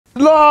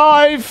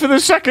Live for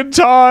the second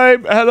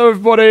time. Hello,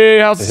 everybody.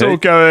 How's it all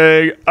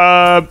going?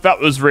 That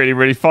was really,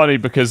 really funny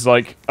because,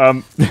 like,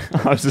 I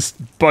was just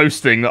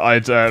boasting that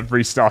I'd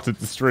restarted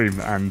the stream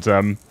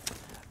and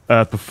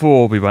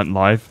before we went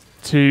live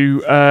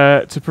to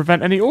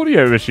prevent any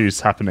audio issues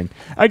happening.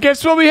 And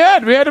guess what we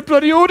had? We had a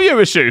bloody audio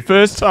issue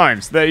first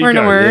time. So there you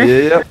go.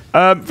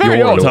 Yeah.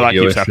 Very odd how that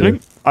keeps happening.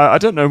 I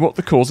don't know what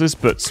the cause is,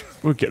 but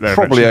we'll get there.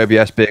 Probably eventually.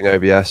 OBS being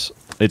OBS.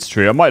 It's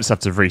true. I might just have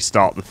to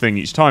restart the thing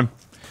each time.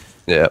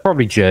 Yeah.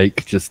 Probably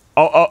Jake. Just.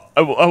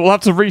 We'll have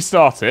to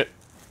restart it.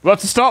 We'll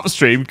have to start the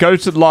stream, go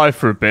to live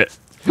for a bit.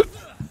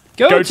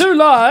 Go to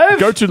live.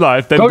 Go to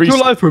live. Then go to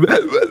live for a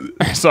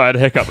bit. Sorry, I had a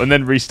hiccup, and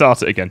then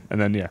restart it again,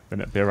 and then then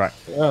it'll be alright.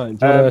 Alright,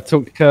 do you want to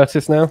talk to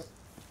Curtis now?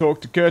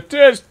 Talk to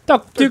Curtis.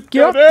 Talk to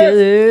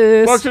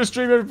Curtis. Welcome to the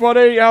stream,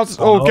 everybody. How's it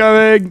all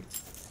going?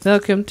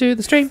 Welcome to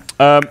the stream.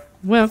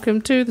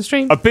 Welcome to the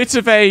stream. A bit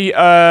of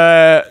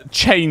a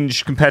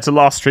change compared to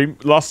last stream.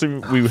 Last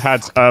stream we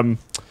had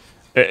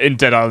in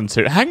Dead Island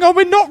 2. Hang on,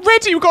 we're not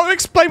ready. We've got to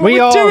explain what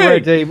we're doing. We are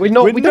ready. We're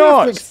not. We don't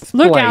have to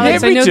explain. Look,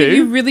 Alex, Yeah, I know do. that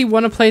you really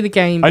want to play the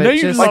game. I know but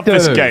you just, love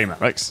this game,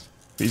 Alex.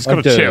 You just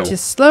got to chill.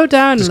 Just slow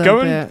down Just a go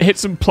little and bit. hit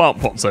some plant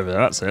pots over there.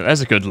 That's it.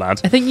 There's a good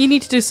lad. I think you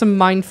need to do some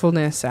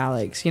mindfulness,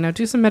 Alex. You know,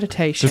 do some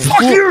meditation.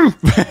 Fuck you!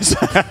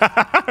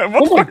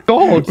 Oh my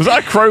god! Was that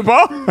a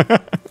crowbar?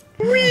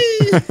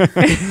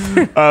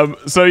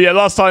 So yeah,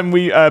 last time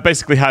we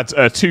basically had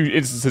two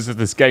instances of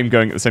this game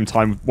going at the same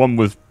time. One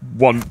with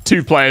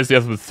two players, the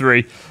other with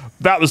three.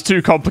 That was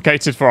too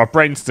complicated for our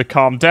brains to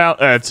calm down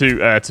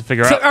to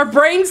figure out. Our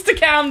brains to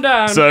calm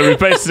down. So we've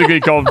basically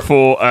gone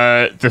for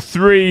the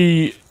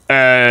three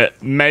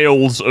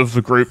males of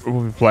the group who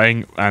will be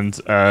playing, and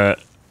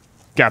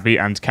Gabby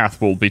and Kath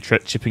will be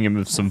chipping in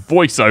with some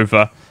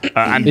voiceover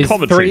and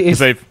commentary because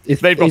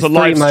they've got a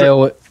live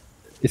stream.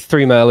 Is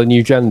 3 male a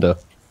new gender?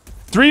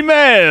 3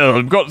 male.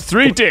 We've got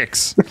 3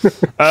 dicks.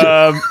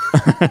 And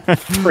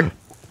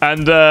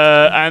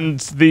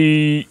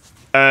the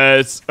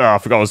I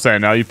forgot what I was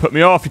saying now. You put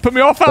me off. You put me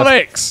off,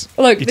 Alex.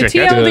 Look, You the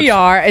dickhead.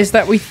 TLDR is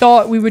that we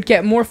thought we would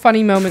get more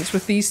funny moments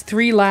with these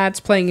 3 lads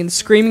playing and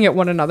screaming at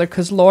one another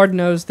because Lord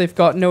knows they've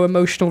got no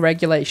emotional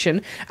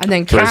regulation. And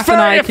then It's Kath very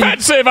and I can...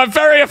 offensive. I'm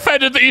very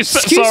offended that you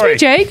said Excuse sorry. me,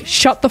 Jake.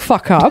 Shut the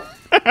fuck up.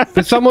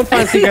 Does someone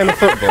fancy a game of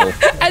football?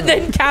 And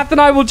then Kath and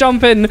I will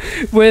jump in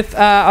with...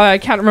 I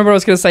can't remember what I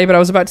was going to say, but I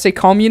was about to say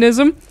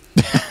communism.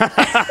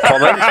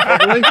 Comments,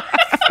 probably?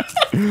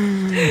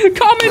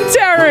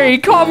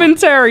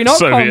 Commentary, not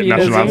Soviet communism.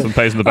 national anthem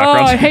plays in the Oh,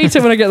 background. I hate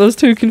it when I get those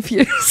two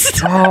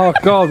confused. Oh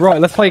god! Right,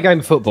 let's play a game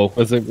of football.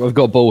 I've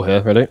got a ball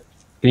here. Ready? Can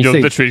you You're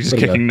see? literally just There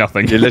we go. kicking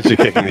nothing. You're literally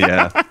kicking the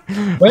air.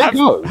 Where'd it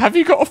go? Have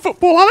you got a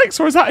football, Alex,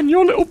 or is that in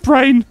your little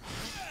brain?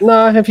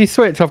 No, if you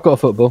switch, I've got a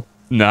football.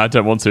 No, I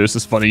don't want to. It's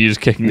just funny. You're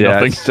just kicking Yeah,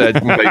 nothing.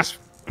 it makes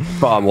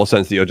far more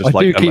sense that you're just I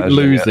like do keep imagining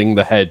losing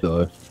the head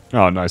though.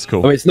 Oh, nice,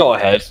 cool. I mean, it's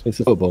not a head; it's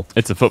a football.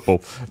 It's a football.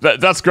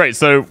 That's great.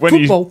 So when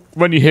Football.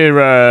 you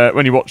hear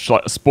when you watch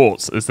like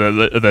sports, is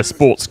there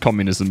sports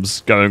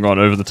communisms going on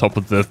over the top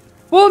of the?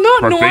 Well,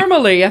 not Rugby.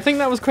 normally. I think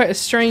that was quite a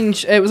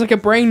strange... It was like a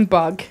brain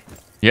bug.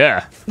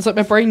 Yeah, It's like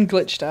my brain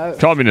glitched out.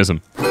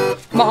 communism.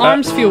 My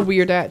arms feel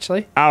weird,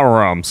 actually.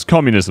 Our arms,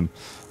 communism.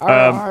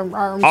 Arms.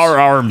 Our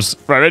arms.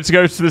 Right, ready to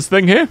go to this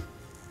thing here?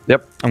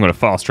 Yep. I'm gonna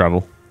fast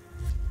travel.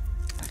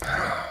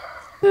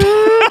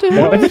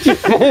 I'm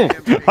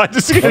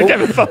just gonna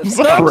give a thumbs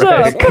up.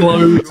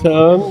 Slow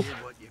turn.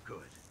 What you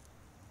could.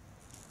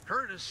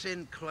 Curtis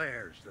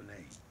Sinclair's the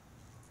name.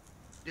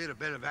 Did a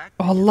bit of acting.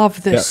 Oh, I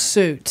love this Yeah.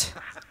 suit.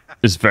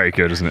 It's very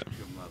good, isn't it?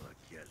 Your mother,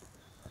 kid.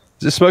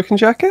 Is it a smoking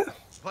jacket?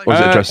 Or is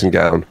it a dressing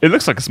gown? It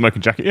looks like a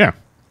smoking jacket. Yeah.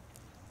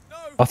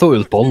 I thought it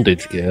was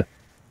bondage gear.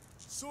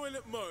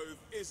 Soylent Mauve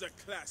is a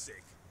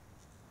classic.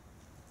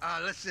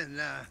 Listen,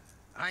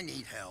 I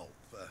need help.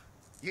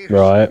 Years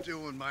Right. of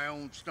doing my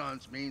own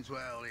stunts means,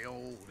 well, the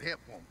old hip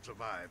won't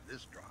survive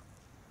this drop.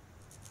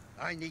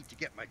 I need to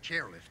get my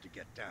chairlift to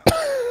get down.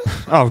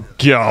 Oh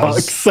god.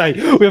 Fuck's sake,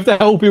 we have to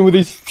help him with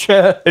his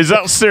chair. Is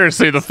that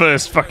seriously the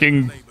first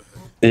fucking?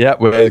 Yeah,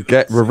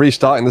 we're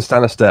restarting the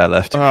Stanner stair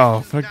lift.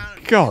 Oh, for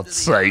God's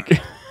sake. See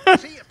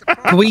if the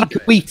Can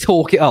we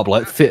talk it up,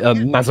 like fit a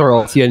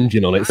Maserati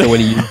engine on it, so when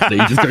he uses it, he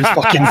just goes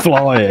fucking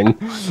flying?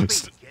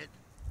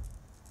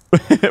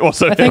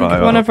 Also, I think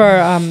Right, one right. of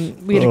our...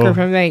 we had a group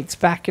of mates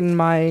back in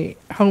my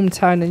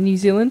hometown in New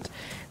Zealand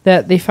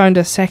that they found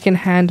a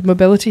second-hand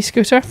mobility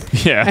scooter.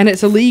 yeah. And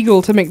it's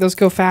illegal to make those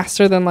go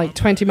faster than like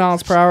 20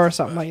 miles per hour or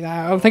something like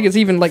that. I don't think it's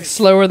even like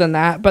slower than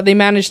that, but they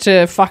managed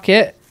to fuck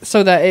it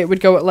so that it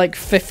would go at like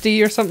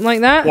 50 or something like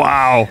that.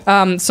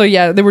 Wow. So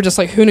yeah, they were just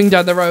like hooning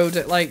down the road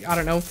at like, I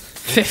don't know,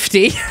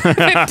 50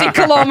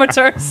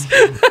 kilometers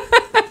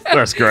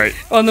That's great.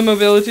 on the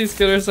mobility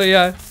scooter. So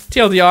yeah,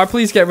 TLDR,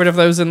 please get rid of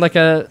those in like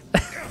a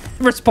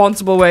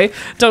responsible way.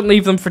 Don't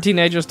leave them for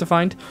teenagers to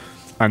find.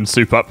 And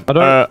soup up.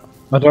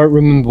 I don't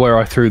remember where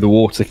I threw the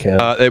water can.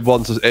 It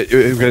wants us. We're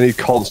going to need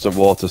constant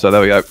water, so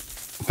there we go.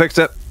 Fixed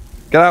it.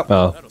 Get out.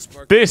 Oh.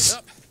 This.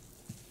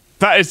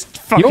 That is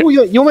fucking.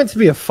 You're meant to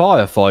be a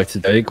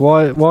firefighter, Jake.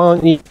 Why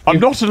aren't you? I'm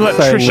not an saying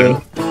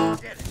electrician.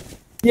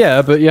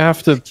 Yeah, but you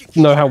have to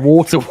know how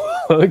water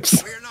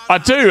works. I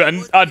do,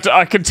 and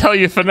I can tell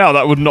you for now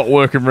that would not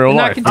work in real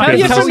And I life. can tell because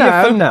you Tell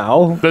you for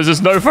now. there's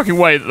just no fucking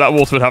way that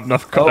water would have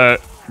enough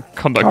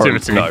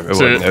conductivity No, it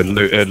wouldn't.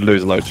 It'd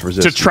lose loads of to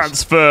resistance.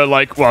 transfer,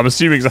 like, well, I'm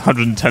assuming it's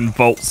 110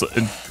 volts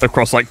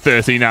across like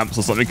 13 amps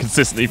or something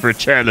consistently for a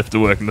chairlift to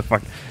work in the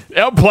fucking.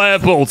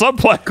 Unplayable! It's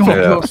unplayable! God, Yeah.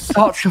 you're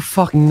such a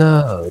fucking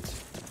nerd.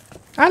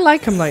 I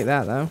like him like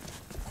that though.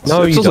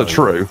 No, it's you also don't.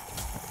 true.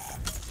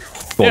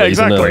 Well, Yeah, he's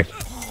a exactly.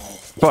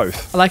 nerd.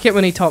 Both. I like it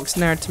when he talks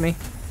nerd to me.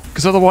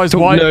 Because otherwise,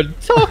 why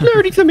Talk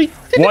nerdy to me.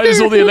 why does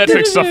all the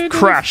electric stuff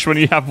crash when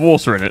you have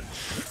water in it?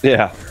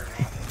 Yeah.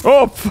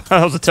 Oh,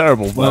 that was a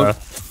terrible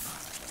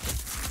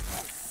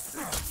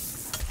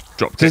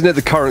drop kick. Isn't it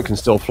the current can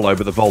still flow,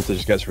 but the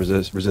voltage gets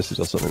resisted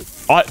or something?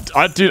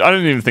 I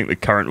don't even think the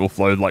current will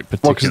flow like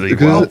particularly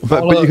well.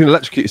 But you can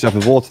electrocute yourself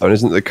with water, though. And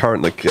isn't it the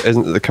current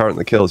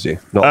that kills you,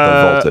 not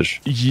the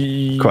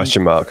voltage?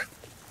 Question mark.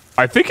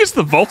 I think it's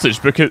the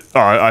voltage because. Oh,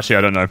 actually,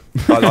 I don't know.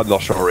 I'm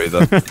not sure either.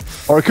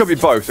 Or it could be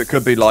both. It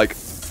could be like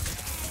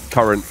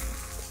current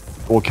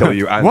will kill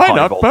you and Why high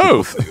not voltage will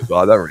both? kill you as well.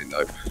 I don't really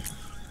know.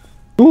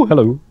 Oh,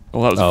 hello.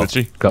 Oh, that was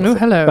glitchy. God. Oh,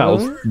 hello. That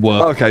was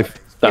work. Okay.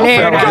 That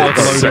Yeah. was God's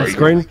on the sake.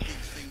 screen.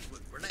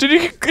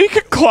 Dude, he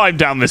could climb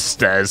down the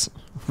stairs,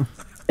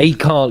 He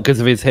can't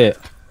because of his hip.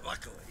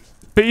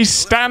 but he's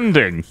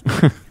standing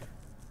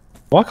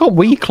Why can't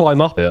we climb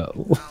up it?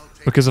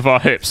 because of our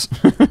hips.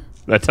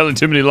 They're telling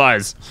too many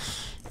lies.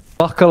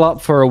 Buckle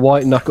up for a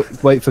white knuckle.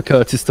 Wait for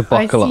Curtis to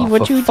buckle see up.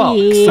 what For you fuck's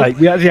did. sake,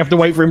 we actually have to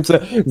wait for him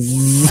to.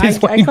 zzz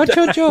his I way got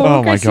your down. joke.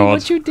 Oh my I see God.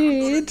 what you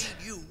did.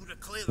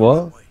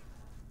 What?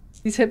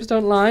 These hips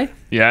don't lie.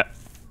 Yeah,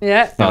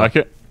 Yeah. I like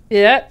it.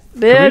 Yeah.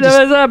 Yeah, just-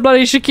 there was that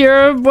bloody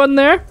Shakira one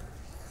there.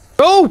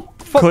 Oh,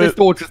 fuck Clear- this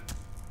door. Just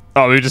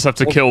Oh, we just have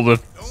to kill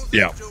the.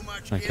 Yeah.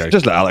 Okay.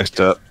 Just let Alex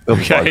do it. It'll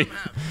be Okay. fine.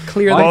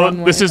 Clear the Well,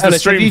 runway. this is the Ellis,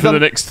 have stream you for the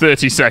done- next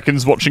 30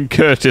 seconds, watching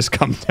Curtis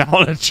come down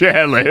a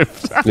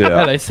chairlift.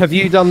 Yeah. Ellis, have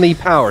you done the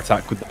power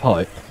attack with the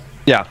pipe?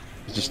 Yeah.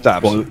 Just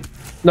stabs. Well,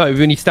 no,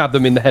 when you stab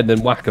them in the head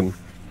and whack them.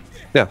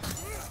 Yeah.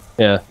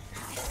 Yeah.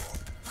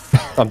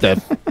 I'm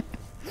dead.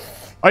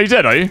 Are you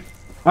dead? Are you?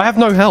 I have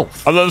no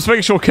health. I'm just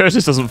making sure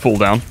Curtis doesn't fall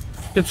down.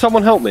 Can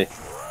someone help me?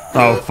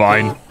 Oh,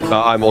 fine.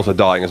 I'm also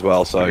dying as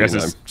well, so I guess you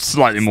know. it's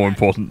slightly more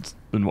important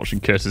than watching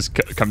Curtis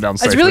come down I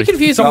safely. was really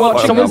confused on Oh,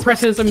 watching someone this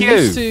because I'm you.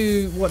 used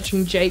to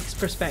watching Jake's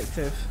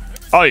perspective.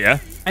 Oh yeah.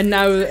 And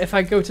now if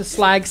I go to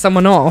slag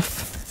someone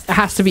off, it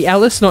has to be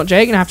Ellis, not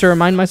Jake, and I have to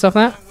remind myself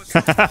that.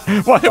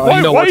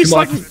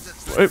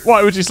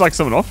 Why would you slag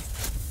someone off?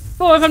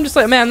 Well, if I'm just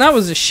like, man, that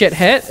was a shit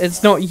hit,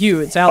 it's not you,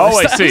 it's Ellis. Oh,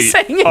 I that I'm see.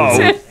 saying it Oh,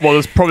 to. well,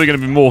 there's probably going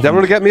to be more. Then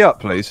want to get me up,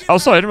 please? Oh,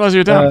 sorry, I didn't realize you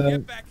were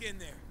down. Back in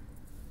there.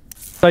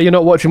 So you're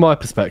not watching my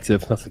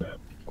perspective. That's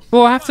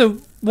Well, I have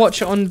to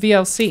watch it on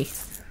VLC.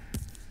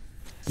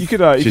 You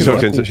could, She's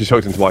hooked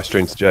into my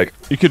stream to Jake.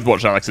 you could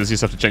watch Alex's. You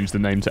just have to change the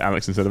name to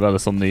Alex instead of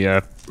Ellis on the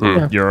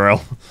URL.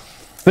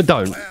 But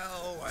don't,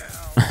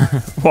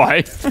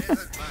 Why?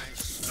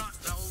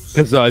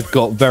 because I've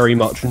got very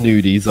much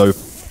nudies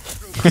open.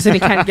 Because then he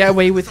can't get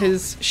away with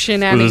his With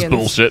shenanigans. this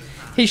bullshit.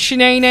 His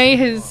shenane,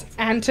 his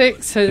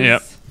antics, his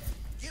Yep.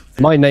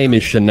 My name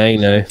is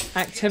Shanae.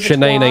 activities.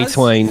 Shanae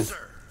Twain.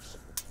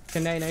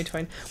 Shania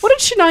Twain. What did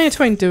Shania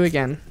Twain do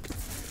again?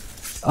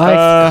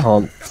 I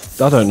can't.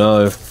 I don't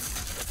know.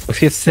 Was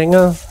she a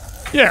singer?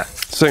 Yeah.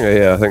 Singer,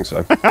 yeah, I think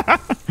so.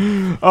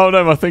 Oh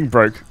no, my thing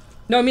broke.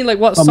 No, I mean like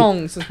what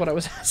songs is what I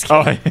was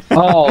asking.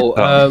 Oh,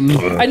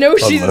 Oh, I know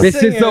she's a this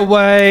singer. is the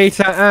way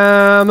to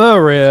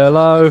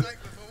Amarillo.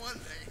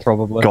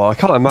 Probably. God,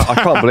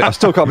 I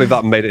still can't believe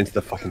that made it into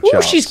the fucking Oh,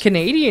 charts. she's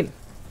Canadian.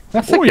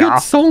 That's a Oh, good yeah.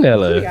 song,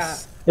 Ellis. Yeah.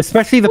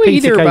 Especially the We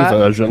either PTK back.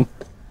 version.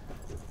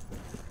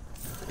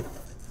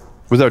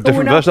 Was there a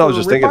different not version? I was for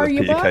just thinking of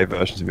Rip the Are You PK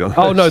version, to be honest.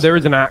 Oh no, there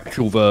is an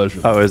actual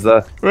version. Oh, is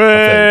there?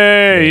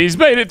 hey, he's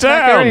made it down.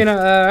 Macarena,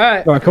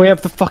 alright. Right, can we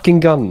have the fucking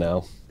gun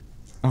now?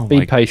 Oh Be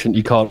my patient,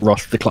 you can't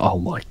rush the clock. Oh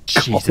my god.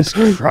 Jesus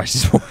Christ,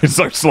 he's walking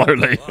so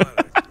slowly.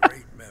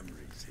 Great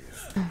memories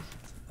here.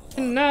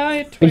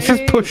 Tonight, He's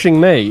just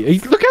pushing me.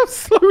 Look how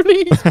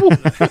slowly he's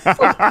walking.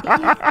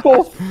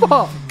 Oh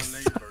fuck.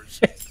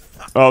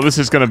 Oh, this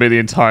is going to be the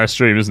entire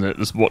stream, isn't it?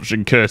 Just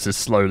watching Curtis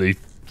slowly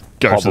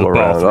go to Hobble the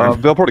around.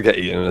 bathroom. They'll probably get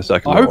eaten in a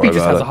second. I don't hope he worry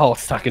just about has a it.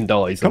 heart attack and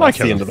dies. Can And I that's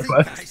the kill end him? of the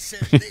play. I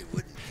said they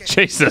wouldn't get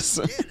Jesus.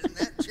 dead in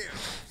that chair.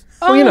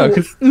 Well, you know,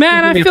 'cause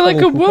Man, I give me feel like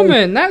a full-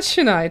 woman. That's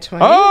Shania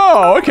Twain.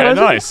 Oh, okay,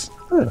 nice.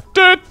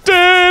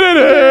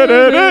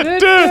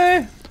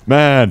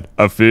 Man,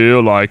 I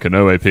feel like an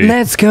OAP.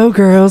 Let's go,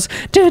 girls.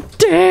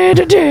 It's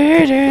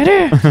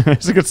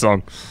a good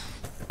song.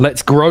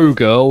 Let's grow,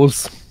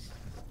 girls.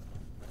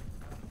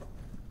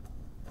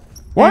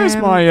 Why is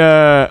my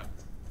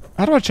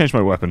how do I change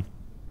my weapon?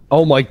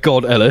 Oh my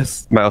god,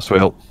 Ellis. Mouse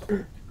wheel.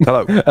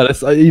 Hello.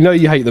 Ellis, you know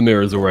you hate the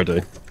mirrors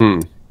already.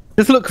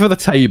 Just look for the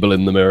table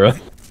in the mirror.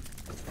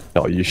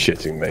 Oh, you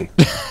shitting me.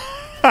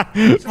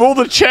 All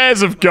the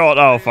chairs have got.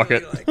 Oh, fuck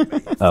it.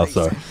 Oh,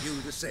 sorry.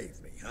 You to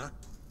save me, huh?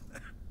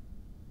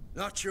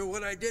 Not sure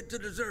what I did to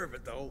deserve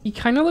it, though. He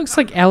kind of looks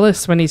like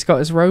Ellis when he's got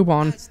his robe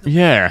on.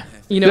 Yeah.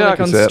 You know, Yeah, I like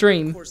can on see it.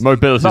 stream.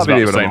 Mobility's That'd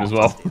be about the even same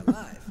more. as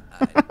well.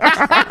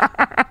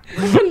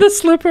 And the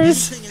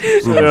slippers.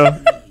 Yeah.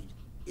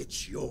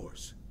 It's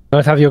yours. Can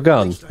I have your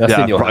gun? That's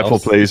Yeah, in your rifle,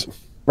 house. please.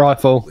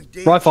 Rifle.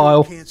 Rifle.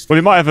 Well,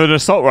 he might have an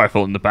assault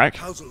rifle in the back,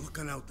 How's it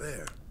looking out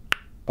there?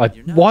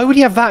 Why would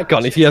he have that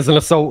gun if he has an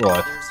assault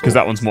rifle? because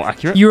that one's more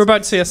accurate. You were about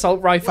to say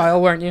assault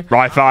rifle, weren't you?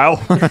 Rifle.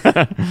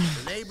 The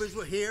neighbors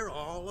were here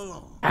all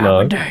along.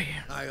 No. Day.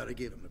 I ought to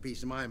give them a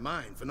piece of my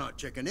mind for not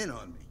checking in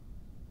on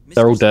me.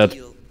 They're all dead.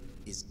 Steele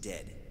is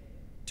dead.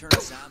 Turned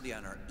zombie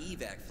on our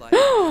evac flight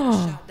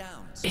and shot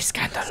down.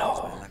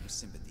 Escándalo. Lack of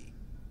sympathy.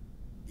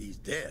 He's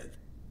dead.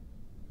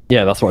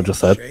 Yeah, that's what I just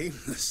said. Shame.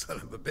 The son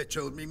of a bitch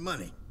owed me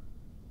money.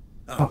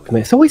 Fuck me.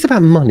 It's always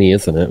about money,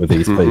 isn't it, with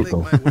these I'll make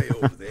people? my way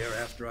over there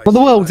after I Well, the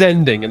see world's my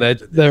ending and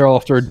they're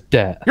after a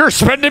debt. You're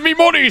spending me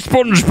money,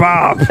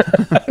 SpongeBob.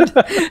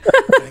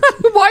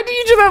 Why do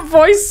you do that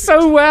voice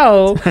so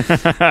well? Well,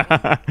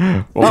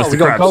 Oh, Mr. we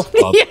got a Krabs. golf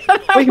club. Yeah,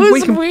 that We can- was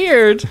we can-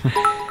 weird.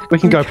 We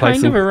can go play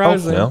kind some of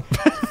golf arousing. now.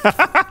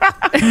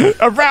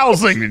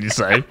 Arousing, did you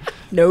say?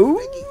 No.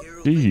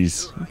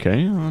 Jeez.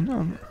 Okay. Oh,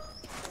 no.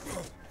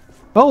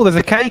 Oh, there's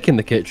a cake in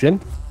the kitchen.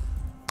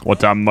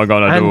 What am I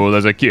gonna And- do?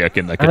 There's a cake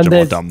in the and kitchen.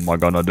 What there's- am I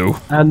gonna do?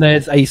 And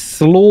there's a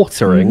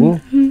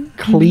slaughtering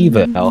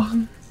cleaver.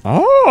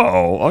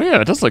 Oh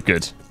yeah, it does look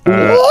good.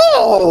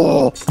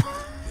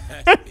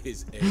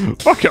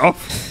 Fuck it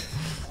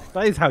off.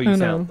 That is how you Oh,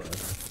 sound.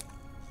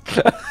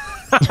 no.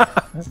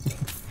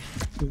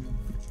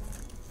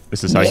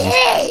 This is how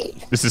you.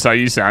 This is how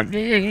you sound.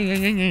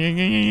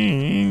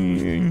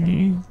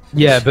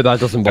 Yeah, but that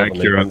doesn't bother Thank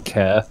me. you. I don't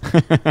care.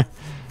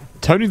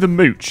 Tony the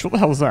Mooch. What the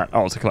hell is that?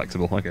 Oh, it's a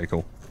collectible. Okay,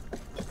 cool.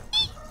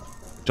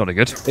 Jolly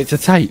good. It's a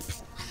tape.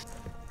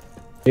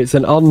 It's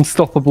an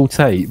unstoppable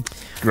tape.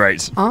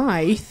 Great.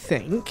 I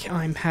think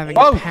I'm having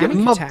Oh, a panic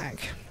yeah,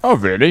 attack. Oh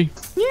really?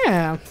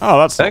 Yeah. Oh,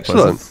 that's not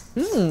Excellent.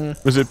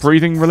 pleasant. Was it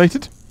breathing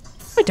related?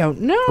 I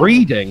don't know.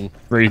 Reading.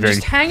 Breathing.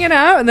 Just hanging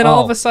out, and then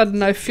all of Oh. a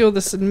sudden I feel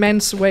this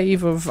immense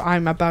wave of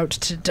I'm about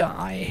to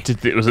die.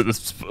 Was it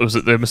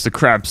the Mr.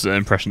 Krabs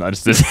impression I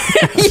just did?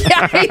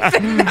 Yeah, I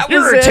think that was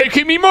You're it.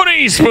 taking me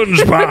money,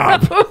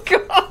 SpongeBob. Oh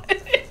god.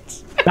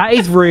 That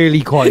is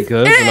really quite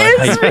good. It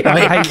and is I hate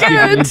really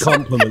giving you good.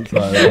 compliments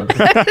like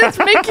that. It's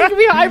making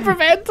me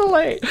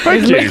hyperventilate.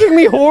 Thank It's you. making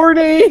me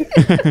horny.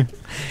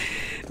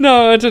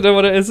 No, I don't know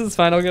what it is. It's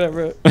fine. I'll get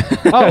over it.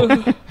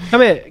 Oh,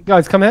 come here,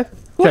 guys. Come here.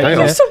 What, Jake, you're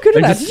come here. so good at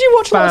And that. just Did you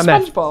watch a lot of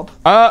spam F.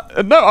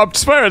 SpongeBob? No, I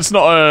swear it's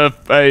not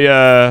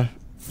a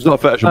It's not a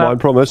fetch of mine,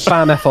 promise.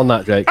 Spam F on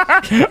that, Jake.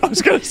 I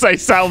was gonna say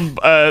sound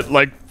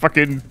like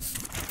fucking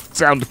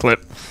sound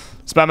clip.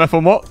 Spam F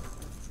on what?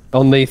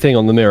 On the thing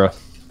on the mirror,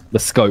 the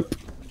scope.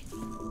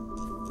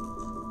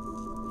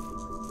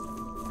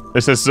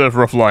 It says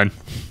server offline.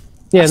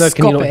 Yeah, no,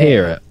 can you Scop not it.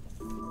 hear it?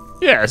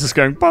 Yeah, it's just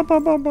going. Bum,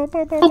 bum, bum, bum,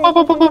 bum,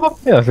 bum, bum.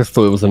 Yeah, I just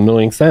thought it was an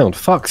annoying sound.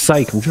 Fuck's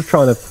sake, I'm just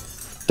trying to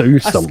do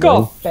something.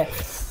 All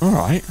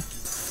right.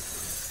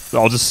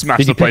 I'll just smash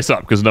Did the you place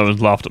up because no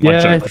one's laughed at my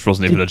joke, which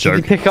wasn't even a Did you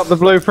joke. pick up the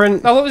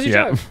blueprint? Oh, what was your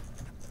Yeah. joke?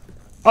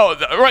 Oh,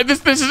 right.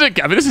 This is it,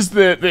 Gavin. This is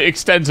the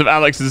extent of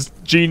Alex's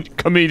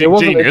comedic It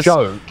wasn't genius. a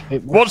joke.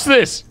 It was... What's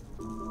this?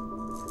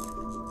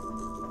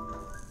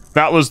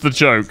 That was the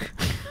joke.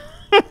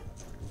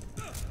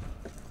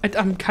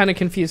 I'm kind of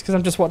confused because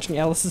I'm just watching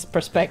Ellis's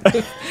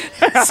perspective.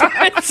 So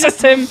it's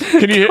just him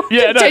Can you hear?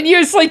 Yeah, no.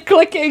 continuously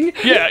clicking.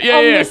 Yeah, on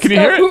yeah. the Can you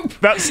hear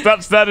it?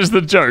 scope. That is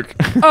the joke.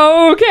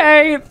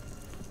 Okay.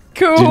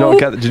 Cool. Do you not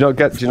get? Do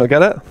you not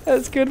get it?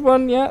 That's a good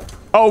one. Yeah.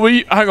 Oh,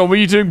 hang on. Were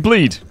you doing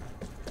bleed?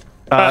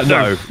 No, I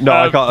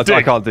can't.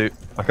 dig.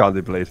 I can't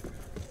do bleed.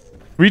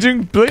 Were you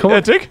doing bleed? Come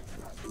on. Dig?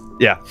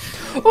 Yeah.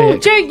 Oh,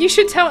 Jake, you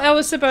should tell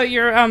Ellis about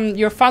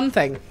your fun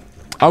thing.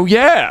 Oh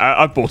yeah,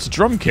 I bought a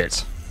drum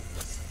kit.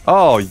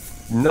 Oh,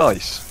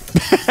 nice.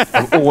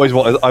 I've always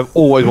wanted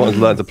to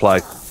learn to play.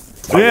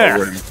 Yeah.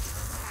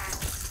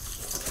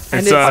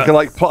 And It's,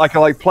 I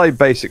can play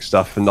basic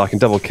stuff and I can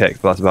double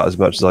kick, but that's about as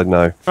much as I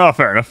know. Oh,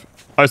 fair enough.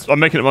 I'm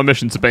making it my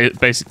mission to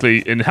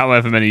basically, in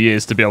however many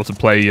years, to be able to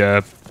play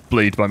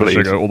Bleed by Bleed.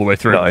 Meshuggah all the way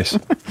through. Nice.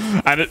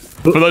 And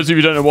for those of you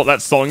who don't know what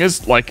that song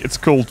is, like, it's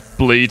called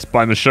Bleed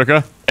by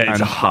Meshuggah. It's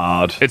and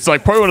hard. it's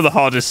like probably one of the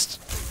hardest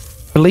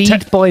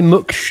Bleed by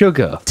Muck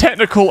Sugar.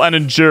 technical and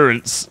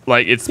endurance.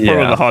 Like, it's probably one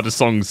of Yeah. the hardest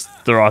songs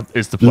there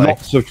is to play.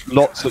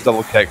 Lots of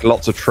double kick,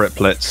 lots of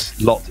triplets,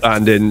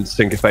 and in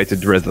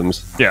syncopated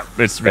rhythms. Yeah,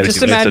 it's really Just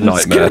good. It's a imagine-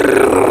 nightmare.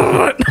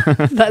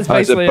 That's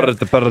basically it.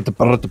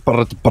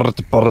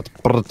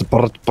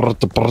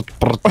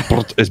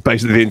 It's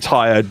basically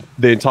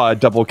the entire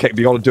double kick. But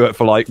you got to do it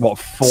for like what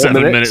 4 7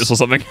 minutes? minutes or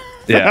something.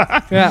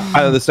 Yeah. Yeah. And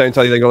at the same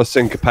time, you then got to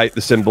syncopate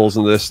the cymbals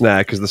and the snare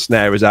because the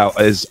snare is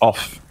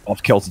off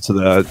kilter to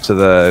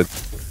the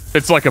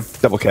It's like a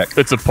double kick.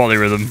 it's a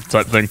polyrhythm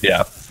type thing.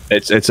 Yeah,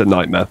 it's a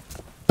nightmare,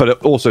 but it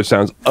also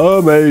sounds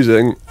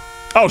amazing.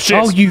 Oh shit!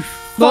 Oh, you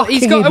Well,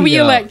 he's fucking got a wee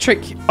idiot. electric.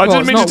 I well, didn't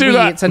it's mean to not do wee,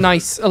 that. It's a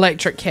nice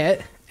electric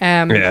kit.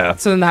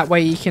 So then that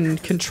way you can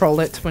control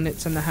it when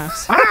it's in the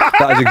house.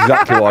 That is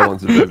exactly what I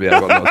wanted to do.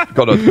 Yeah,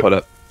 got to put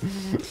it.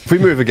 If we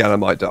move again, I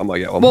might get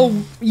one. Well,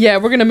 yeah,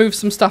 we're gonna move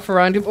some stuff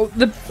around.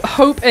 The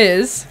hope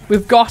is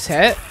we've got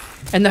it,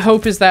 and the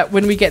hope is that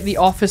when we get the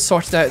office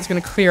sorted out, it's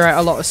gonna clear out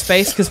a lot of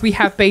space because we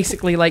have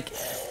basically like 2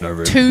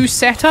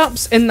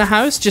 setups in the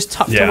house just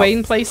tucked away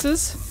in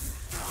places.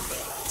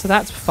 So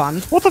that's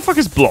fun. What the fuck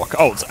is block?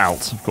 Oh, it's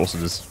alt. Of course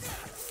it is.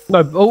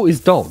 No, alt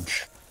is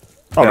dodge.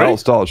 Oh, really?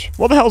 Alt's dodge.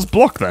 What the hell's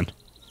block then?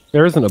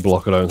 There isn't a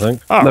block, I don't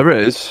think. Oh. There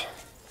is.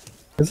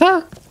 Is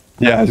there?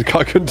 Yeah, I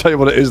couldn't tell you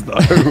what it is though.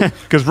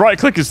 Because right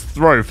click is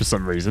throw for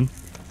some reason.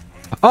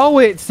 Oh,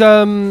 it's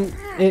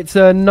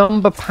a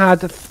number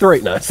pad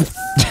 3. No.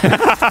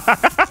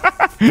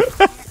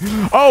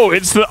 Oh,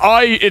 it's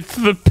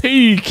the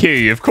P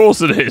key. Of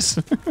course it is.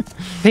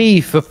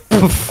 P for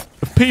puff.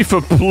 P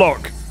for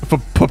block.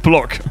 For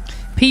block.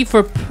 P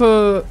for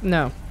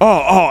no.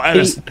 Oh,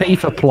 Ellis. P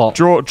for plot.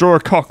 Draw a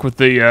cock with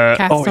the.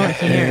 Cast on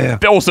here.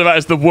 Also, that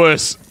is the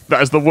worst.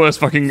 That is the worst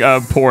fucking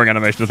pouring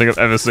animation I think I've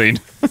ever seen.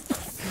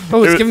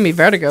 Oh, it's giving me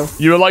vertigo.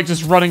 You were like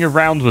just running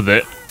around with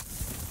it.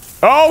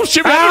 Oh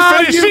shit! We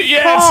haven't finished it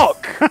yet.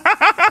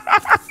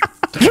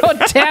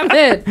 God damn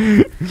it!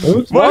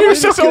 Why you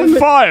set it on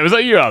fire? Was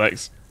that you,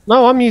 Alex?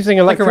 No, I'm using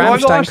Like a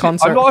electric. Rammstein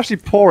concert. I'm not actually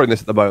pouring this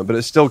at the moment, but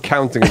it's still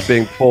counting as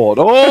being poured.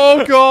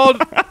 Oh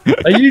god!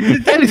 Are you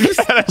just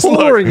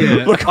pouring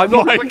it? Look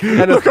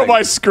at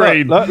my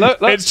screen. Look.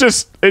 It's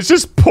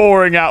just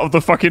pouring out of the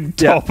fucking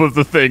top of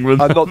the thing.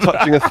 With I'm not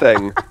touching a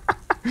thing.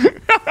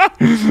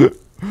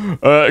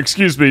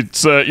 excuse me,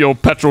 sir. Your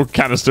petrol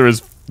canister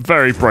is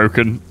very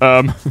broken.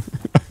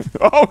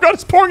 Oh god,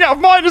 it's pouring out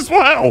of mine as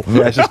well.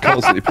 Yeah, it's just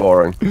constantly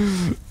pouring.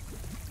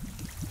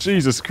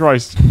 Jesus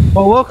Christ.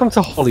 Well, welcome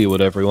to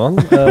Hollywood, everyone.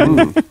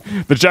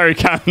 The jerry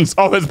cans.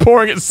 Oh, it's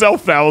pouring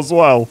itself now as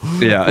well.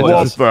 Yeah.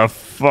 What the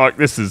fuck?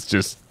 This is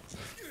just...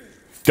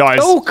 Guys.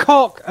 Oh,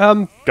 cock!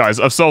 Guys,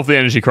 I've solved the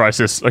energy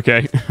crisis,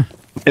 okay?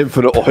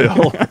 Infinite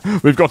oil.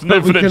 We've got an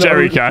infinite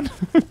jerry can.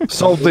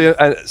 solved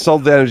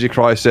the energy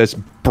crisis.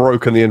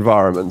 Broken the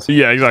environment.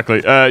 Yeah, exactly.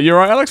 You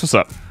alright, Alex? What's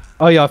up?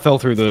 Oh, yeah, I fell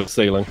through the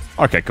ceiling.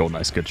 Okay, cool.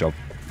 Nice. Good job.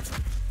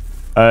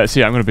 So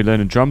yeah, I'm going to be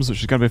learning drums, which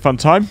is going to be a fun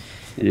time.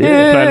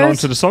 Yeah. Playing along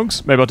to the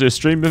songs. Maybe I'll do a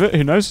stream of it.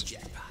 Who knows?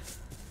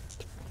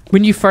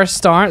 When you first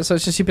start, so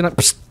it's just you being like.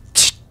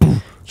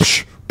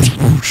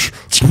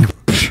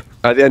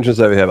 The entrance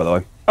over here, by the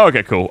way.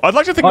 Okay, cool. I'd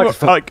like to think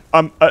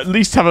at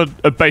least have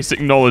a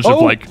basic knowledge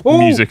of like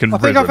music and I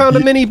think rhythm. I found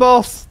a mini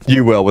boss.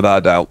 You will, without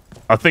a doubt.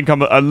 I think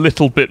I'm a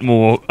little bit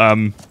more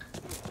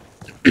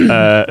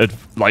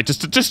like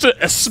just a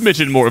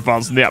smidgen more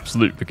advanced than the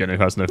absolute beginner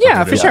who has no.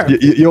 Yeah, for sure.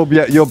 You'll be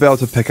able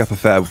to pick up a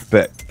fair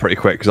bit pretty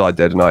quick because I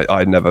did, and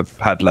I never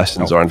had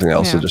lessons or anything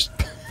else. Yeah. So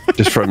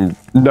just from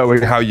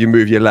knowing how you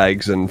move your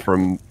legs and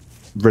from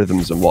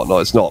rhythms and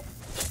whatnot, it's not.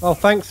 Oh,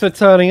 thanks for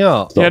turning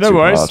up. Yeah, no too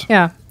worries. hard.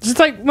 Yeah. It's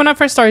like when I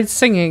first started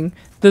singing,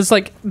 there's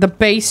like the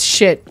bass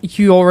shit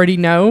you already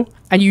know,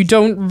 and you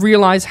don't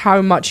realize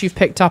how much you've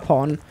picked up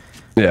on,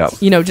 Yeah.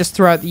 just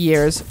throughout the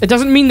years. It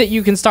doesn't mean that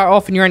you can start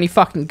off and you're any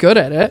fucking good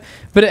at it,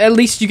 but at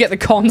least you get the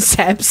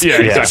concepts.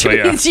 Yeah, exactly,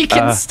 Which means you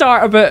can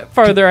start a bit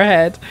further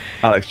ahead.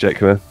 Alex, Jake,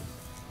 come here.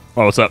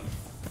 Oh, what's up?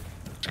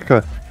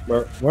 Come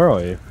here. Where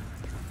are you?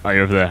 Oh,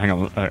 you're over there. Hang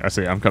on. I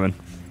see. I'm coming.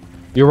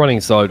 You're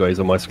running sideways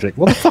on my stick.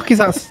 What the fuck is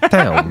that I'm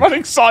sound?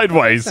 running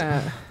sideways.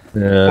 Yeah.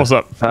 What's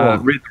up?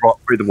 Read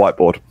the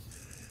whiteboard.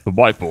 The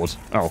whiteboard.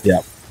 Oh.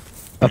 Yeah.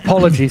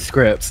 Apology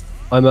script.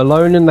 I'm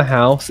alone in the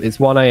house. It's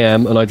 1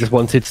 a.m. and I just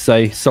wanted to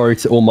say sorry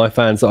to all my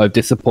fans that I've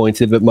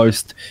disappointed, but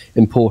most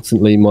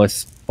importantly, my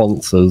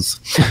sponsors.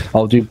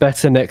 I'll do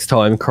better next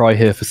time. Cry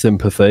here for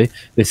sympathy.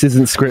 This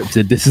isn't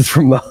scripted. This is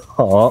from the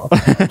heart.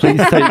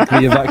 Please take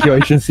the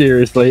evacuation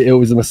seriously. It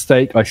was a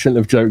mistake. I shouldn't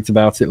have joked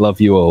about it.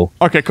 Love you all.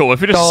 Okay, cool. If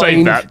you just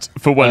save that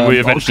for when we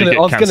eventually I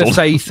was get going to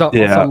cancelled.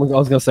 say I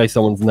was going to say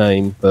someone's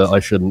name, but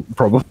I shouldn't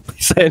probably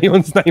say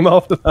anyone's name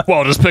after that.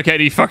 Well, just pick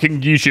any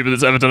fucking YouTuber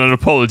that's ever done an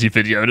apology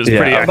video, and it's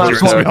pretty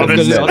accurate. That's what To I be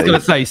was honest. going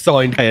to say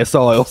signed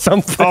KSI or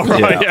something. Oh,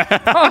 right,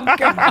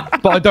 yeah.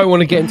 But I don't want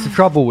to get into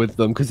trouble with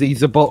them because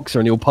he's a boxer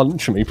and he'll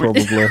punch me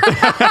probably. Look,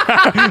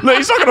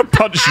 he's not going to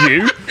punch you.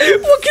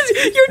 Well, because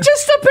you're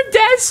just a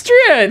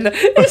pedestrian.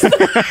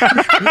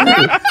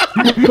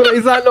 But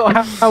is that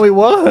not how it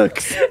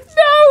works?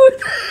 No.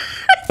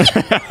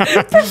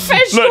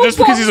 Professional Look, just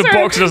because he's a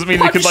boxer doesn't mean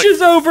he can like.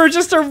 punches over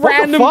just a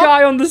random fuck?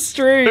 guy on the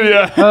street.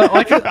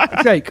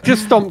 Yeah. Jake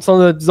just stomped on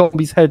the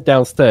zombie's head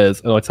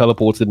downstairs and I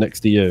teleported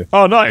next to you.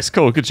 Oh, nice.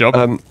 Cool. Good job.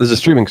 There's a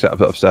streaming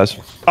setup upstairs.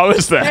 Oh,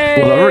 is there?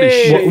 Hey. Well, they've already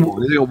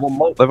they've got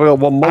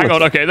one monitor. Hang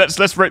on. Okay,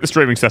 let's rate the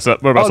streaming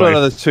setup. What about Oh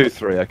no, there's 2,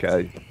 3.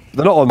 Okay,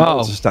 they're not on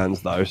monitor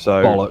stands though.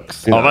 So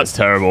Bollocks. you know. Oh, that's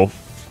terrible.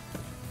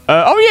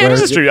 Oh yeah, it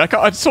is a is it? stream.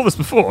 I saw this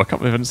before. I can't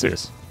believe I didn't see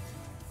this.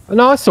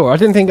 No, I saw it. I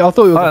thought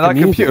it was that like a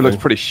computer music looks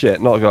thing. pretty shit.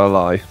 Not gonna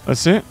lie.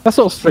 Let's see it. That's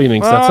not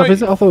streaming setup,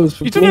 is it? I thought it was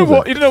for You don't know music.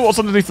 what? You don't know what's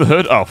underneath the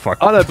hood. Oh fuck.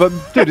 I know, but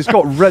dude, it's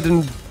got red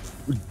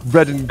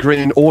and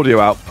green audio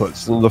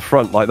outputs on the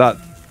front like that.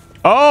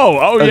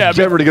 Oh, yeah. It's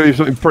generally going to be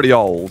something pretty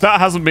old. That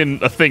hasn't been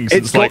a thing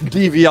since It's got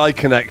DVI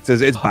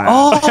connectors. It's bad.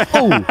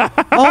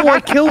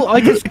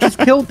 I just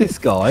killed this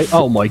guy.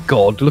 Oh my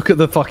god, look at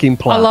the fucking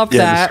plant. I love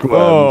Yeah, that. the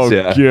squirms,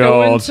 God.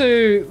 Go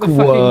into the fucking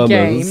Squirmers.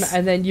 game,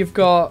 and then you've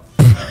got.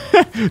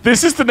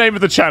 This is the name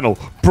of the channel.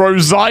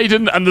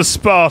 Brosidon and the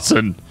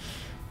Spartan.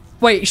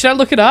 Wait, should I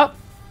look it up?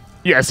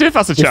 Yeah, see if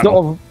that's a It's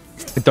channel.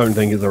 I don't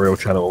think it's a real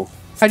channel.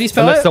 How do you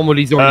spell Unless it?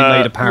 somebody's already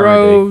made a parody.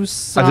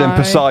 Rose. As in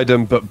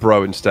Poseidon, but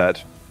bro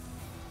instead.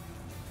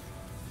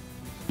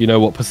 You know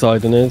what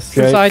Poseidon is,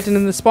 Jake? Poseidon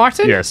and the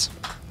Spartan? Yes.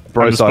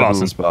 Poseidon Spartan.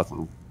 and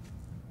Spartan.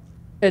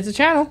 It's a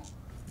channel.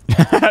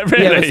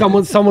 Really? Yeah,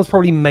 but someone's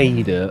probably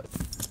made it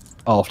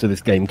after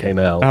this game came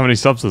out. How many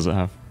subs does it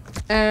have?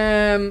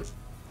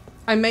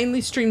 I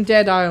mainly stream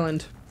Dead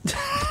Island.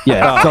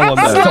 Yeah, someone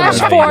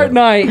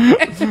made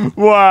it. Fortnite.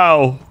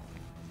 Wow.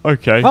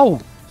 Okay. Oh,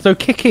 so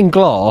kicking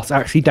glass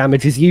actually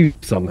damages you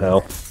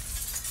somehow.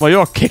 Well,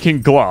 you're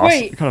kicking glass.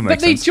 Wait, It kind of but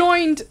makes they sense.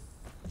 joined.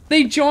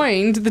 They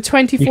joined the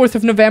 24th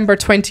of November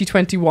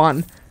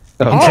 2021.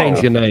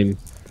 Change your name.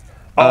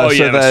 Oh, So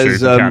yeah, that's true.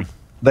 there's, You can.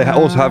 they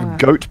also have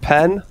Goat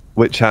Pen,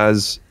 which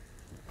has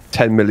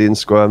 10 million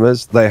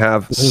squirmers. They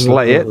have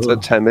Slay It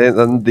at 10 million,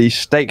 and the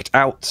Staked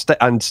Out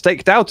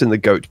in the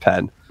Goat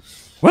Pen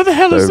Where the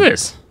hell is so-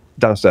 this?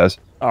 downstairs.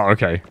 Oh,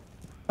 okay.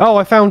 Oh,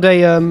 I found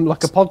a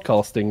like a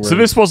podcasting room. So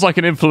this was like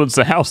an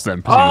influencer house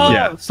then, presumably.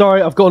 Yeah.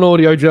 Sorry, I've got an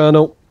audio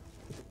journal.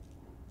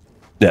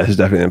 Yeah, this is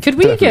definitely Could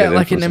we definitely get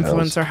like an house.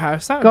 influencer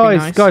house? That would be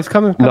nice. Guys,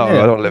 come and No,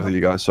 here. I don't live with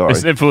you guys. Sorry.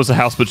 It's an influencer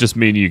house, but just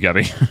me and you,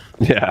 Gabby.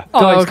 Yeah. Oh,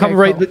 Guys, okay, come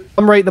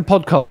rate the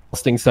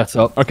podcasting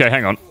setup. Okay,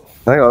 hang on.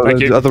 Hang on. Thank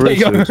There's you. other There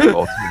you rooms.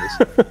 go.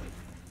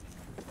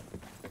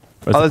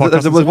 Where's the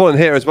There's podcast? one in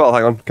here as well.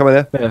 Hang on. Come in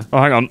here.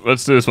 Oh, hang on.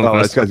 Let's do this one Oh,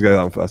 let's first. go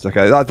down first.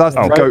 Okay. That's the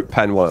Oh. Goat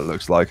Pen one, it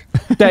looks like.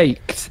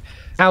 Staked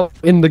out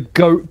in the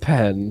goat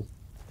pen.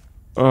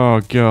 Oh,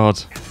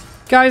 God.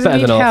 Guys, I Better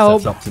need than our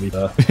help. setup, to be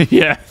fair.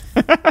 Yeah.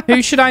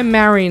 Who should I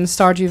marry in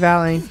Stardew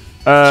Valley?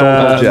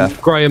 Someone called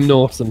Jeff. Graham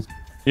Norton.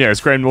 Yeah, is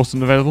Graham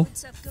Norton available?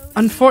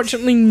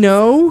 Unfortunately,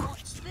 no.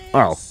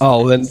 Oh.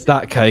 Oh, then in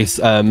that case,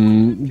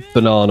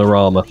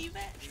 Bananarama.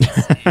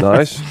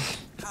 Nice.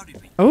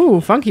 Oh,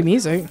 funky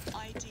music.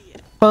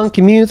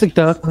 Funky music,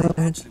 duck.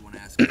 It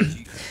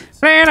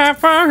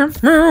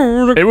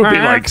would be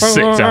like sick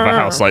to have a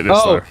house like this,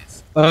 Oh,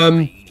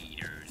 though.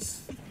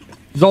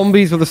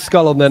 Zombies with a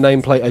skull on their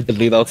nameplate are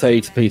deadly. They'll tear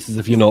you to pieces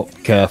if you're not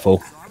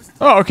careful.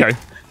 Oh, okay.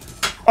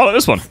 Oh, look,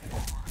 this one.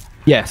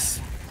 Yes.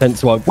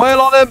 Hence why. Whale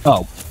on him!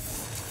 Oh,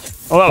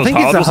 Oh, that I was think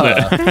hard, it's a wasn't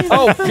it? her.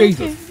 Oh,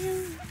 Jesus.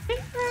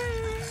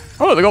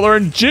 Oh, look, they got their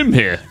own gym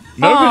here. Oh,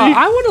 Nobody,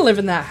 I want to live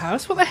in that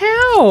house. What the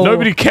hell?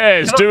 nobody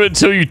cares. Do it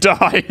until you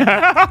die.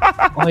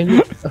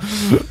 I,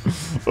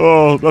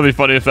 Oh, that'd be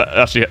funny if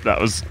that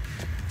was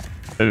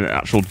an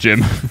actual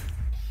gym.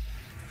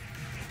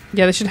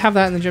 Yeah, they should have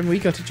that in the gym we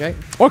go to, Jake.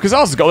 Well, because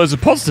ours has got loads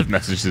of positive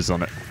messages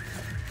on it.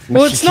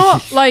 Well, it's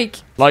not like.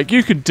 Like,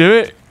 you can do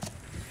it.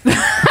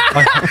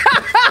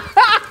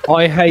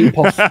 I hate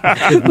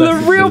positive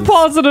The real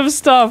positive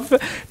stuff.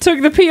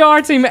 Took the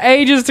PR team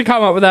ages to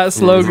come up with that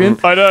slogan.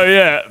 I know,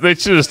 yeah. They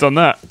should have just done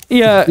that.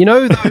 Yeah. You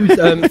know those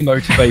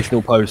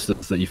motivational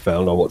posters that you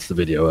found? I watched the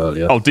video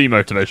earlier. Oh,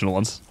 demotivational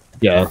ones.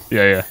 Yeah.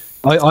 Yeah, yeah.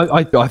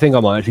 I think I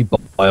might actually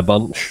buy a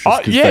bunch. just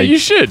 'cause Yeah, they- you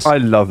should. I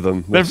love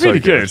them. They're so really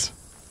good.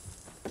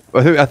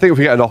 I think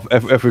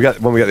if we get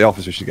when we get the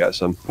office, we should get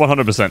some.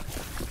 100%.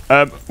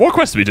 What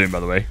quest are we doing, by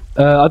the way?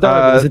 I don't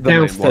know. There's a the main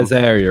downstairs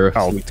one. area. if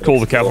Oh, we call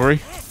the explore.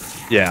 cavalry.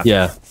 Yeah.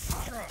 Yeah.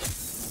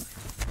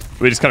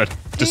 We're just kind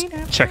of just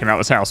checking out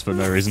this house for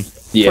no reason.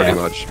 Yeah. Pretty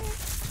much.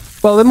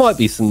 Well, there might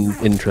be some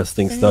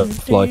interesting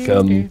stuff like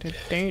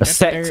a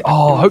sex.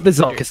 Oh, I hope there's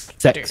like a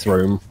sex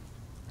room.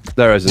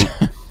 There isn't.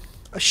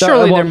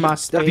 Surely What- there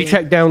must Have be. you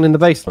checked down in the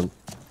basement?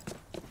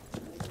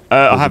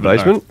 I The haven't. no.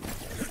 basement.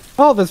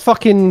 Oh, there's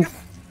fucking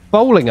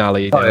bowling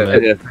alley down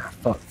there.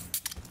 Fuck.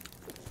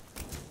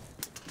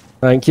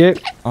 Thank you.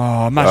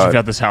 Oh, imagine if you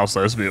had this house,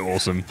 though. This would be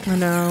awesome. I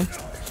know.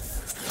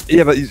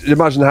 Yeah, but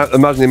imagine the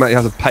amount you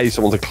have to pay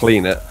someone to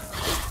clean it.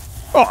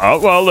 Oh,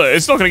 well, look,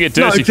 it's not going to get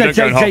dirty if you don't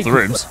go in half Jake the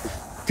rooms.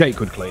 Jake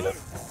would clean it.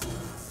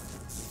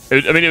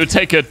 It would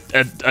take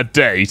a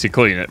day to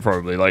clean it,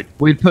 probably. Like,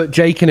 We'd put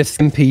Jake in a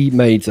skimpy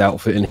maid's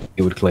outfit and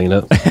he would clean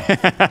it.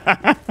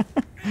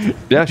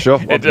 Yeah, sure.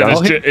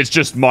 it's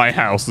just my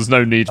house. There's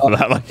no need for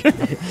that. Like,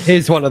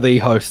 Here's one of the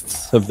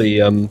hosts of the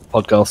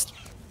podcast.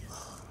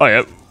 oh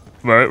yeah,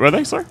 where are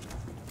they? Sorry,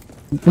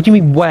 What do you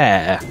mean,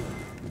 where?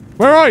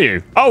 where are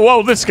you? Oh,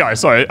 well, this guy.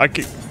 Sorry,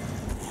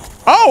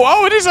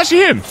 Oh, it is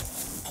actually him.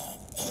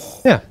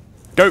 Yeah.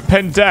 Goat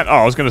Pen Dan. Oh,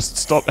 I was going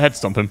to head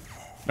stomp him.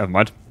 Never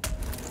mind.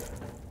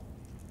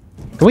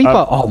 Can we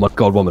oh my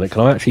god, 1 minute.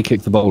 Can I actually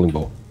kick the bowling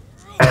ball?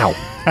 Ow.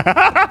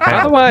 Out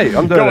of the way.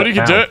 I'm doing Go on, it. you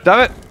can do it. Damn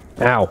it.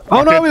 Ow.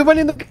 Oh no, we went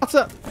in the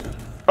gutter.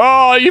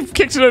 Oh, you've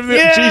kicked it over the.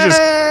 Jesus.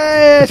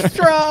 Yes,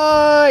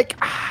 strike!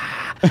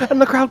 Ah, and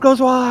the crowd goes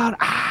wild.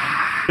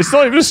 Ah. It's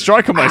not even a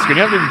strike on my screen.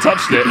 You haven't even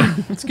touched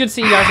it. It's good to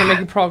see you guys are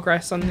making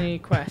progress on the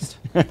quest.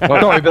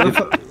 Sorry,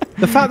 but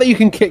The fact that you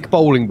can kick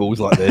bowling balls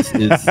like this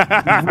is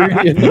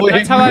really annoying.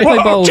 That's how I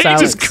play bowls,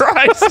 Jesus Alex.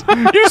 Christ!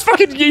 You just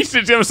fucking yeeted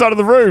it to the other side of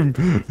the room.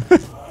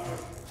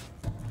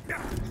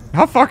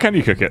 How far can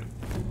you kick it?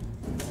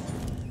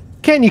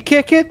 Can you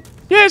kick it?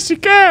 Yes, you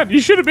can. You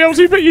shouldn't be able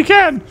to, but you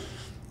can.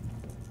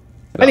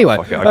 Anyway,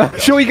 fuck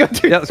it, shall we go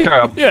to... Yeah, let's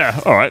carry on. Yeah.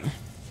 All right.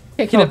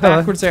 Kicking it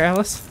backwards there,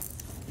 Alice.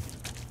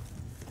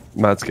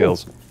 Mad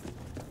skills.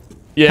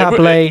 Yeah, but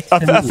Tablet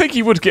I think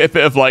you would get a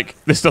bit of like,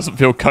 this doesn't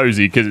feel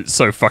cozy because it's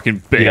so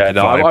fucking big. Yeah,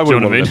 no, vibe, I do you know wouldn't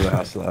what want I to live mean? in a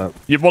house like that.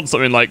 You'd want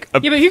something like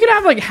Yeah, but you could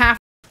have like half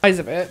the size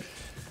of it.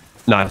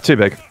 Nah, too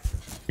big.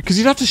 because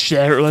you'd have to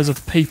share it with loads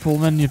of people,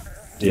 then you.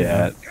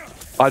 Yeah.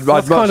 I'd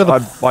That's kind of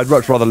I'd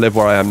much rather live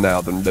where I am now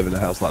than live in a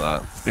house like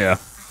that. Yeah.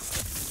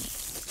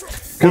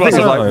 The thing is,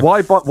 I like,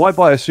 why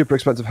buy a super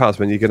expensive house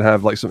when you can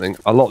have like something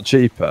a lot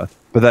cheaper,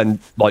 but then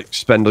like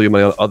spend all your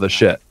money on other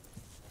shit?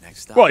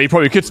 Next up. Well, you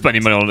probably could spend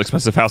your money on an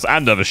expensive house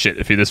and other shit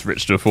if you're this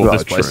rich to afford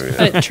this place. True,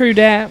 yeah. True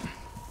that.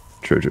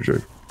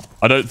 True.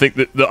 I don't think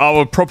that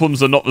our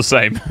problems are not the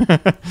same.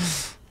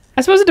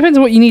 I suppose it depends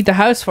on what you need the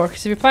house for,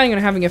 because if you're planning on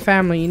having a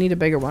family, you need a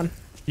bigger one.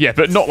 Yeah,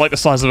 but not like the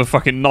size of a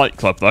fucking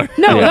nightclub, though.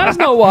 No, that's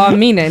not what I'm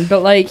meaning,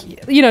 but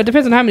like, you know, it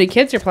depends on how many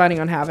kids you're planning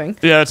on having.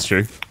 Yeah, that's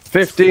true.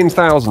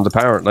 15,000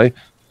 apparently.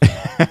 You're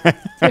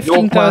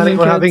 15,000 planning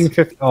on having kids.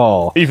 50.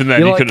 Oh, Even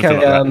then, You're you couldn't feel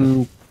like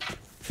that.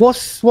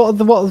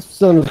 what are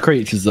some of the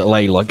creatures that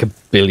lay like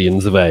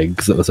billions of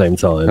eggs at the same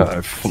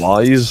time?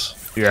 Flies.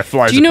 Yeah,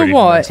 flies. Do you are know pretty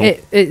what?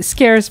 mental. It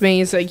scares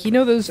me. It's like, you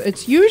know, those,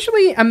 it's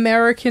usually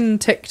American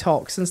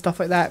TikToks and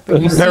stuff like that.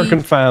 But you American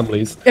see,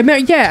 families.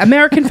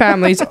 American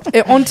families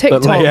on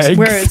TikToks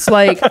where it's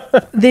like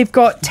they've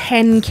got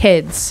 10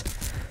 kids.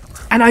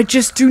 And I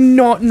just do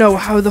not know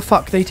how the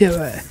fuck they do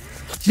it.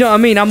 Do you know what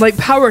I mean? I'm like,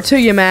 power to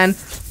you, man.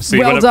 See,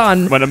 well when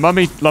done. When a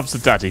mummy loves a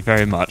daddy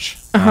very much,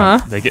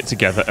 they get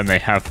together and they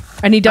have.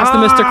 And he does the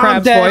Mr.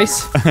 Krabs dead.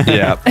 voice.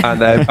 Yeah,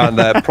 and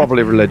they're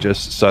probably religious,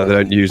 so they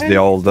don't use the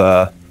old.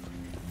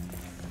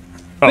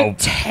 Oh,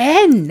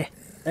 10!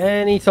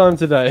 Anytime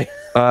today.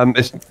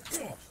 It's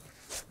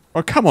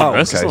oh, come on,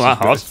 Russ, it's not that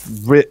hard.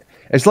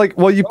 It's like,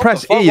 well, you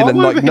press fuck? E and then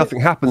What like movie?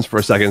 nothing happens for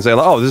a second. So you're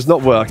like, oh, this is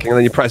not working, and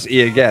then you press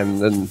E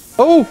again, and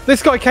Oh,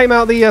 this guy came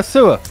out the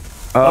sewer.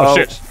 Oh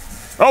shit!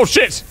 Oh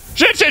shit!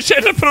 Shit! I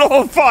put it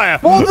on fire.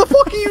 What the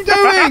fuck are you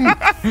doing?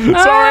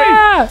 Sorry,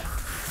 Ah!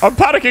 I'm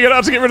panicking and I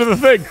have to get rid of the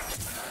thing.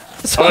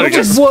 So Oh, I'm there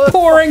just you go.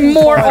 pouring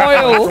more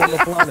oil. On the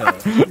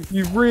planet.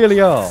 You really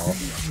are.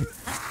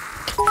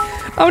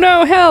 Oh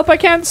no, help, I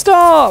can't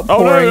stop. Oh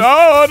Pouring. no!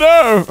 Oh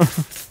no!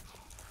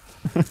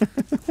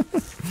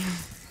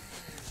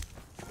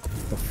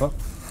 The fuck?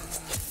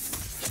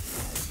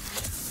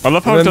 I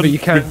love how Remember, you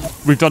can't-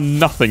 we've done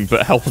nothing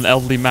but help an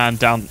elderly man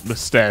down the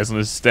stairs on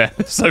his stairs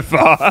so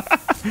far.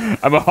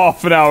 I'm a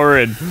half an hour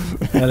in.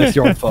 Unless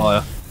you're on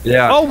fire.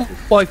 yeah. Oh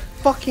my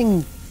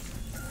fucking!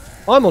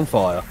 I'm on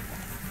fire.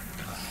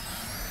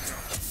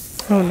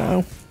 Oh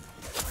no.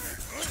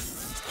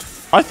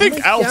 I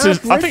think Alt God,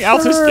 is. I think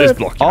Alt is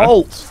blocking. man.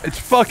 Alt. It's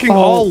fucking Alt.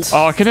 Alt.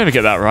 Oh, I can never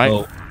get that right.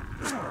 Oh.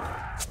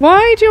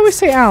 Why do you always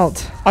say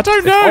alt? I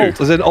don't know.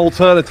 Alt as in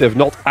alternative,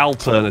 not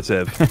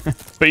alternative.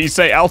 But you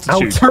say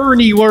altitude.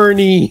 Turny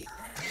whirny.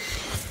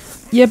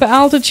 Yeah, but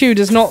altitude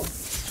is not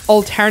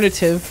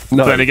alternative.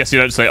 No. Then I guess you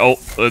don't say alt.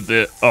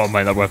 Oh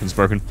man, that weapon's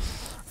broken.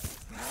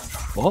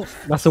 What?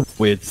 That's a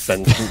weird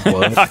sentence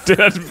word. I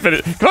didn't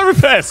finish. Can I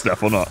repair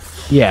stuff or not?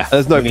 Yeah.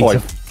 There's no you need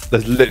point. to-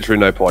 There's literally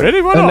no point.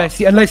 Really? Why not?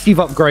 unless you've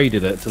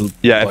upgraded it to.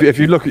 Yeah, like, if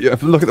you look at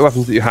the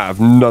weapons that you have,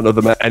 none of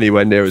them are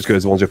anywhere near as good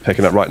as the ones you're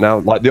picking up right now.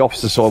 Like the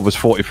officer sword was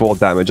 44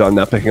 damage. I'm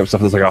now picking up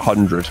stuff that's like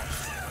 100.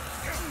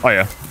 Oh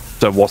yeah.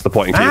 So what's the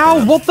point in keeping Ow!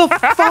 it? What the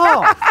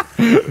fuck?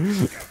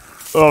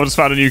 Oh, I just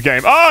found a new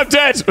game. Oh, I'm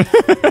dead.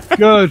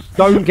 Good.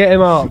 Don't get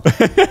him up.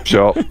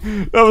 Sure.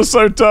 That was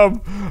so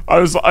dumb.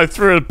 I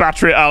threw a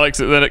battery at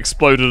Alex, it then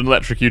exploded and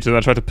electrocuted, and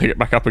I tried to pick it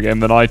back up again,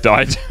 then I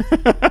died.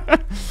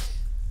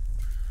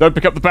 Don't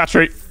pick up the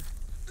battery.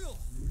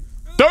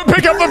 Don't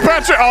pick up the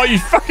battery! Oh, you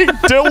fucking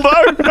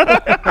dildo!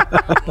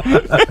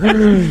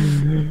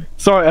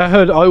 Sorry,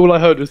 all I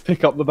heard was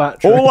pick up the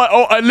battery.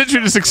 I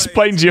literally just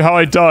explained to you how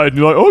I died, and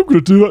you're like, oh, I'm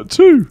gonna do that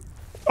too.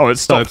 Oh, it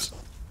stopped.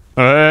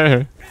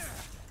 Hey.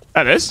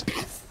 Ellis?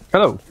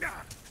 Hello.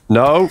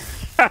 No.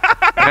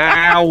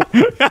 Ow.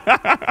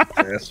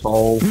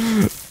 Asshole.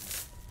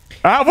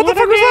 Ah, what the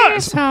fuck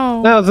was that?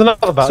 How? Now there's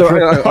another battery.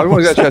 So I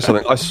want to check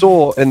something. I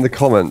saw in the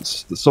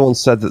comments that someone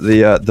said that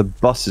the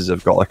buses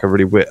have got like a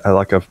really weird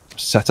like a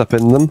setup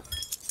in them.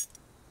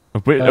 A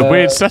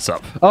weird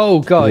setup. Oh,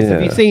 guys, have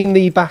you Yeah.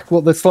 seen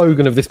what the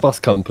slogan of this bus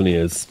company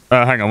is?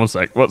 Hang on one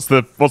sec. What's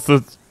the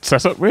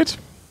setup? Weird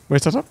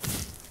setup?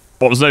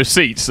 What, was no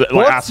seats at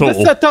What's all?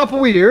 the setup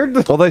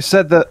weird? Well, they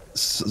said that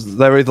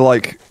they're either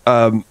like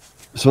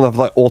some have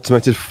like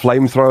automated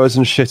flamethrowers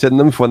and shit in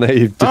them for when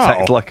they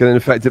detect Oh. like an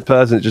infected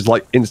person. It just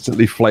like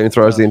instantly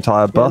flamethrowers the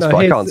entire bus, but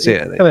I can't see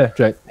it. Come here,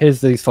 Jake.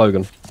 Here's the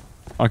slogan.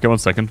 Okay, one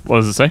second. What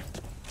does it say?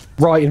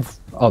 Right in.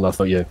 Oh, that's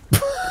not you.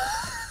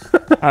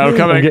 I'm I'm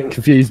coming. getting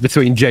confused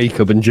between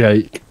Jacob and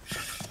Jake.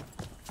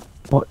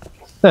 What?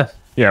 There.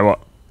 Yeah, what?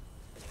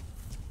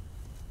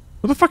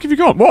 What the fuck have you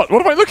got? What?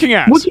 What am I looking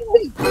at? What do you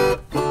mean?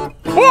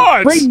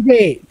 What? Read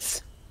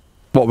it!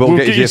 What We'll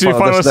get you to your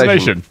final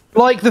destination.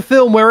 Like the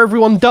film where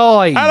everyone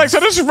dies. Alex, I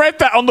just read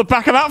that on the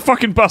back of that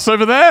fucking bus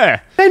over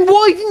there. Then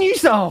why didn't you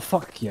say, oh,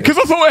 fuck you. Because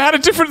I thought it had a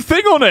different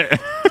thing on it.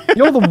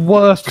 You're the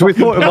worst. We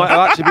thought it might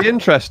actually be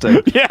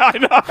interesting. Yeah, I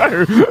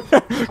know.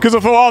 Because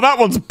I thought, oh, that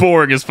one's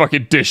boring as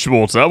fucking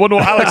dishwater. I wonder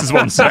what Alex's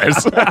one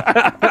says. Have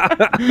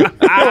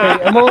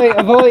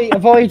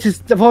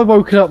I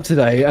woken up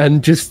today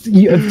and just are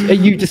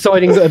you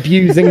deciding that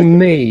abusing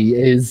me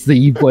is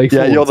the way forward?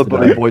 Yeah, you're the today?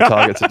 bully boy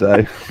target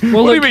today.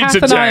 Well, What do you look, mean Kath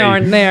and I today?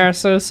 aren't there,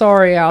 so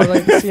sorry, Alex.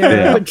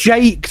 Yeah. But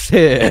Jake's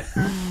here.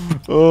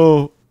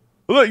 Oh.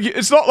 Look,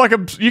 it's not like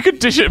you can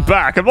dish it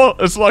back. I'm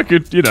not, it's like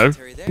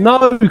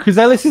No, because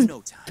Ellis is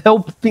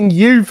helping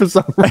you for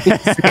some reason.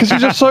 Because you're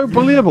just so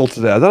bullyable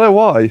today. I don't know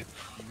why.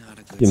 Not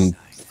a good sign.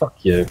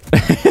 Fuck you.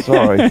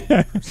 Sorry.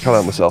 Can't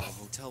help myself.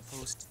 Hotel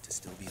post to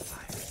still be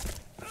alive.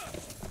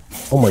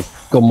 Oh my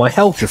god, my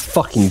health just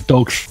fucking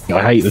dog shit.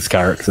 I hate this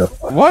character.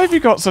 Why have you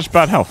got such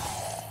bad health?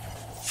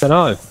 I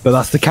know, but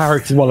that's the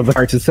character. One of the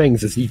character's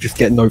things is you just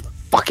get no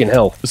fucking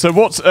health. So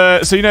what's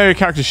so you know your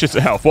character's shit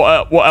at health.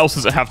 What else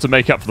does it have to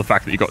make up for the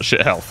fact that you got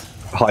shit health?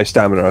 High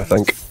stamina, I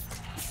think.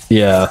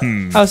 Yeah.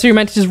 Oh, so you're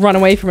meant to just run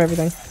away from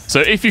everything. So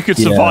if you could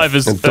survive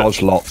And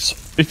dodge lots.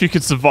 if you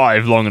could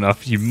survive long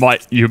enough, you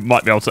might be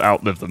able to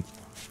outlive them.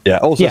 Yeah,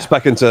 also Yeah.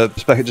 spec into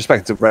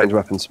range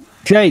weapons.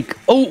 Jake,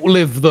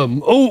 outlive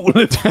them.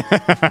 Outlive them.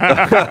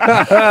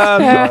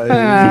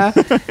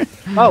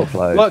 Oh,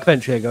 Play.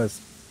 workbench here,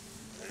 guys.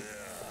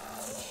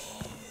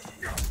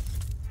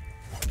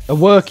 A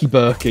worky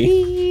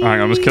burky. Hang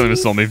on, I'm just killing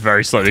this zombie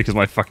very slowly because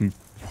my fucking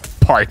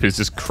pipe is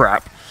just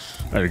crap.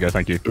 There we go,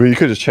 thank you. I mean, you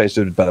could just change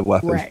to a better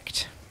weapon.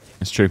 Wrecked.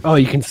 It's true. Oh,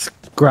 you can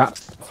scrap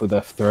with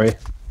F3.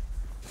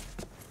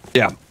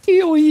 Yeah.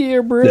 Hell yeah,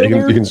 brother.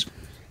 Yeah,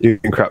 you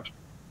can crap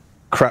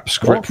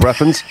script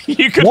weapons.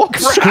 You could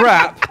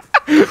Scrap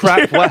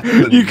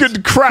weapons. You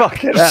could crap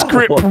Fucking hell.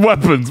 script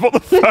weapons. What the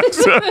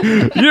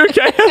fuck? You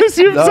okay?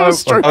 You have No, some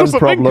stroke or own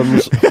something?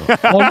 problems.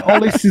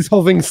 Ollis is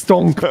having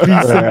stonk.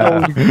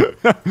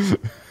 Please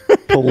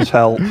Pulls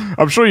help.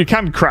 I'm sure you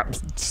can crap.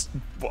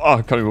 Oh, I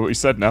can't remember what you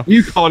said now.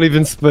 You can't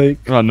even speak.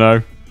 Oh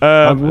no.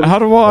 How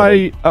do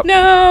I?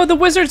 No, the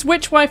wizard's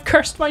witch wife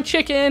cursed my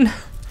chicken.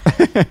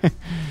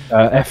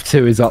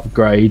 F2 is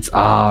upgrades.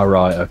 Ah,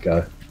 right,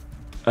 okay.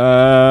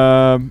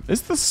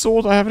 Is the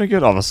sword I have any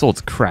good? Oh, the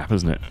sword's crap,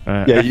 isn't it?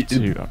 Yeah,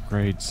 F2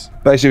 upgrades.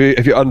 Basically,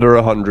 if you're under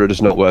 100,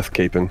 it's not worth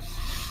keeping.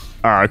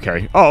 Ah,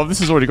 okay. Oh, this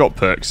has already got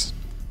perks.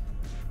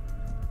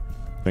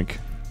 I think.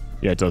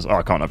 Yeah, it does. Oh,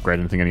 I can't upgrade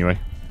anything anyway.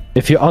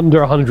 If you're under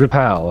 100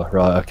 power,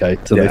 right, okay.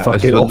 So they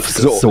fucking off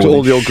because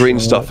all your green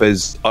stuff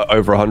is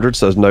over 100,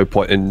 so there's no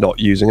point in not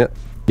using it.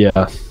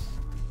 Yeah.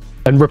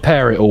 And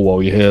repair it all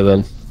while you're here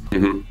then.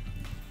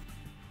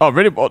 Oh,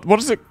 really? What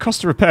does it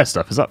cost to repair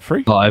stuff? Is that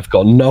free? I've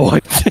got no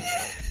idea.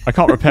 I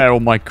can't repair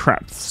all my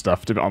crap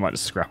stuff. I might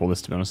just scrap all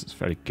this, to be honest. It's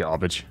fairly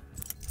garbage.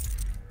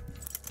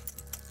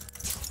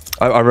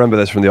 I remember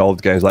this from the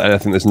old games. Like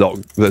anything that's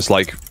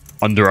like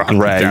Under 100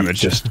 grey,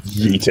 damage. just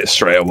yeet it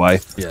straight away.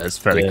 Yeah, it's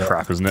fairly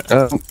crap, isn't it?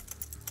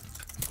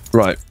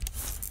 Right.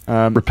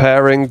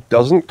 Repairing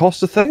doesn't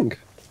cost a thing,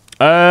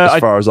 as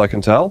far as I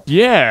can tell.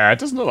 Yeah, it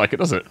doesn't look like it,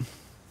 does it?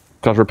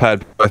 I've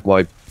repaired both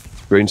my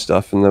green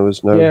stuff, and there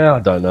was no. Yeah, I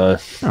don't know.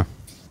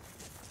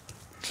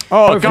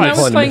 Oh, When I guys.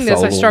 was playing this, I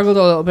Solvable. struggled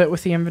a little bit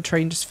with the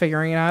inventory and just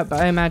figuring it out, but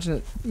I imagine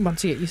that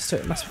once you get used to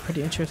it, it must be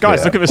pretty intuitive. Guys,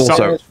 Yeah. look at this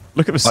Also, sign.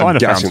 Look at the sign I'm I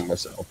gassing found.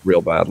 myself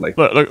real badly.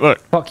 Look.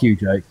 Fuck you,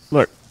 Jake.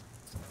 Look,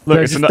 No,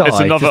 it's, just it's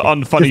die. another Just-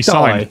 unfunny just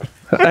sign. die.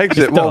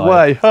 Exit. Just What die.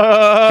 way?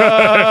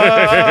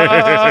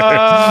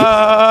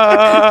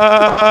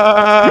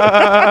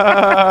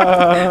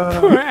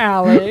 Poor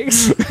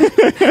Alex.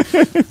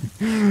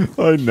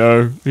 I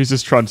know. He's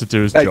just trying to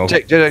do his Hey, job.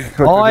 Jake,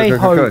 come on, I go.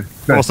 hope-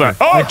 What's that?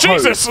 Oh,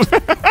 Jesus!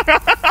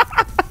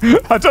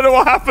 I don't know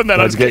what happened then.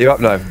 I Let's just get you up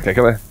now. Okay,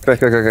 come here.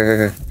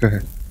 Go.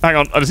 Hang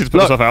on, I just need to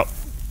put Look. myself out.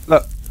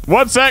 Look.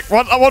 1 sec.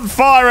 I'm on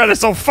fire,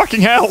 Ellis. Oh,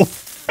 fucking hell.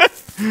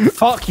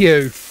 Fuck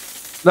you.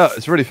 No,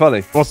 it's really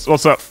funny. What's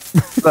up?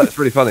 No, it's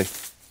really funny.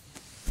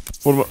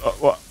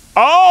 What?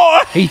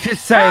 Oh! He's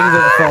just saying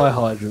that the fire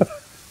hydrant.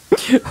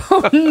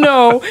 Oh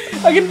no,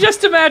 I can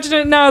just imagine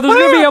it now. There's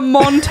going to be a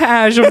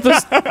montage of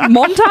this. A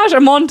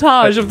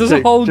montage of this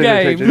whole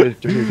game.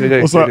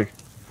 What's that?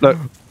 Look.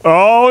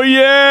 Oh,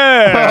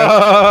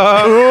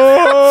 yeah!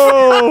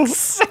 Oh,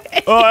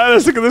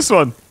 Ellis, look at this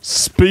one.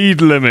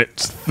 Speed limit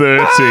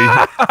 30.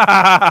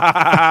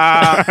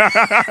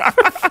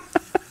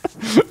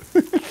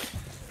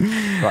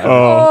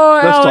 Oh,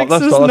 Alex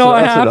let's is stop,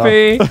 not that's enough.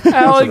 happy.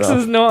 Alex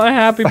is not a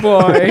happy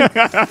boy.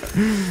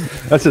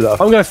 That's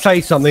enough. I'm going to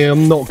say something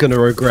I'm not going to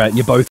regret.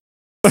 You're both.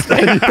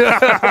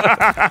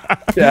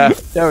 Yeah,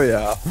 there we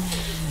are.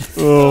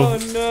 Oh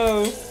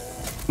no.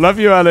 Love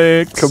you,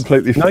 Alex.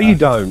 Completely No, fair. you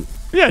don't.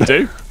 Yeah, I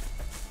do.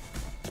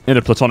 In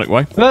a platonic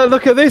way.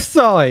 Look at this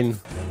sign.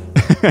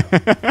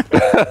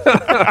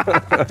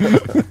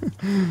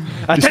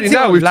 You see,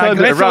 now we've turned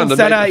it around and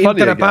made it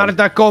funny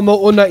again.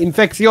 como una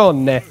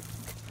infección.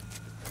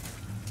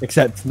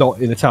 except not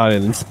in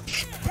Italian.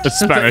 It's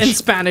Spanish. In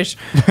Spanish.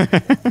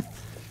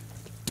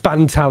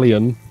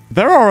 Spantalian.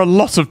 There are a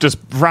lot of just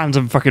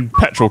random fucking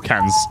petrol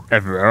cans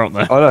everywhere, aren't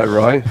there? I know,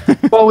 right?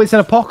 Well, it's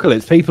an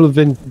apocalypse. People have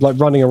been like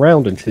running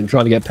around and shit,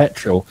 trying to get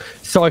petrol,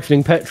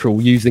 siphoning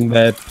petrol using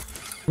their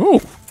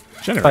Ooh,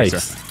 generator.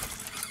 face.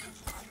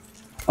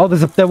 Oh,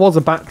 there was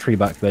a battery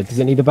back there. Does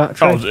it need a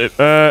battery? Oh,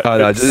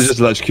 No, it's just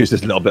electrocutes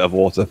this little bit of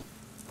water.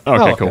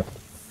 okay, cool.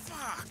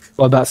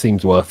 Well, that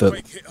seems worth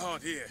it.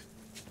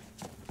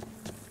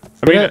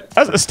 I mean,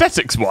 as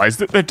aesthetics-wise,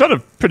 they've done a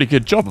pretty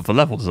good job of the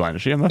level design,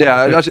 actually.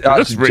 Yeah, it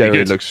actually really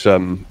generally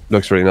good.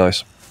 looks really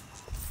nice.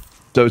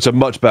 So it's a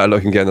much better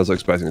looking game than I was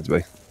expecting it to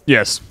be.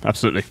 Yes,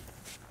 absolutely.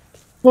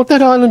 Well,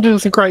 Dead Island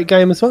is a great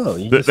game as well.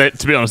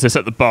 To be honest, they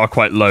set the bar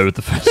quite low with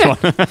the first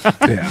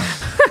one.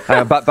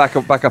 Yeah. Back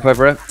up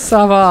over here.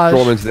 Savage.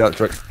 Draw them into the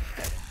electric.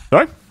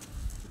 Sorry? There's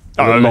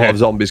a over lot here. of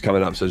zombies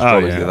coming up, so just draw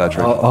them into the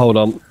electric. Hold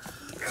on.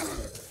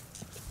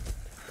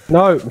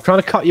 No, I'm trying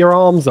to cut your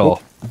arms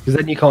off, because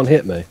then you can't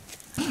hit me.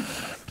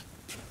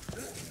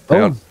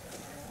 Hang on.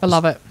 I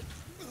love it.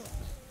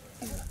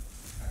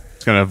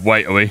 It's going to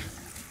wait, are we?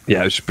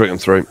 Yeah, just bring them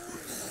through.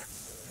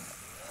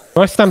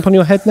 Can I stamp on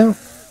your head now?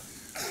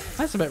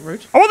 That's a bit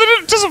rude. Oh,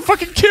 then it doesn't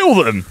fucking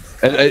kill them!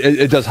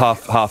 It does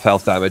half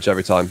health damage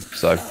every time,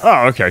 so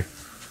Oh, okay.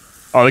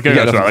 Oh, they're you going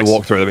don't to have Alex. to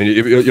walk through them. I mean,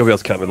 you'll be able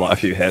to cut them in like a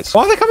few hits.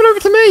 Why are they coming over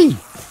to me?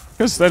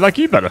 Because they like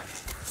you better.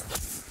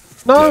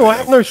 No, I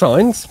have no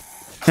signs.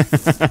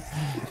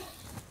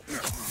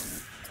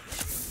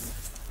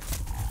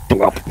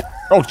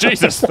 Oh,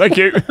 Jesus, thank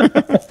you.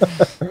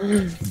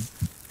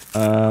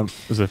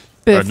 There's a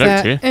Bit note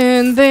that here.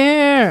 in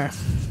there.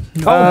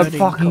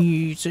 Fuck.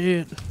 Use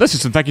it. Let's do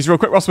some thank yous real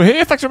quick whilst we're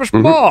here. Thanks very much,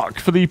 Mark,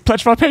 for the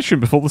pledge for our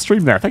Patreon before the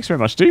stream there. Thanks very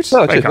much, dude.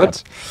 Oh, very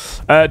cheers,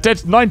 kind. Dead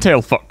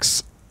Ninetail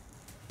Fox.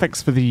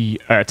 Thanks for the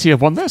tier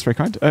 1 there. It's very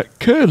kind.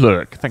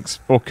 Kerlurk. Thanks.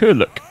 Or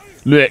Kerlurk.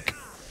 Lurk.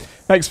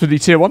 Thanks for the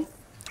tier 1.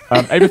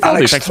 Ava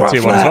Feldy, thanks for the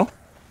tier 1 as well.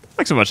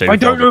 Thanks so much, Ava. I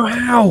don't know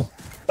how.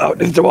 Oh,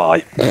 neither do I.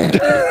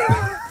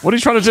 What are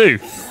you trying to do?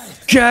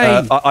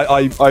 Jay.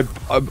 I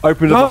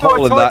opened up a Oh,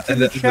 hole in I that typed in in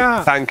the the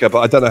chat. tanker, but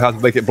I don't know how to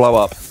make it blow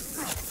up.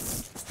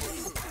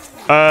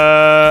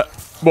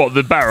 What,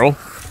 the barrel?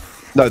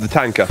 No, the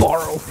tanker.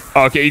 Oh,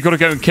 okay, you got to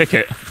go and kick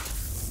it.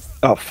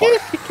 Oh,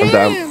 fuck. I'm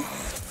down.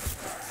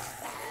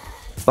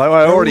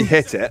 I already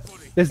hit it.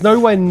 There's no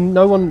one.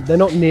 They're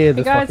not near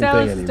the Guys, fucking thing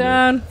Ellis is anymore.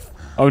 down.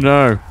 Oh,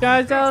 no.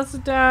 Guys, Ellis is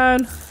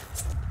down.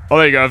 Oh,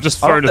 there you go. I've just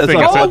thrown a There's thing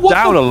like at a it.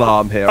 down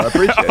alarm here. I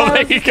appreciate it. Oh,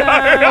 there you go.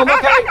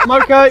 I'm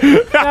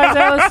okay. Guys,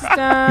 Ellis is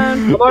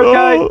down. I'm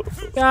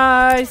okay.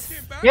 Guys.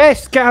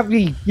 Yes,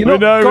 Gabby. You're We not.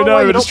 know, go we know.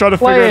 away, We're you're just not trying to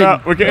figure it playing.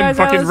 out. We're getting Guys,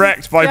 fucking Ellis-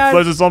 wrecked by guys-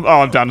 loads of zombies. Oh,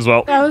 I'm down as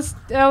well.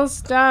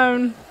 Ellis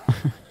down.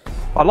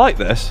 I like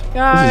this. This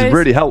Guys. is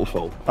really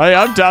helpful. Hey,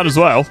 I'm down as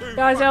well.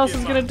 Guys, Ellis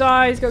is gonna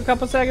die. He's got a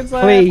couple seconds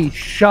left. Please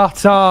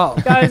shut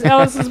up. Guys,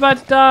 Ellis is about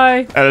to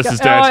die. Ellis is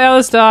Oh, dead.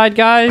 Ellis died,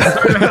 guys.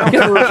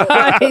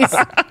 Guys.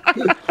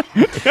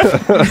 It's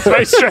a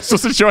very stressful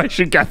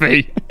situation,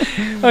 Gabby.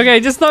 Okay,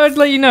 just thought I'd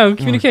let you know.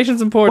 Communication's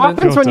What important.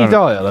 happens when you damn it.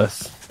 die,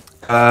 Ellis?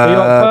 Are you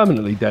like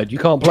permanently dead? You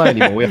can't play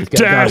anymore. We have to get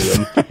Death.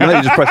 going. Then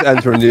you just press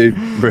enter and you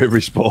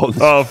respawn.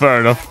 Oh,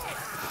 fair enough.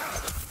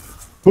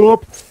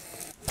 Whoop.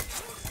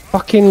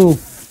 Fucking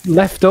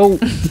left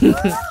alt.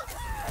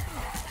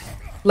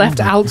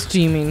 Left out,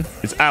 do you mean?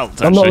 It's out,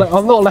 I'm actually.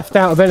 not left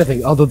out of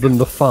anything other than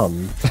the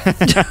fun.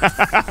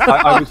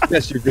 I would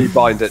suggest you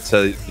rebind it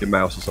to your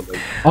mouse or something.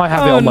 I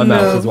have it Oh, on my no.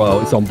 mouse as well.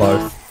 It's on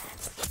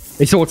both.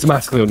 It's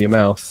automatically on your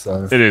mouse.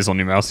 So. It is on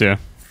your mouse, yeah.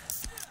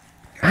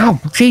 Ow,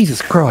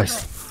 Jesus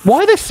Christ. Why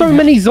are there so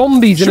many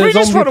zombies Should in a we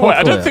just zombie run away?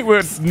 I don't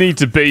apocalypse? think we need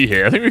to be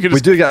here. I think we could We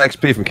just... do get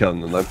XP from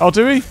killing them, though. Oh,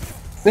 do we?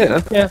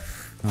 Yeah, Yeah.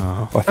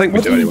 I think we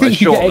What do do you anyway. think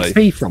you Surely. get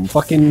XP from?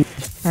 Fucking...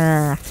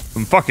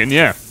 I'm fucking,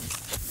 yeah.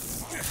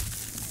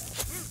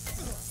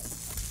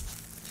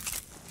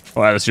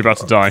 Oh, Alice, you're about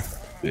to die.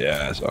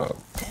 Yeah, so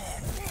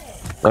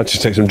I'll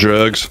just take some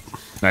drugs.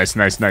 Nice,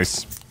 nice,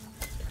 nice.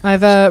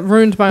 I've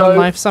ruined my own So,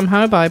 life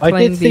somehow by I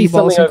playing did see the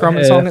Wallace something and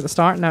over Gromit song here. at the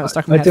start. Now it's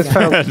stuck in I my head just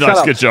again. found... Nice,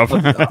 shut good job.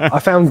 I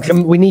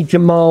found... we need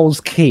Jamal's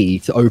key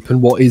to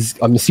open what is,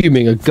 I'm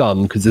assuming, a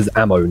gun, because there's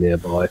ammo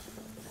nearby.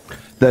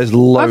 There's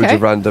loads Okay.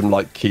 of random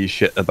like key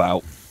shit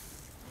about.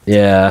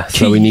 Yeah,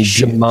 so we Key need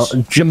shit.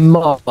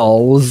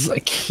 Jamal's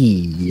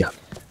key.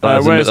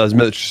 where's- There's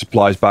military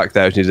supplies back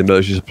there which needed a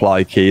military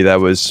supply key. There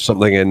was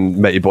something in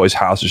Matey Boy's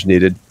house which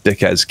needed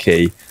Dickhead's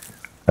key.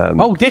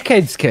 Oh,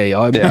 Dickhead's key.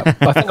 Yeah.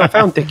 I think I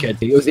found Dickhead's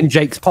key. It was in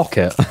Jake's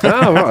pocket.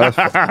 Oh, right.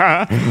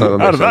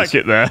 How did that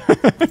get there?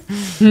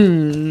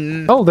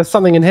 Oh, there's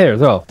something in here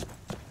as well.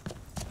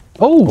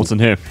 Oh, What's in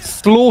here?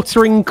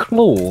 slaughtering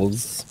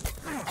claws.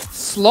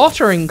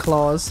 Slaughtering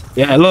claws.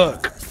 Yeah,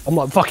 look. I'm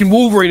like fucking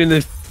Wolverine in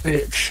this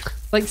bitch.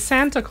 Like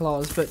Santa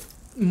Claus, but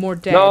more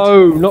dead.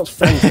 No, not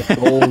Santa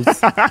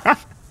Claus.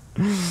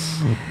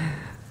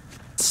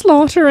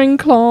 Slaughtering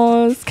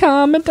claws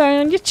coming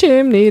down your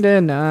chimney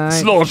tonight.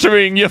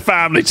 Slaughtering your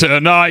family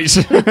tonight.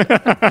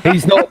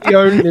 He's not the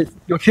only.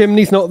 Your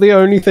chimney's not the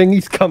only thing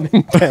he's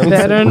coming down.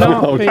 Better to.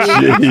 not Oh, be.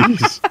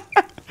 jeez.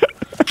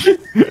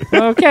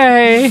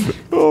 Okay.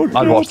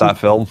 I'd watch that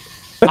film.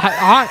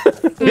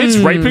 It's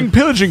raping,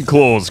 pillaging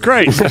claws.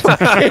 Great.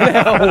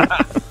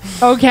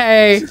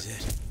 Okay.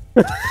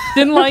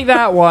 Didn't like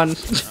that one.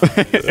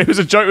 It was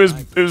a joke.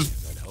 It was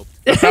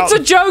It's a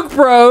joke,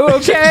 bro.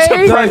 Okay.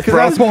 No, because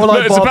that's what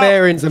like it's about-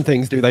 barbarians and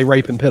things do. They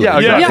rape and pillage. Yeah,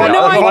 Yeah, Yeah, like,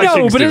 no, the I know,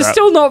 Vikings but do it's that.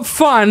 still not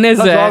fun, is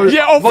it?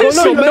 Yeah,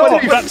 obviously no,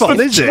 not. no, That's fun,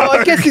 the is it? Well,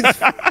 I guess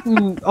it's.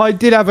 I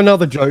did have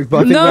another joke, but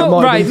I think that No,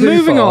 might right, be too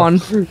moving far.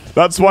 on.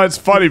 That's why it's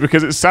funny,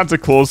 because it's Santa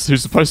Claus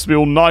who's supposed to be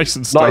all nice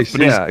and stuff, Nice,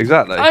 but he's yeah,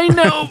 exactly. I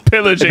know.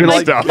 pillaging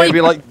stuff. Maybe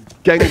like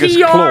Genghis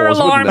PR claws,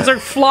 alarms wouldn't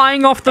are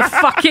flying off the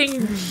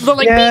fucking. The,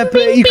 like, Yeah, bing, but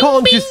bing, you bing,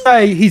 can't bing. just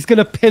say he's going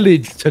to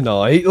pillage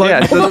tonight. Like,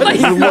 Yeah, it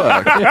doesn't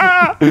work.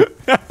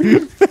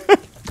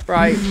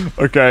 Right,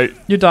 Okay,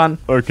 you're done.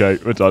 okay,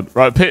 we're done.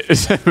 Right,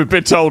 we've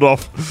been told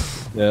off.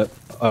 yeah.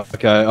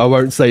 Okay, I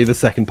won't say the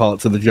second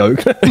parts of the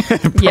joke.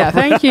 Yeah,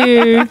 thank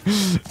you.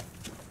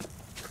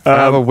 I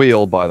have a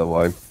wheel, by the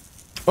way.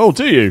 Oh,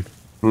 do you?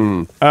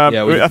 Yeah,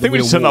 I think we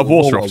just turn that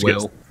water off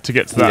to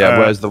get to that. Yeah,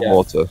 where's the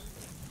water?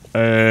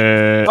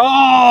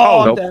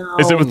 Oh, nope. down.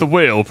 Is it with the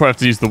wheel? Probably have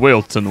to use the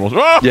wheel to turn the water.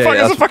 Oh, Yeah, fuck,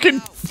 yeah, there's a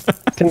fucking...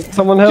 Can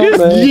someone help Just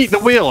me? yeet the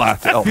wheel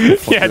at it. Oh,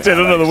 Yeah, it did.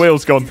 Another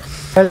wheel's gone.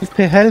 Help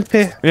me, help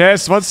me.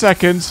 Yes, 1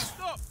 second.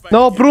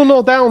 No,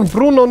 Bruno down.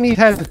 Bruno need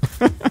help.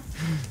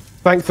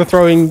 Thanks for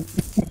throwing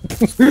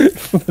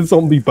the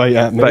zombie bait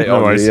at me. Bait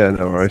on worries. me, yeah,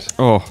 no worries.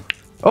 Oh.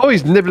 Oh,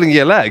 he's nibbling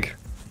your leg.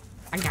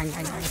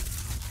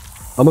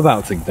 I'm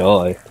about to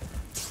die.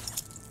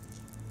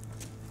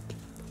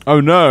 Oh,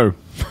 no.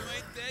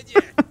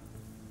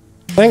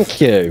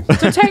 Thank you.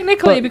 So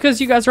technically,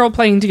 because you guys are all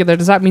playing together,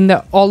 does that mean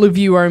that all of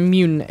you are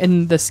immune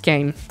in this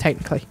game?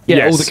 Technically. Yeah,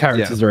 Yes, all the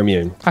characters are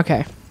immune.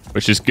 Okay.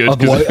 Which is good.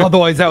 'cause-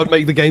 Otherwise, that would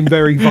make the game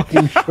very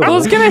fucking short. I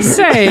was gonna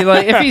say,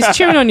 like, if he's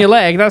chewing on your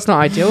leg, that's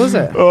not ideal, is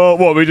it? Oh,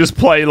 what, we just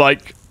play,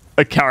 like,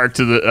 a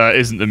character that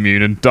isn't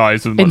immune and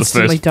dies within like, the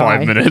Instantly first 5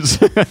 die.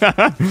 minutes.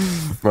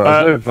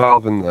 Right, there's no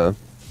valve in there.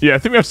 Yeah, I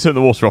think we have to turn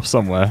the water off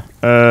somewhere.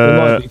 It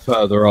might be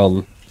further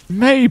on.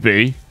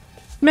 Maybe.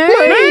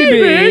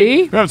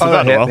 Maybe. We haven't said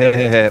that in a while.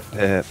 Hip.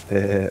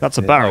 That's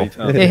a barrel.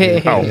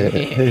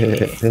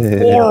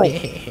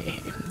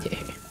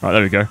 Right,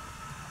 there we go.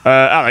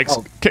 Alex,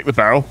 kick the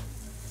barrel.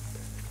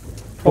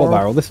 What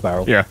barrel? This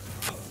barrel. Yeah.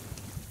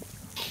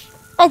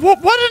 Oh, what?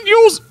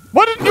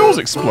 Why didn't yours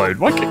explode?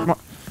 Why kick my...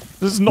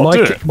 Does it not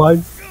do it?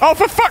 Mine. Oh,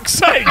 for fuck's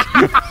sake!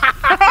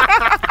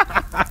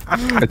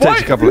 It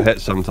takes a couple of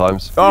hits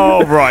sometimes.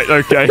 Oh, right,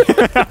 okay. that's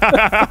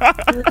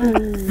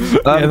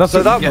So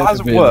what that you get hasn't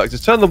for being- worked.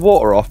 It's turned the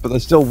water off, but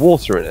there's still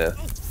water in here.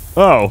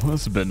 Oh,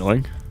 that's a bit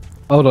annoying.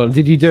 Hold on,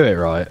 did you do it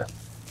right?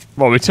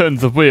 Well, we turned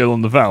the wheel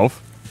on the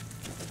valve.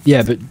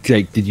 Yeah, but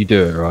Jake, did you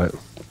do it right?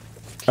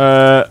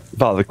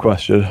 Valid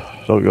question.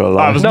 Not gonna I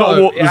lie. was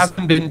No, not. it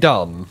hasn't been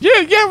done. Yeah,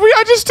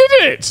 I just did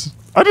it.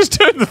 I just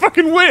turned the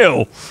fucking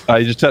wheel.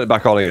 You just turn it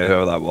back on again,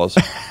 whoever that was.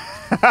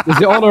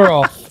 Is it on or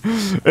off?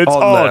 It's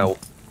on. now.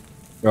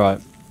 Right.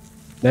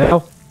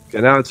 Now? Okay,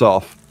 now it's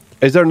off.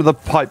 Is there another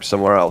pipe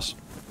somewhere else?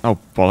 Oh,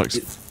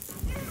 bollocks.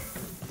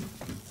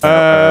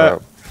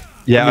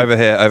 Yeah, over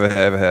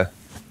here.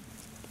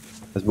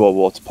 There's more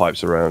water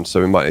pipes around, so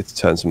we might need to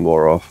turn some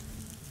more off.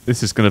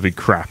 This is going to be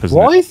crap, isn't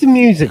Why it? is the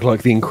music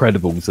like The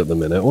Incredibles at the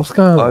minute? What's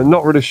going on? I'm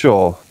not really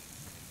sure.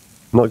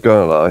 Not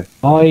gonna lie.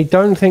 I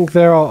don't think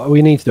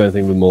we need to do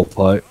anything with more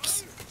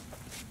pipes.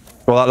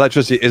 Well, that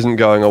electricity isn't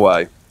going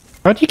away.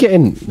 How do you get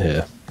in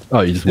here?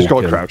 Oh, you just Just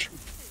walk gotta in. crouch.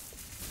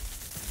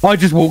 I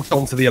just walked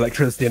onto the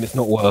electricity and it's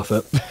not worth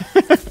it.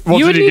 What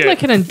You would did need get?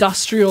 like an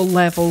industrial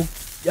level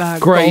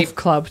Great. golf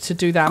club to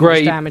do that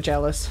Great. much damage,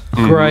 Ellis.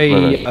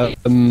 Grey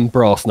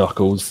brass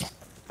knuckles.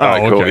 Oh,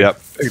 Alright, cool. okay.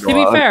 Yep. To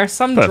be fair,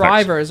 some Perfect.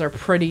 drivers are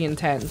pretty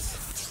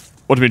intense.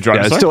 What do you mean,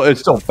 Yeah, driving? it's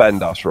still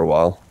bend us for a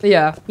while.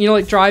 Yeah, you know,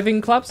 like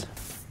driving clubs.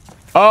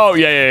 Oh,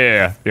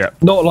 yeah.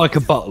 Not like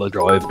a butler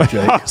drive, I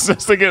Jake. was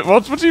just thinking,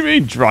 what do you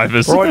mean,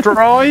 drivers? Right,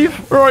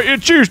 drive. Right, you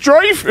choose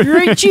drive.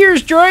 Right,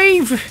 cheers,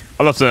 drive.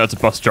 I love saying that to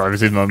bus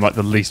drivers, even though I'm like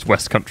the least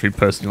West Country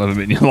person you'll ever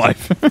meet in your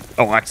life.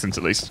 Oh, accent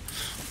at least.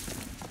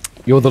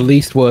 You're the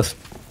least worst.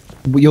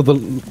 You're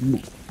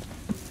the.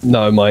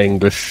 No, my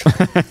English.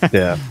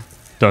 Yeah.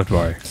 Don't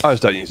worry. I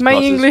just don't use My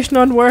buses. English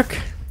not work.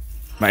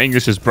 My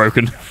English is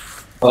broken.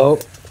 Oh,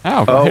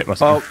 Ow, got hit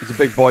myself. It's a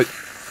big boy.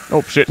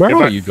 Oh, shit. where get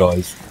are back. you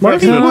guys? Coming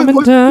down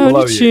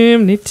below the you.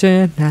 chimney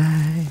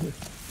tonight.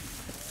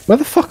 Where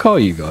the fuck are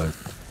you guys?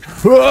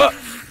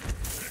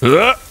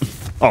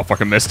 Oh,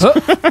 fucking missed.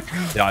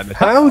 Yeah, I missed.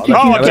 How did Oh, you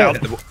I'm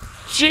get? down.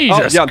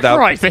 Jesus yeah, I'm down.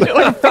 Christ, they hit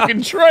like a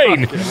fucking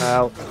train.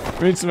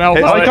 We need some help.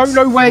 It's- I Alex. don't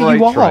know where you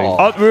Right train.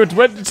 are. We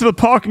went into the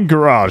parking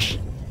garage.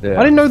 Yeah.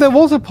 I didn't know there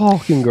was a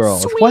parking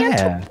garage.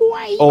 Where?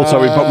 Also,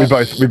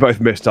 we both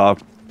missed our.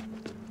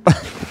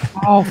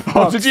 Oh,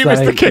 Oh, did you miss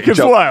the kick as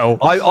job. well?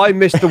 I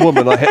missed the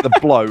woman. I hit the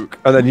bloke,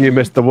 and then you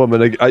missed the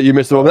woman. You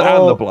missed the woman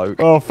and the bloke.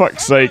 Oh,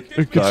 fuck's sake.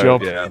 Good So,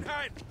 job. Yeah.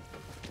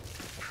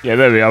 Yeah,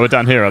 there we are. We're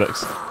down here,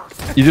 Alex.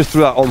 You just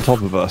threw that on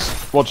top of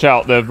us. Watch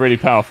out, they're really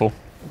powerful.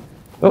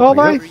 Are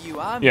they? Are you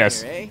on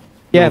Yes. here, eh?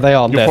 Yeah, they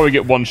are. You'll Dead. probably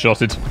get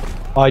one-shotted.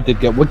 I did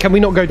get. Well, can we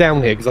not go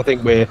down here? Because I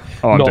think we're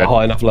I'm not dead.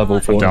 high enough level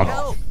for down.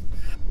 it.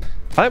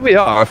 I think we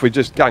are if we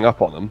just gang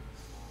up on them.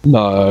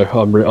 No,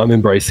 I'm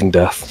embracing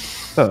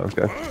death. Oh,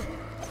 okay.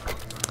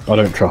 I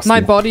don't trust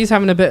My them. body's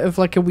having a bit of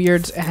like a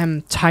weird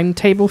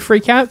timetable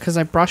freak out because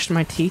I brushed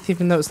my teeth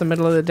even though it's the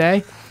middle of the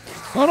day.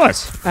 Oh,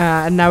 nice.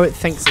 And now it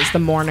thinks it's the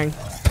morning.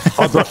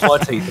 I brushed my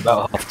teeth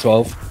about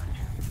 12:30.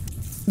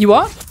 You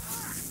what?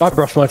 I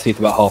brushed my teeth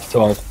about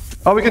 12:30.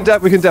 Oh, we can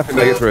definitely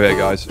make it through here,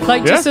 guys.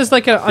 Like Yeah? just as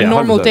like a Yeah,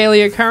 normal 100%.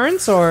 daily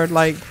occurrence or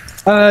like...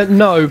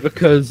 No,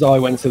 because I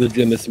went to the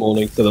gym this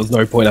morning, so there was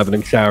no point having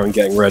a shower and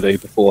getting ready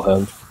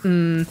beforehand.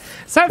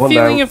 It's that One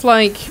feeling down. of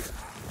like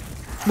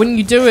when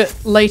you do it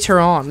later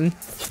on,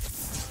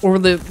 or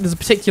there's a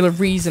particular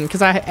reason,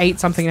 because I ate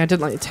something and I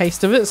didn't like the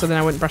taste of it, so then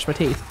I wouldn't brush my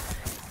teeth.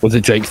 Was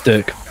it Jake's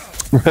dick?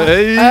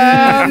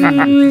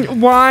 Hey.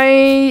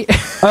 Why?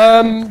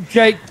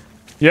 Jake,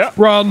 Yeah.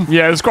 run.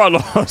 Yeah, there's quite a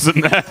lot,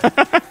 isn't there?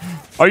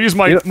 I'll use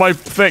my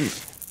thing.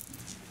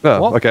 Oh,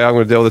 What? okay, I'm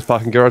going to deal with this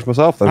parking garage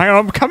myself then. Hang on,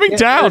 I'm coming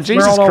down. Yes,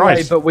 Jesus we're on our way,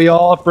 Christ. but we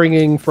are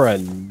bringing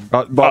friends.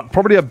 But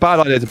probably a bad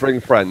idea to bring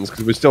friends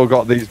because we've still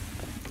got these.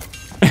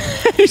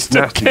 He's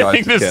still nasty guys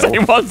killing to the kill.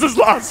 same ones as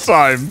last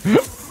time.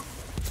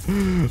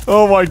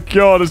 Oh my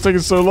god, it's taking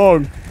so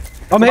long.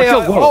 I'm here.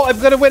 Oh, I'm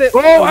gonna win it.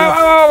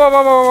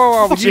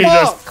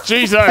 Jesus.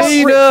 Jesus.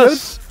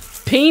 Penis!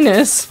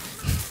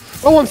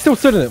 Penis? Oh, I'm still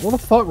stood in it. What the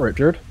fuck,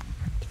 Richard?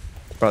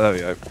 Right, there we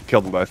go.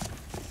 Killed them both.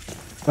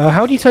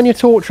 How do you turn your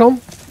torch on?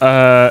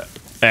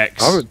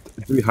 X. Oh,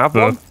 do we have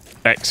For one?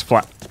 X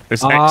flat.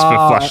 It's X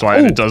for flashlight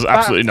and it does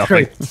absolutely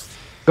nothing.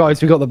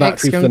 Guys, we got the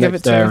battery go for the and give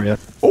next it to him. area.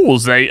 Oh,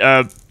 there's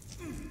a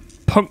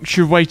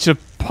punctuator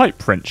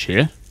pipe wrench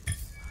here.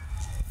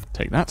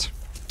 Take that.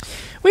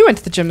 We went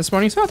to the gym this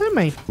morning as well, didn't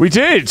we? We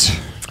did.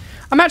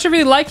 I'm actually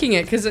really liking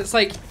it because it's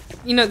like,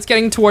 you know, it's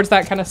getting towards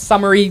that kind of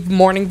summery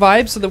morning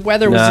vibe. So the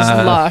weather was just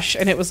Nah. lush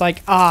and it was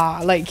like,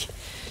 like,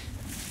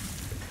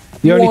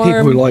 The only people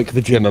who Warm. like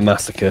the gym are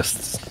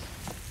masochists.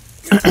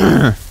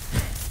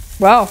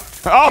 well,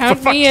 Oh, count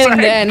for me fuck's in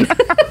sake. then.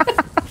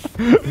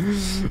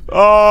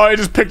 Oh, I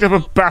just picked up a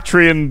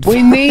battery and...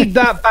 We need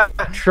that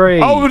battery.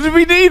 Oh, did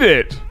we need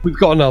it? We've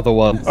got another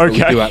one. but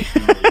we Okay. do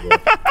actually need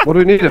it. What do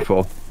we need it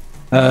for?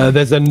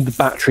 There's a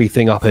battery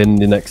thing up in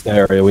the next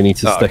area. We need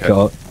to Oh, stick okay.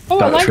 our Oh,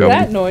 I like battery on.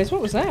 that noise.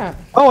 What was that?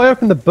 Oh, I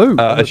opened the boot.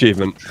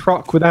 Achievement.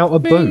 Truck without a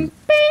boot.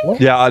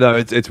 Yeah, I know,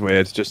 it's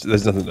weird. Just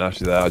there's nothing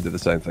actually there. I did the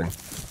same thing.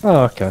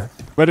 Oh, okay.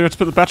 Where do we have to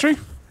put the battery?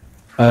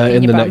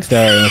 In the your next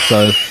area,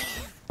 so...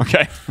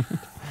 Okay.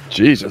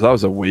 Jesus, that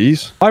was a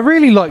wheeze. I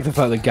really like the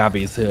fact that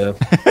Gabby's here.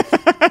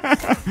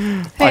 Hey,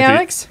 I do.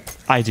 Alex?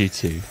 I do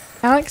too.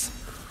 Alex?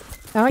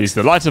 He's Alex?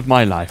 the light of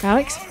my life.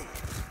 Alex?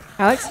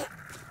 Alex?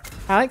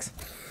 Alex?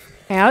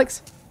 Hey,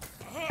 Alex?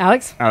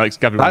 Alex? Alex,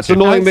 Gabby. That's wants you.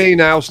 annoying me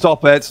now.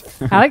 Stop it.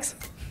 Alex?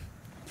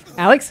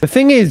 Alex? The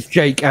thing is,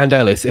 Jake and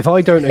Ellis, if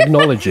I don't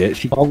acknowledge it,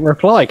 she can't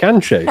reply,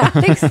 can she?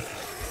 Alex? Hey,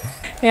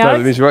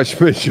 No, that Alex?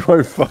 means you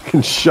won't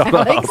fucking shut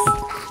Alex?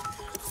 up.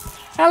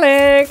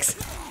 Alex?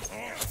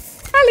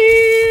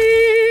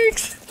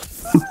 Alex?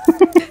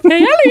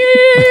 Hey,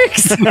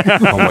 Alex!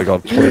 Oh my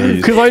god,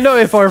 please. Because I know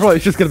if I reply,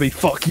 it's just going to be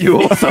fuck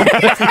you or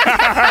something.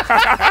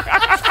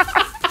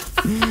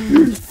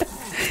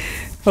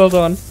 Hold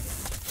on.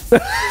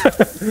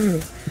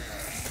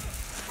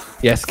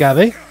 Yes,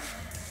 Gabby?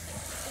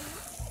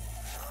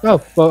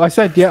 Oh, well, I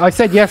said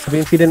yes, I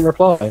mean, she didn't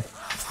reply.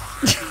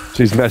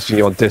 She's messaging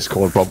you on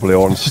Discord probably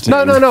or on Steam.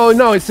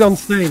 No, it's on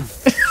Steam.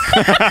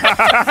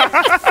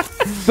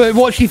 But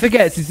what she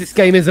forgets is this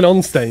game isn't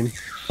on Steam.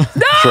 True.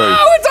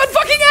 Oh, it's on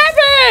fucking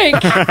Epic!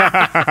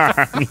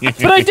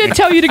 But I did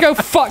tell you to go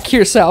fuck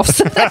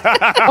yourselves.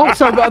 Oh,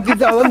 sorry, but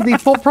the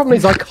problem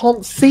is I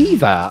can't see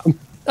that.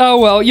 Oh,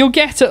 well, you'll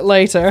get it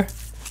later.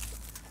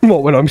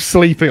 What, when I'm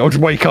sleeping, I'll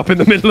just wake up in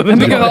the middle of the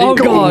And we night. go, oh,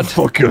 God.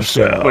 Fuck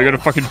yourself. We're going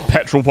to fucking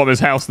petrol bomb his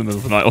house in the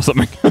middle of the night or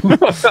something.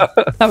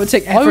 That would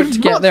take effort would to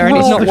get much there, and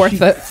it's not rather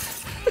worth it.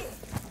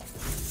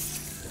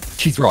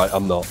 She's right,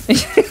 I'm not.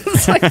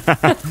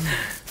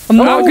 I'm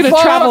not going to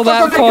travel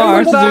that far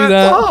to do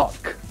that.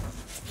 Fuck! God,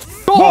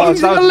 Oh,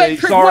 these that was me.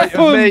 electric Sorry, it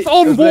was me. weapons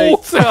on It was me.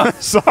 water!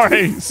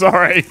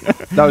 Sorry.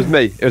 That was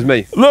me. It was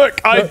me.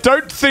 Look, I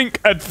don't think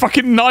a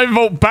fucking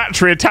 9-volt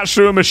battery attached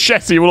to a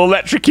machete will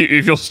electrocute you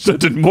if you're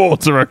stood in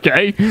water,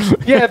 okay?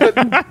 Yeah,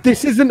 but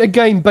this isn't a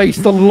game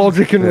based on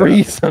logic and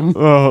reason.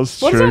 Oh,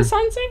 that's What true. does that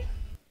sign say?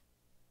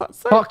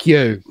 Fuck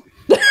you.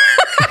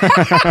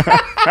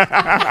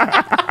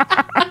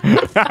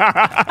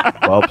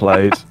 Well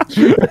played.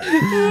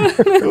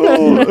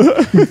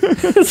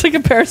 It's like a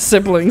pair of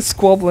siblings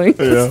squabbling.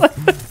 Yeah.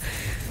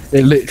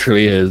 It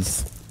literally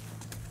is.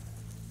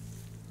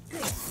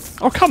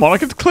 Oh, come on, I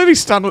could clearly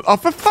stand... Oh,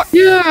 for fuck...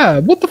 Yeah,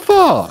 what the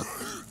fuck?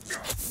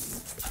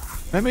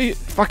 Let me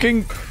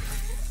fucking...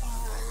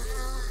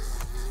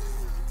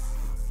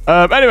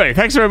 Anyway,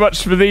 thanks very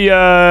much for the,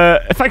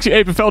 thanks to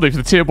Abe Feldy for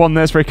the tier 1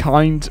 there, it's very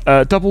kind.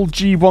 Double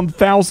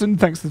G1000,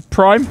 thanks to the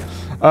Prime.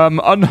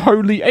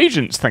 Unholy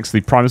Agents, thanks to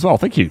the Prime as well,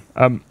 thank you.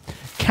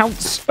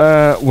 Counts,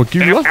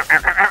 Wagula.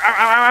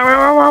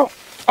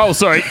 Oh,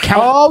 sorry.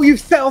 Oh, you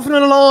set off an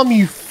alarm,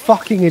 you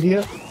fucking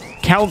idiot.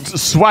 Count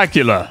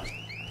Swagula.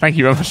 Thank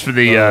you very much for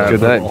the...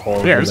 Good name.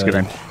 Yeah, it's a good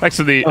name. Thanks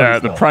for the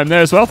Prime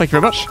there as well. Thank you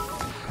very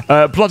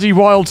much. Bloody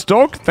Wild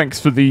Dog. Thanks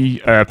for the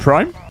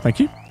Prime. Thank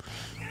you.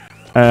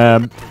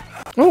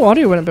 Oh,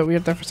 audio went a bit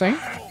weird there for a second.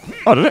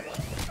 Oh, did it?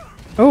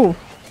 Oh.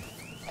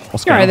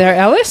 What's You going alright on? there,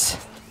 Ellis?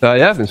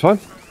 Yeah, it's fine.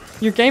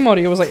 Your game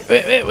audio was like,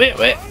 wait.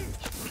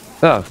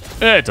 Oh,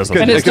 Yeah, it does.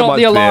 Good. And it's It not might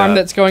the be, alarm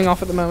that's going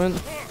off at the moment.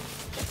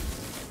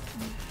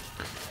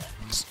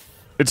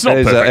 It's not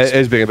it perfect.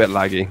 is being a bit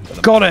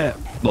laggy. Got it.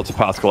 Lots of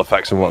particle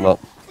effects and whatnot.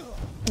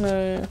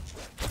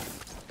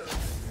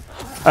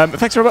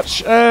 Thanks very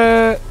much.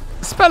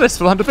 Spellis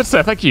for the 100 bits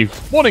there. Thank you.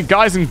 Morning,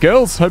 guys and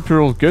girls. Hope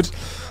you're all good.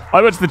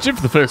 I went to the gym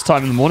for the first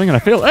time in the morning and I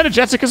feel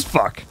energetic as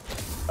fuck.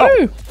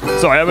 Oh,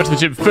 sorry, I went to the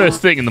gym first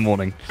thing in the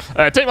morning.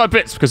 Take my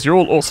bits because you're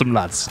all awesome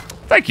lads.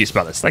 Thank you,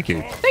 Spellis. Thank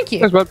you. Thank you.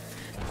 Thanks, bud.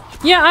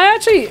 Yeah,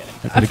 I've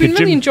a been good really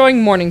gym.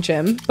 enjoying morning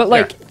gym, but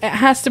like it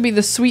has to be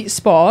the sweet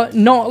spot,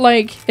 not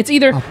like it's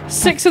either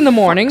 6 in the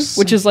morning,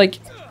 which is like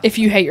if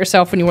you hate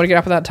yourself and you want to get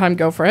up at that time,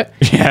 go for it.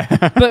 Yeah.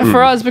 But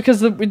for us, because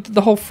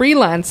the whole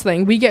freelance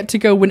thing, we get to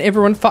go when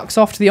everyone fucks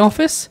off to the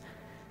office.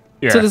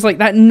 Yeah. So there's like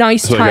that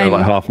nice So we go time.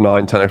 like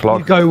 9:30, 10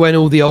 o'clock. Go when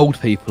all the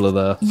old people are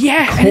there.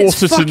 Yeah, and it's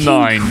Quarter to fucking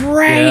 9.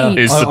 great.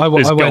 Is I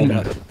golden went,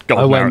 hour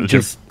I at went the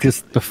gym.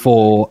 just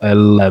before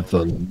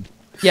 11.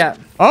 Yeah.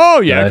 Oh,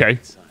 yeah, Yeah. okay.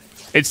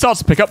 It starts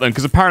to pick up then,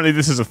 because apparently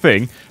this is a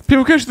thing.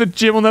 People go to the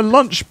gym on their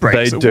lunch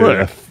breaks They at do.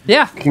 work.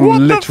 Yeah.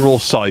 Fucking literal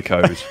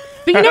psychos.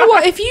 But you know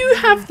what? If you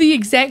have the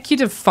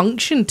executive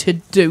function to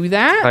do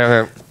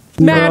that,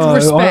 mad No,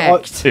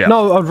 respect. Yeah.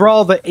 No, I'd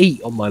rather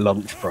eat on my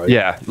lunch break.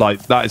 Yeah,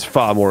 like, that is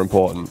far more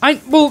important. I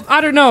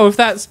don't know if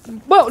that's...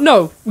 Well,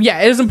 no.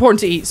 Yeah, it is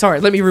important to eat. Sorry,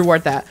 let me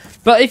reword that.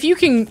 But if you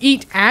can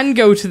eat and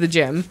go to the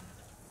gym...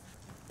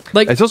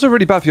 Like, It's also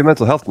really bad for your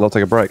mental health to not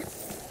take a break.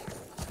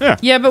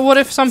 yeah, but what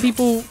if some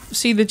people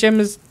see the gym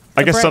as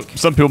I a guess break?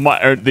 some people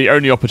might... The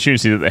only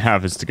opportunity that they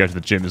have is to go to the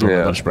gym is on their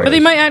Yeah. lunch break. But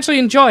they might actually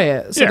enjoy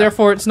it, so Yeah.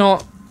 therefore it's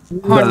not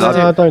hard No, to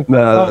do. I don't,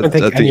 No, I don't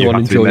think you anyone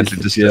have to be enjoys mentally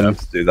the disturbed gym.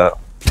 to do that.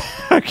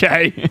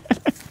 Okay.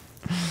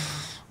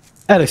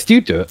 Ellis, do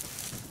you do it?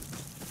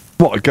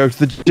 What, go to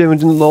the gym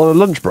and on a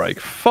lunch break?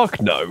 Fuck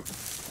no.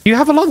 Do you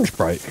have a lunch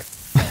break?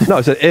 No,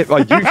 I said if I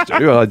used to,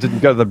 and I didn't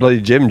go to the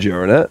bloody gym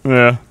during it.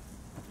 Yeah.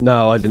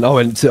 No, I didn't. I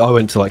went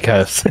to like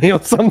KFC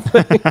or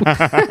something.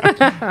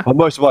 Well,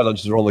 most of my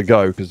lunches are on the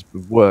go because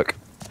of work.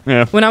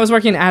 Yeah. When I was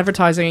working in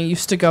advertising, I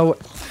used to go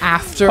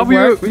after Oh,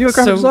 work. were you a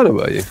graphic designer,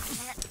 were you?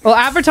 Well,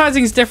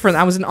 advertising is different.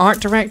 I was an art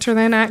director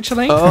then,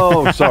 actually.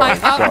 Oh, sorry. I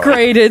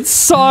upgraded.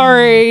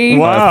 Sorry.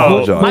 Wow. I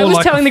apologise. I was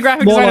telling the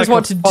graphic designers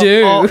what to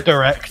do. Art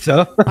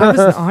director. I was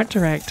an art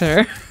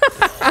director.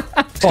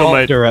 Still,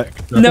 mate.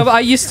 director. No, but I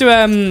used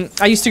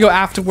to go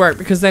after work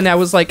because then I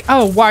was like,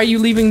 oh, why are you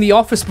leaving the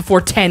office before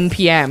 10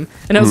 p.m.?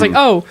 And I was like,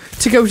 oh,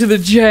 to go to the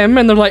gym.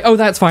 And they're like, oh,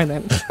 that's fine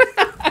then.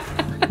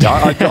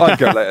 Yeah, I'd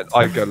go late.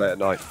 I'd go late at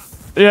night.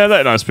 Yeah,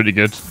 that night's pretty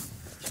good.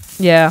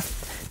 Yeah.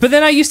 But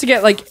then I used to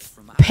get like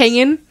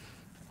pinging.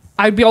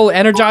 I'd be all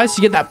energized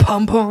to get that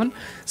pump on.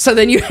 So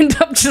then you end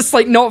up just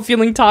like not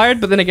feeling tired.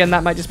 But then again,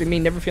 that might just be me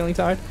never feeling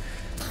tired.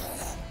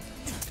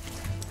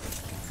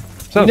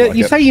 Sounds like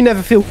You it. say you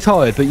never feel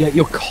tired, but yet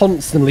you're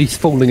constantly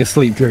falling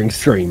asleep during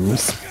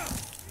streams.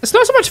 It's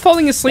not so much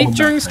falling asleep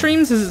during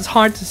streams as it's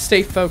hard to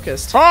stay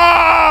focused.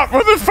 Ah!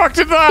 What the fuck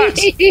did that?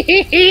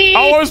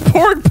 Oh, I was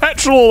pouring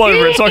petrol all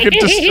over it so I could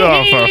just...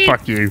 Oh,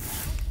 fuck you.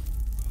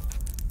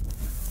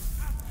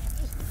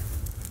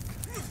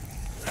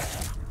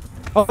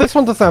 Oh, this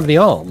one doesn't have any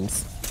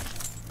arms.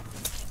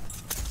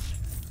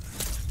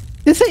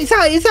 Is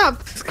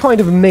that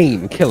kind of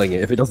mean, killing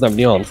it, if it doesn't have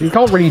any arms? You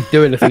can't really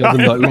do anything other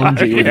than like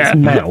lunge it with Yeah. its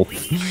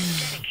mouth.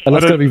 And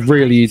that's don't- going to be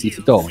really easy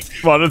to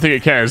dodge. Well, I don't think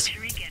it cares.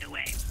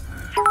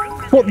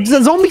 What?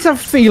 The zombies have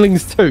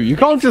feelings too. You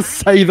can't just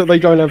say that they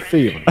don't have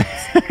feelings.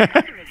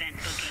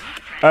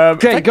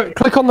 Jay,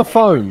 click on the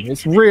phone.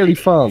 It's really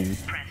fun.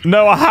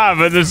 No, I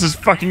haven't. There's this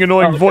fucking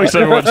annoying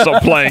voiceover won't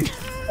stop playing.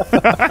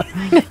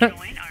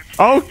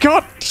 Oh,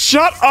 God.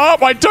 Shut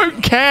up. I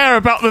don't care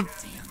about the...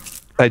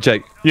 Hey,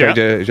 Jake. Yeah.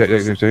 Jake.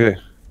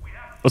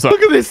 What's that?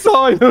 Look at this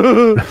sign.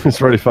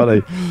 It's really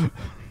funny.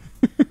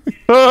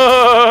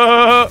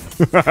 Oh,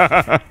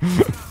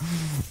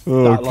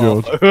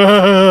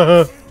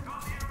 God.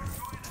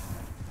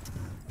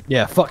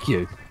 Yeah, fuck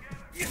you.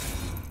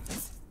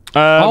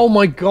 Oh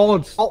my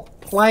god, stop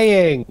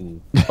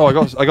playing. Oh, I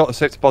got a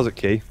safe deposit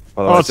key.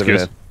 By the Oh, way, that's it's over good.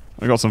 here.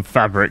 I got some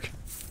fabric.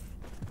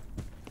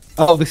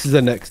 Oh, this is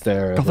the next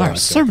area. God, there Right, are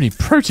so many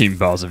protein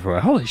bars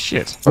everywhere. Holy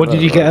shit. What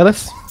did you get,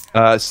 Ellis?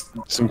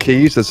 Some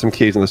keys. There's some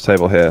keys on this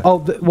table here. Oh,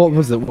 what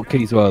was it? What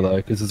keys were they?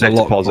 Because there's Safe a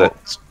lot. deposit.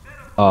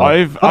 Oh,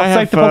 I safe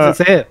have, deposits.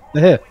 They're here.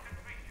 They're here.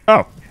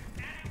 Oh.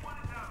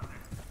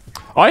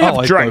 I have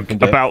I drank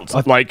opened it.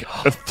 about, like,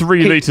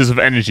 3 litres of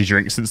energy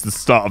drink since the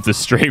start of this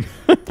stream.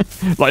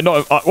 Like,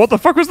 not... what the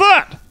fuck was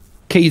that?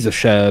 Keys are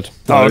shared.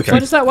 Oh, okay. What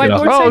does that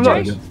whiteboard Oh, say,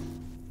 nice. Jake?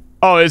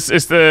 Oh, it's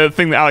the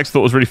thing that Alex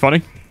thought was really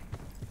funny.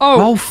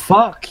 Oh,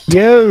 fuck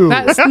you.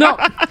 That's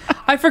not.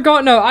 I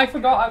forgot. No, I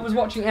forgot. I was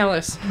watching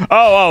Ellis.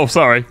 Oh,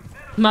 sorry.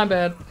 My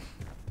bad.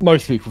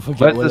 Most people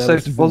forget. Where's the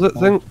safe deposit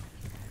thing?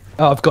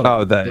 Oh, I've got it.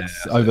 Oh, there.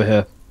 It's over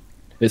here.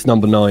 It's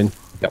number 9.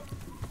 Yep.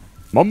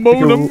 Mambo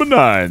number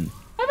 9.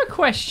 I have a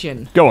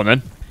question. Go on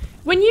then.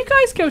 When you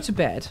guys go to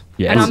bed,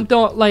 Yes. and I'm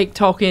not like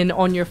talking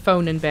on your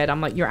phone in bed,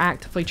 I'm like you're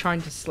actively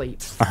trying to sleep.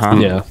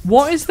 Yeah.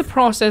 What is the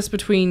process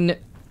between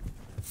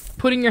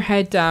putting your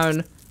head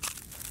down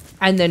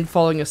and then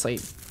falling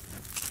asleep?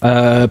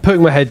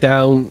 Putting my head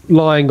down,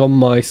 lying on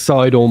my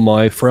side or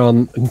my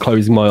front, and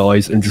closing my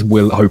eyes, and just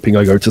hoping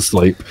I go to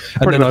sleep.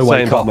 And Pretty then I much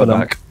wake same up on and my I'm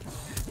back.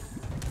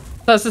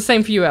 That's the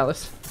same for you,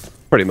 Ellis.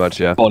 Pretty much,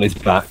 yeah. on his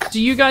back. Do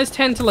you guys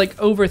tend to like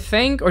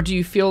overthink, or do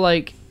you feel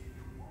like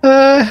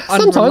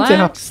Sometimes it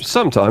happens.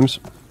 Sometimes.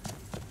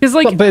 because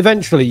like But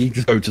eventually you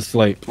just go to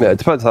sleep. Yeah, it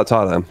depends how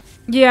tired I am.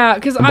 yeah,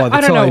 because And by the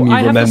I don't time know. you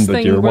I have this remembered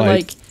thing you're where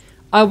awake. like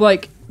I'll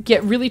like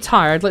get really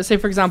tired. Let's say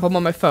for example I'm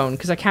on my phone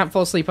because I can't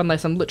fall asleep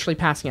unless I'm literally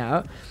passing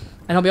out,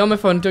 and I'll be on my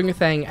phone doing a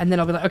thing, and then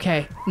I'll be like,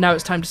 okay, now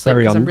it's time to sleep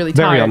because I'm really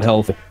tired. very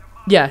unhealthy.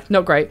 Yeah,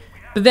 not great.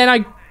 But then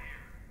I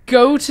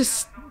go to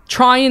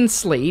try and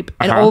sleep,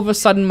 and all of a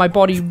sudden my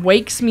body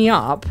wakes me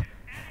up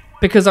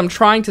because I'm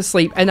trying to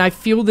sleep, and I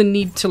feel the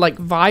need to like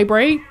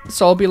vibrate.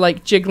 So I'll be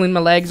like jiggling my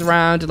legs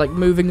around and like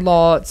moving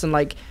lots and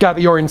like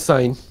Gabby, you're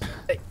insane.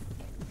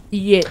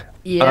 yeah.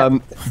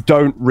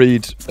 Don't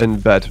read in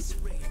bed.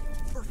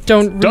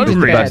 Don't read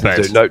in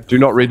bed. Do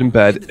not read in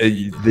bed.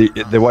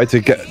 The way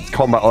to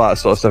combat all that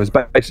sort of stuff is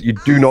basically you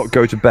do not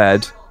go to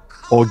bed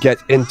or get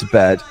into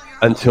bed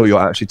until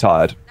you're actually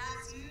tired.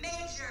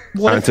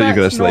 What until if you're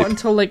gonna that's not sleep.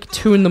 until like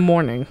 2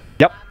 a.m?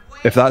 Yep.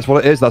 If that's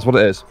what it is, that's what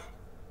it is.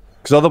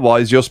 Because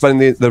otherwise, you're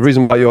spending the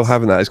reason why you're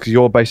having that is because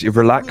you're basically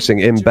relaxing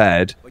in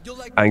bed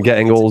and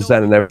getting all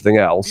zen and everything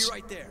else.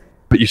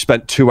 But you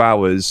spent 2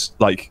 hours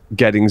like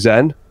getting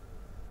zen.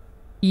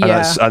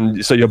 Yeah.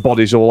 And so your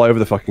body's all over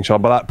the fucking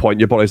shop. By that point,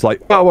 your body's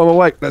like, oh, I'm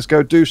awake. Let's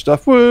go do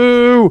stuff.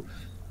 Woo!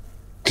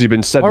 Because you've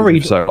been sedentary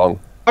for so long.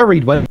 I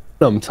read when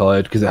I'm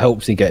tired because it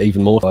helps me get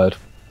even more tired.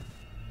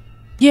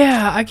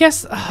 Yeah, I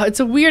guess it's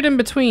a weird in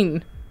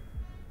between.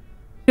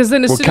 Because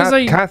then as soon as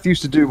I Kath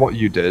used to do what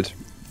you did,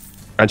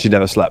 and she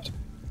never slept.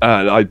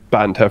 And I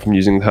banned her from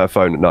using her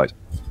phone at night.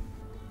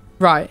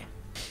 right.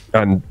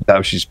 And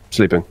now she's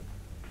sleeping.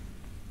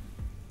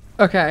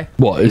 Okay.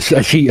 What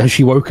has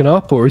she woken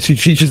up, or is she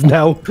just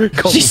now?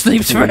 She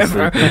sleeps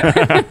forever.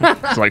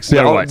 It's like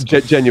Yeah, Snow White.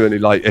 genuinely,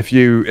 like if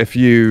you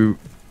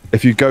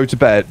go to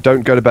bed,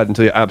 don't go to bed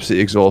until you're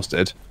absolutely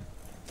exhausted.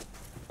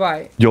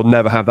 Right. You'll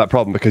never have that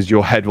problem because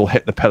your head will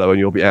hit the pillow and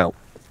you'll be out.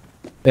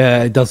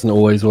 Yeah, it doesn't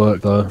always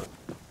work though.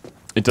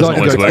 It doesn't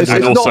always work. It's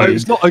And also,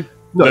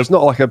 it's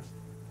not like a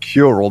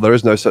cure-all. There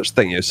is no such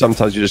thing. You know,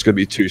 sometimes you're just going to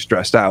be too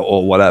stressed out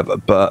or whatever.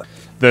 But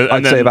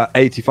I'd say about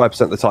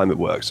 85% of the time it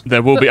works.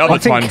 there will be other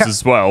think times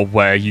as well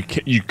where you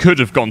could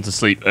have gone to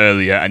sleep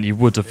earlier and you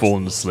would have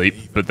fallen asleep,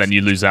 but then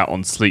you lose out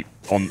on sleep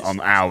on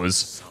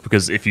hours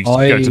because if you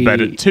go to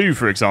bed at 2,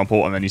 for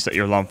example, and then you set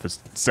your alarm for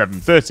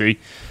 7:30,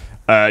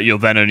 you'll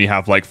then only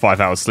have like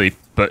 5 hours sleep.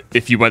 But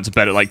if you went to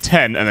bed at like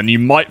 10, and then you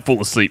might fall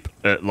asleep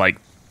at like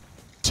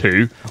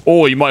 2,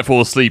 or you might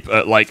fall asleep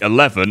at like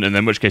 11, and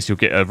in which case you'll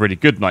get a really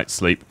good night's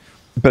sleep.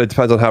 But it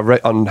depends on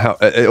how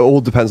it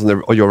all depends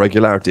on your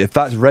regularity. If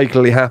that's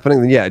regularly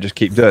happening, then yeah, just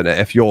keep doing it.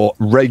 If you're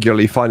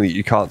regularly finding that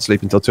you can't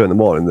sleep until 2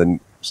 a.m, then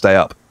stay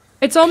up.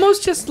 It's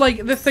almost just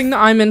like the thing that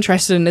I'm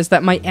interested in is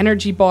that my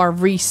energy bar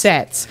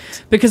resets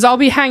because I'll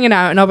be hanging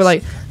out and I'll be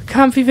like,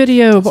 comfy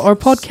video or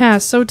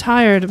podcast, so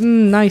tired,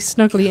 nice,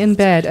 snuggly in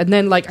bed. And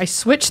then like I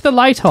switch the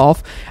light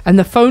off and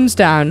the phone's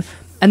down.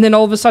 And then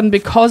all of a sudden,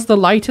 because the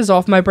light is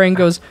off, my brain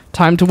goes,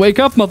 time to wake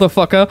up,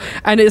 motherfucker.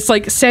 And it's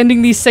like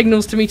sending these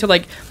signals to me to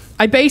like,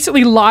 I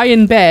basically lie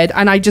in bed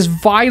and I just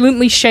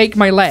violently shake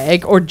my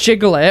leg or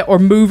jiggle it or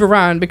move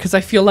around because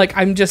I feel like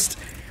I'm just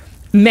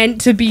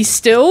meant to be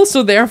still.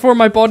 So therefore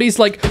my body's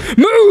like,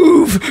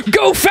 move,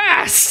 go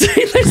fast.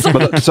 It's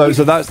like- But so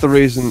that's the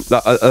reason.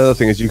 That other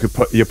thing is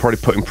you're probably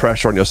putting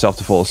pressure on yourself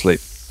to fall asleep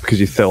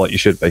because you feel like you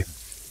should be.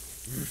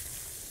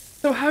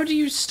 so how do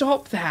you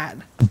stop that?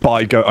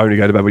 By only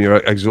go to bed when you're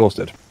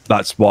exhausted.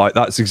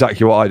 That's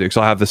exactly what I do because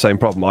I have the same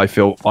problem. I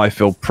feel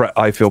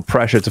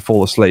pressure to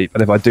fall asleep,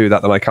 and if I do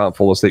that, then I can't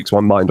fall asleep. So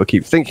my mind will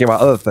keep thinking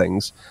about other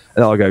things,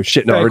 and I'll go,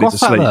 shit, no, I need to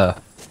sleep.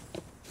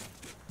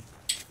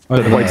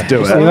 But the way to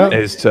do it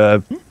is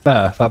to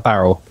There, that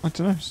barrel. I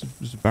don't know.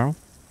 It's a barrel.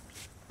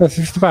 That's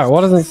just a barrel.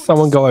 Why doesn't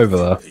someone go over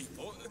there?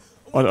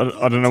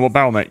 I don't know what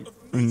barrel, mate.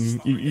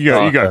 You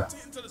go. You go.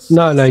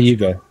 No, you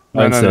go. I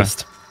No.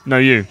 insist. No,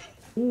 you.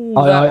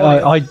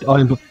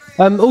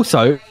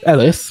 Also,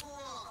 Ellis.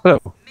 Oh.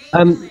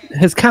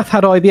 Has Kath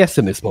had IBS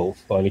in this mall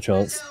by any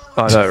chance?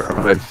 I know,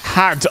 right?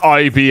 Had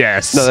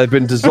IBS. No, they've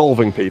been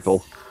dissolving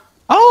people.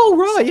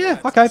 Oh right, yeah.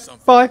 Okay,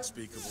 bye.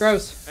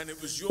 Gross.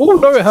 Oh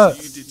no, it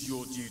hurts.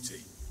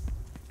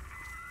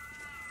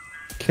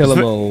 Kill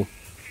them all.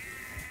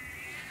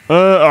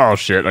 Oh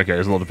shit. Okay,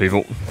 there's a lot of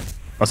people.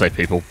 I say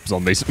people,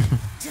 zombies.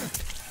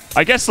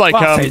 I guess like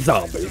Well, I say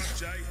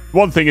zombies.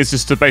 one thing is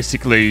just to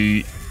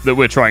basically that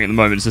we're trying at the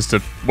moment is just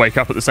to wake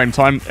up at the same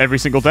time every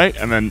single day,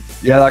 and then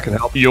Yeah, that can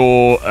help.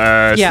 your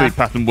sleep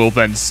pattern will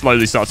then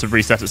slowly start to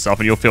reset itself,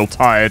 and you'll feel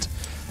tired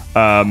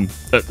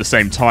at the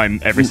same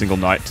time every single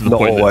night to the Not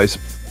point always.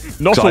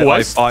 Not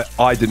always.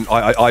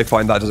 I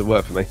find that doesn't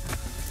work for me.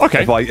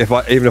 Okay.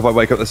 Even if I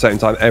wake up at the same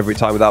time every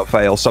time without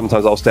fail,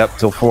 sometimes I'll stay up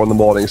till 4 in the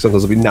morning.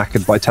 Sometimes I'll be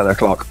knackered by 10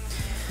 o'clock.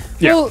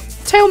 Yeah. Well,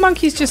 Tail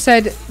Monkeys just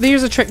said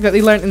there's a trick that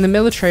they learned in the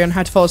military on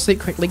how to fall asleep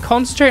quickly.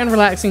 Concentrate on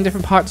relaxing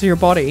different parts of your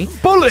body,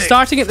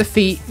 starting at the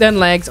feet, then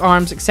legs,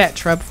 arms,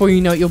 etc. Before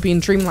you know it, you'll be in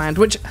dreamland,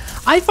 which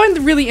I find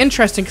really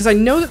interesting because I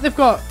know that they've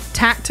got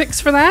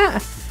tactics for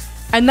that,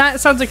 and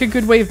that sounds like a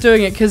good way of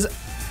doing it. Because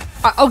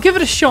I'll give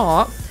it a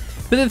shot,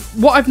 but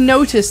what I've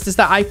noticed is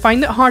that I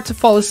find it hard to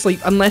fall asleep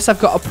unless I've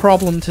got a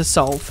problem to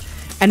solve,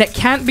 and it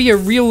can't be a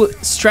real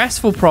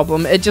stressful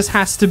problem. It just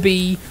has to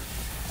be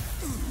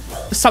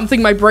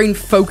something my brain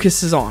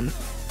focuses on.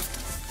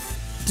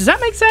 Does that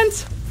make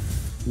sense?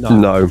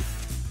 No.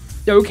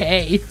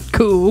 Okay,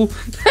 cool.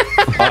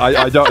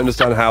 I don't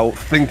understand how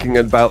thinking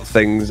about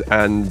things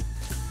and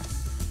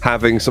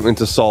having something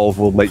to solve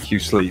will make you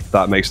sleep.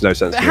 That makes no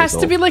sense. It has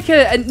to be like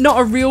a not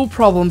a real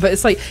problem, but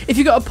it's like if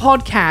you got a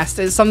podcast,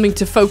 it's something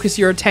to focus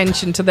your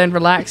attention to then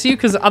relax you,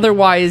 because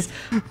otherwise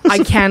I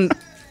can't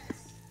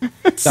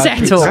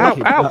settle. Ow!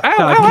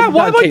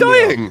 Why am I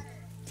dying?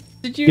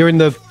 Did you? You're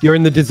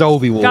in the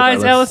dissolving water.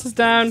 Guys, Ellis is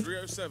down.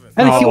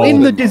 Ellis, you're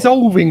in the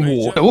dissolving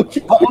water.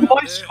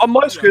 On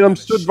my screen, I'm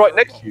stood right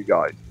next to you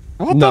guys.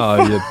 What No,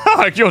 the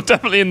fuck? You're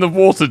definitely in the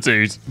water,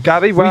 dude.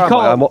 Gabby, where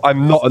am I?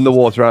 I'm not in the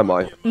water, am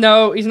I?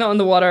 No, he's not in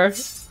the water.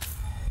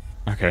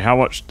 Okay,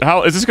 how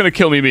is this going to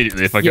kill me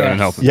immediately if I go in and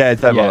help him? Yeah,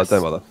 don't Yes.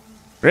 bother.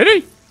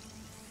 Really?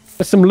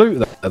 There's some loot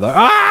there, though.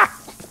 Ah!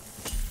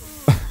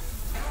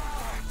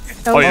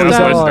 Oh yeah, Ellis that's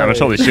down. nice damage.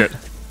 Holy shit.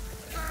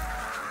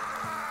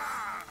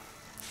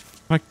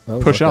 I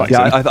push out.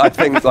 Yeah, I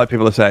think like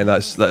people are saying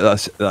that's an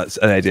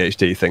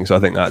ADHD thing. So I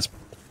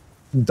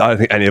don't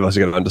think any of us are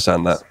going to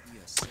understand that.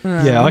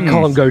 Yeah, I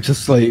can't go to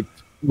sleep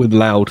with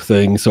loud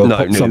things, so No,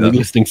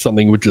 listening to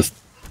something would just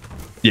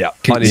Yeah,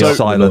 Keep I need so-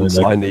 silence.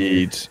 No. I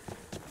need.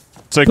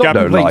 So not Gab,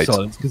 no complete light.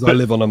 silence because I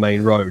live on a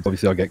main road.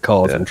 Obviously, I get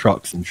cars Yeah. and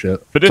trucks and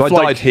shit. but if So I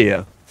like, died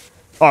here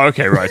oh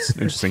okay, right,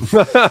 interesting.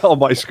 on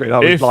my screen. I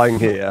was If- lying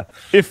here.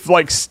 If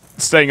like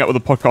staying up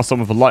with the podcast on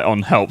with the light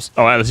on helps.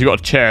 Oh, Alice, you got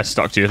a chair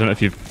stuck to you. I don't know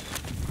if you're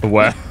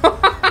aware.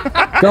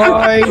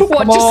 Guys, What,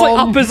 come just like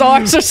on. up his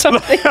arms or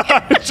something?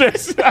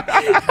 Just-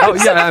 Oh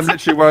yeah, I'm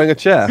literally wearing a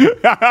chair.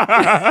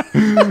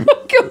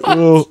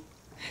 God.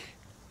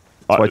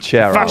 My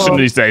chair. Fashion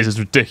these days is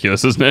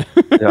ridiculous, isn't it?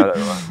 Yeah, I don't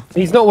know.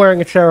 He's not wearing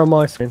a chair on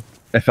my screen.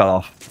 It fell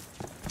off.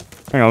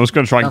 Hang on, I was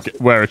going to try and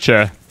wear a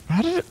chair.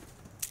 How did it?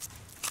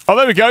 Oh,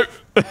 there we go.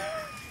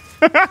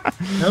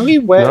 How are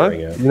you No,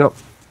 wearing it? you're not.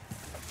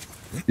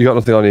 You got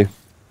nothing on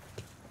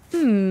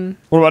you.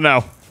 What about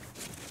now?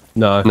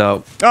 No,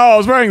 No. Oh, I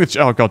was wearing the.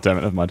 Oh, god damn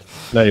it! Never mind.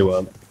 no, you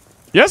weren't.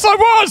 Yes, I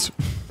was.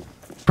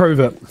 Prove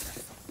it.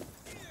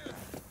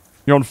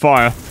 You're on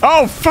fire.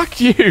 Oh,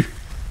 fuck you,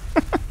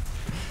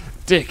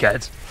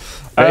 dickhead.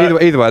 Either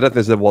way, I don't think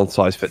there's a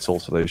one-size-fits-all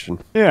solution.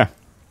 Yeah,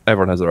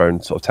 Everyone has their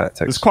own sort of there's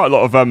tactics. quite a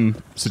lot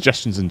of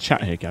suggestions in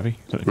chat here, Gabby.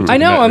 I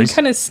know, I'm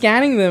kind of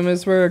scanning them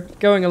as we're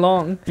going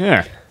along.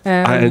 Yeah.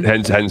 And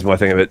hence my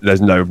thing of it.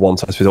 There's no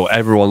one-size-fits-all.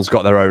 Everyone's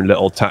got their own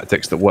little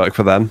tactics that work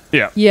for them.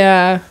 Yeah.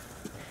 Yeah.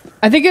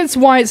 I think it's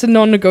why it's a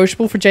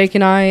non-negotiable for Jake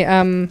and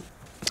I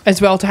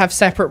as well to have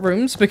separate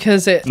rooms,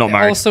 because it Not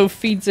married. also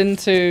feeds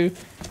into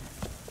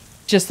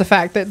just the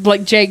fact that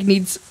like Jake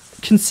needs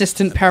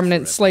consistent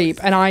permanent sleep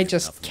and I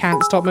just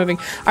can't stop moving.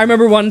 I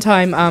remember one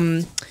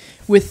time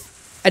with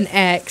an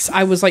ex,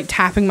 I was like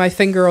tapping my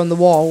finger on the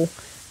wall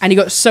and he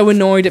got so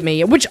annoyed at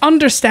me, which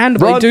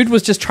understandably, dude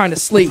was just trying to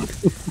sleep,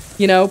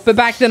 you know, but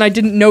back then I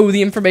didn't know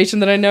the information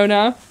that I know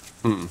now.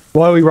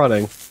 Why are we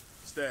running?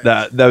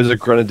 There was a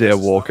grenadier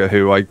walker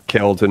who I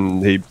killed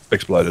and he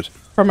exploded.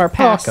 From our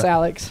past, okay.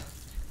 Alex.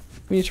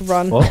 We need to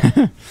run. What?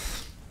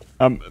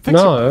 Thanks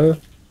No.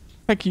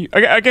 Thank you.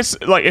 I guess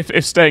like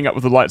if staying up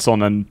with the lights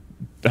on and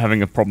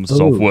having a problem to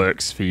solve Ooh.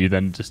 works for you,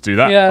 then just do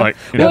that. Yeah. Like,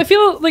 you Well, know. I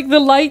feel like the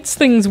lights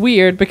thing's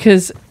weird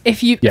because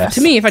Yes.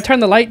 to me, if I turn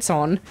the lights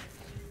on,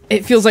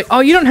 it feels like, oh,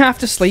 you don't have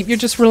to sleep, you're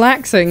just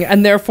relaxing,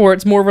 and therefore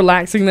it's more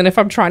relaxing than if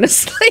I'm trying to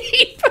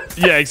sleep.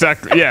 Yeah,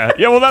 exactly. Yeah,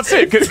 yeah. Well, that's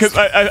it. Because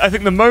I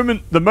think the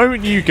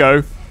moment you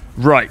go,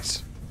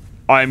 right,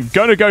 I'm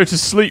gonna go to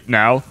sleep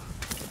now,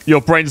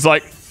 your brain's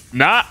like,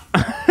 nah.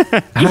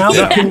 How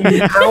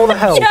the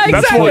hell? Yeah,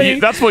 exactly.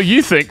 That's what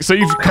you think. So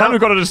you've kind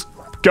of got to just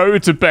go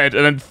to bed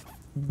and then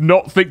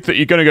not think that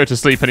you're gonna go to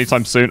sleep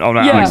anytime soon. Oh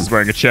no, Yeah. Alex is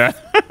wearing a chair.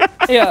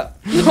 Yeah.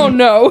 Oh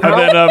no. And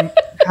then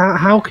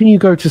How can you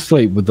go to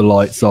sleep with the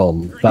lights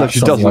on? No, she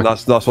something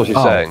doesn't. That's what she's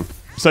Oh. saying.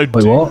 so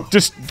what?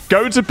 just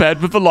go to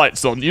bed with the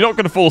lights on. You're not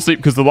going to fall asleep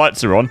because the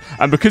lights are on,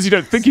 and because you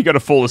don't think you're going to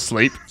fall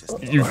asleep,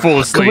 you fall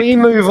Can asleep. we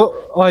move?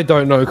 I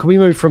don't know. Can we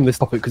move from this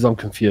topic because I'm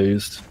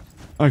confused?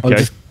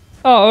 Okay.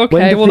 Oh,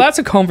 When okay. did Well, we- that's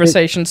a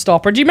conversation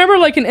stopper. Do you remember,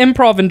 like, in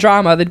improv and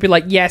drama, they'd be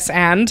like, yes,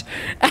 and?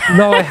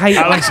 No, I hate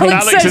Alex- I hate-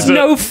 Alex says is a-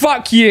 no,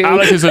 fuck you.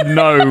 Alex is a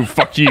no,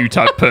 fuck you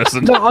type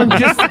person. No, I'm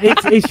just.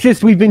 It's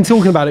just we've been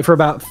talking about it for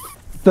about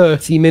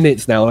 30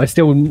 minutes now, and I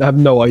still have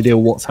no idea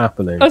what's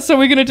happening. Oh, so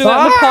we're going to do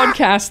that in the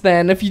podcast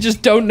then. If you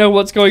just don't know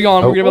what's going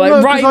on, we're going to be Well, like, no,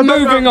 'cause right, I don't know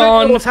moving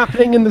on. what's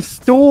happening in the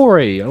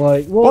story?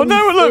 Like, Oh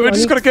no, look, we're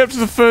just going to get up to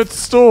the third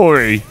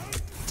floor.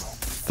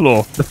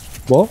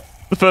 What?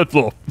 The third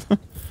floor.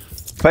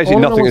 Basically, Oh,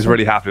 no, nothing what's is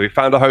really happening. We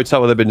found a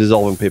hotel where they've been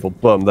dissolving people.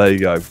 Boom, there you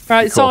go.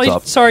 Right, You're caught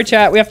up. sorry,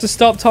 chat. We have to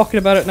stop talking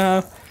about it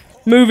now.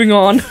 Moving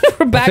on.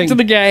 We're back think- to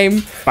the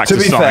game. Back To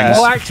to be fair, signs.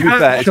 Well,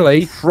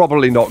 actually, it's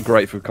probably not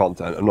great for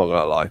content. I'm not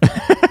gonna lie.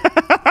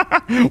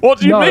 What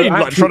do you mean?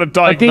 Like actually, trying to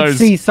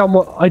diagnose?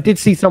 I did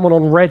see someone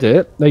on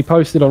Reddit. They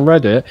posted on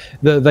Reddit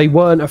that they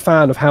weren't a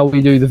fan of how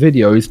we do the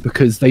videos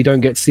because they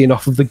don't get to see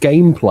enough of the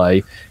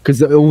gameplay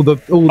because all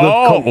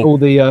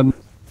the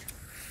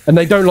and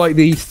they don't like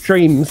these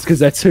streams because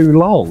they're too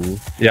long.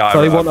 Yeah,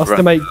 so they want us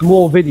to make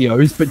more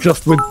videos, but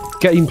just with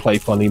gameplay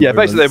funny. Yeah,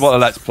 moments. basically they want a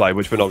let's play,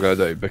 which we're not going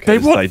to do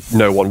because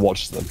no one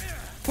watches them.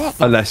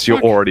 Unless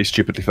you're already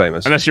stupidly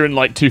famous. Unless you're in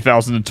like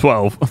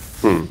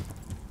 2012.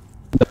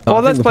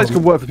 Well, let's plays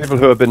can work for people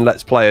who have been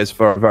let's players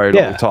for a very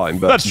long Yeah, time,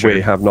 but that's true.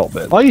 we have not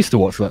been. I used to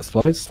watch Let's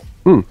Plays.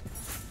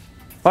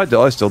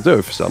 I still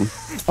do for some.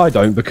 I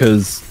don't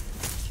because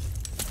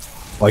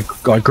I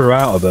grew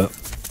out of it.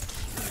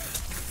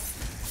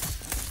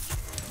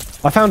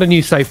 I found a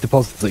new safe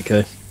deposit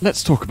key.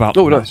 Let's talk about.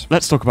 Oh, nice.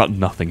 Let's talk about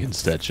nothing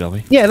instead, shall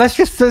we? Yeah, let's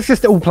just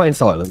all play in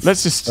silence.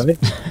 Let's just. Ready?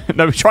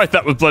 No, we tried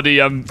that with bloody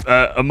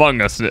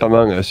Among Us.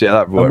 Among Us, yeah,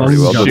 that worked Among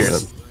really well, Us.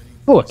 didn't it?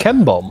 Oh, a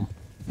chem bomb.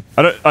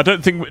 I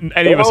don't think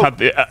any of us had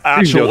the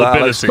actual Feel that,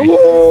 Alex. ability.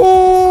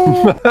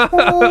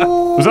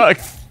 Was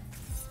that?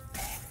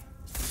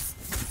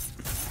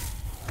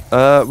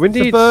 We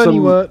need Bernie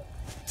some work.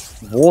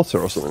 water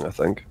or something, I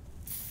think.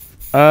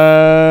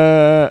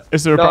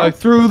 Is there a? Go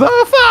through the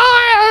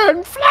fire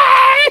and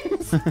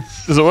flames.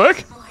 Does it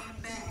work?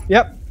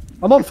 Yep,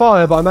 I'm on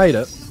fire, but I made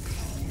it.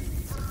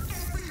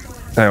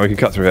 Yeah, we can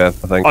cut through here, I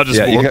think. I just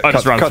yeah, you I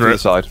just ran cut through to it. the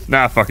side.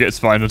 Nah, fuck it, it's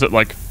fine. I don't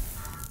like.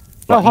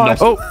 Hi.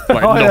 Not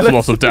a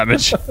lot of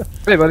damage.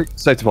 Hey, buddy.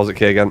 Safe deposit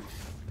key again.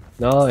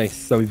 Nice.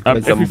 So we've If got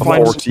we some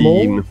find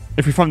 14.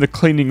 If we find the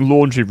cleaning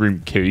laundry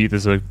room key,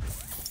 there's a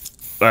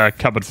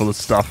cupboard full of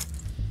stuff.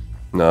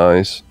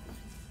 Nice.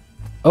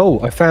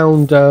 Oh, I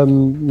found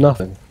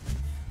nothing.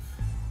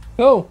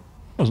 Oh.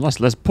 That was a nice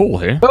Les Paul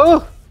here.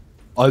 Oh,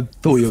 I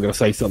thought you were going to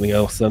say something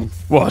else. Then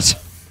What?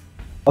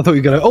 I thought you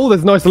were going to. Oh,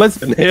 there's a nice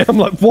lesbian here. I'm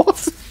like,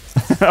 what?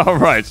 All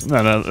right.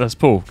 No, Les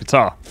Paul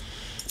guitar.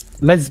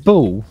 Les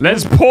Ball.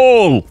 Les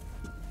Paul.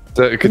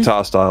 The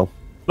guitar style.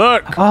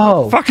 Look.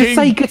 Oh, Fucking- just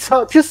say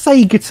guitar. Just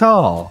say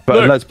guitar. But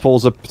Look. Les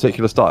Paul's a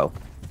particular style.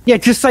 Yeah,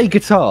 just say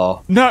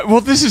guitar. No, well,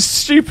 this is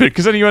stupid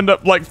because then you end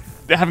up like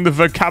having the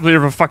vocabulary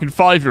of a fucking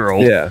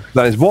 5-year-old. Yeah.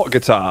 That is what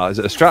guitar? Is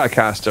it a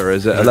Stratocaster?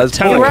 Is it a Les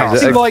Paul? You're Telecaster.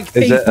 Is acting it a- like is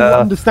people it,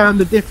 understand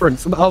the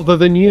difference other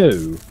than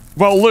you.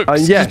 Well, look,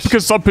 yes. just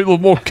because some people are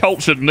more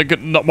cultured and they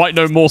might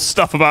know more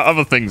stuff about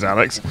other things,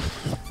 Alex,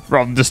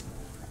 rather than just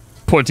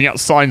pointing out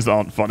signs that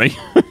aren't funny.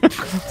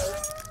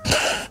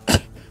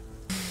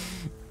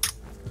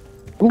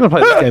 I'm going to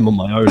play this game on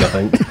my own, I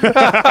think.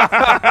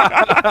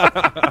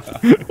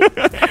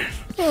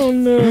 Oh,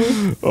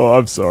 no. Oh,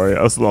 I'm sorry.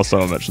 That's the last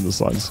time I mentioned the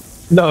signs.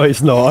 No,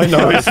 it's not. I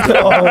know it's not.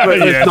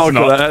 Yeah,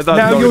 it's not.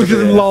 Now you're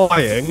just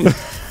lying.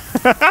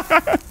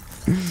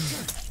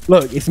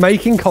 Look, it's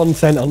making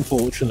content,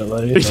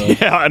 unfortunately.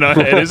 Yeah, I know.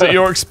 It is at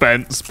your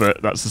expense, but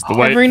that's just the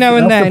way. Every now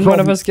and That's the then, one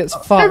of problem. us gets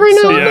fucked. Every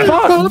now so- and then.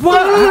 Yeah.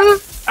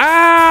 What?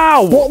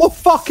 Ow! What the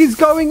fuck is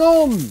going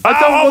on? I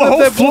don't Ow, know the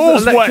whole if there floor's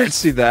was wet.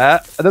 electricity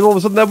there, and then all of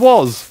a sudden there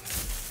was.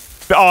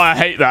 Oh, I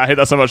hate that. I hate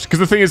that so much. Because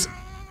the thing is,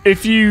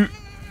 if you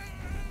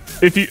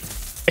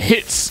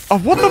hit... Oh,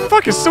 what the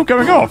fuck is still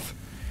going off?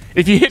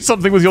 If you hit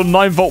something with your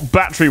 9-volt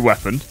battery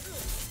weapon...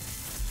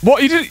 What?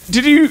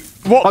 Did you...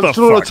 What I'm the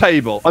stood on a fuck?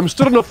 table. I'm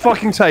stood on a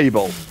fucking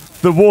table.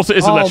 The water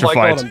is Oh my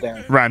electrified God, I'm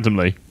down.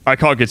 randomly. I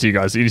can't get to you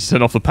guys. You need to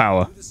turn off the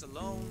power.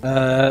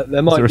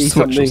 There might there a be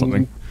switch or something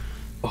something?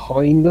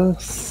 behind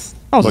us.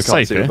 Oh, I it's can't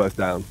safe see we're here. both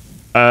down.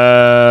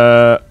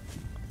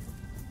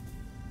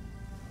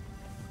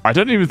 I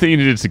don't even think you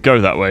needed to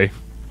go that way.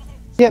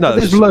 Yeah, No, but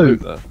there's there's loot.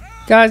 there.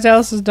 Guys,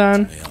 Alice is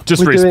done.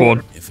 Just We're doing-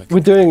 respawn. We're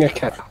doing a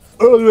cat.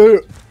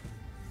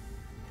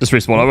 Just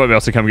respawn. I won't be able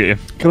to come get you.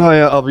 Can I?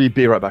 I'll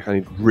be right back.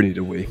 I really need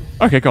a wee.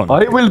 Okay, go on.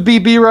 I will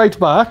be right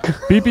back.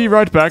 BB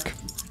right back.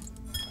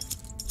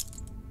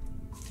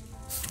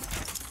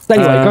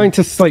 Anyway, Um, going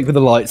to sleep with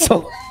the lights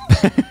on.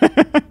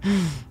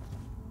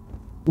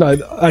 No,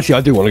 actually,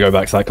 I do want to go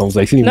back to that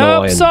conversation. Even though I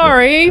Nope, ended it.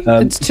 sorry.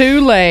 It's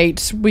too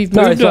late. We've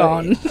No, moved it's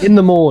on. like, in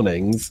the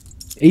mornings,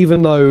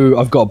 even though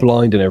I've got a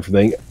blind and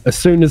everything, as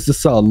soon as the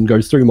sun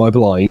goes through my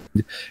blind,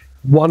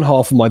 one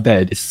half of my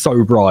bed is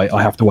so bright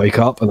I have to wake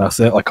up, and that's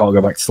it. I can't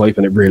go back to sleep,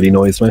 and it really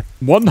annoys me.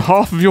 One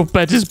half of your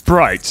bed is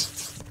bright.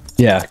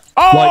 Yeah.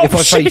 Oh, Like, if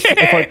I shit!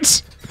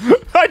 face-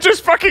 if I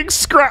just fucking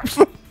scrapped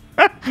them.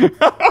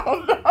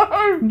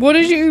 What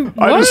did you?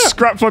 I What? just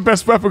scrapped my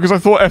best weapon because I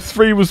thought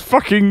F3 was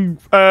fucking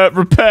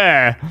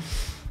repair.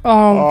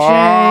 Oh,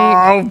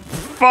 Jake. Oh,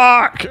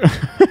 fuck.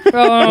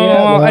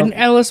 Oh, and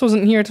Ellis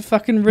wasn't here to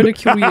fucking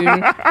ridicule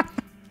you.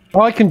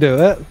 I can do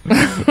it.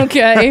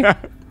 Okay.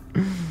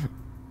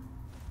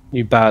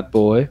 You bad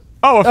boy.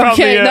 Oh, I found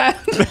Okay,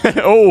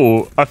 the...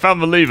 oh, I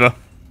found the lever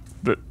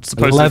that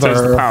supposedly takes the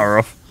Lever. power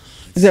off.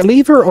 Is it a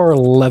lever or a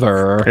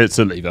lever? It's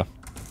a lever,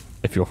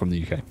 if you're from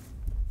the UK.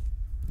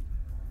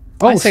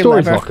 Oh, say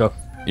storage lever. locker.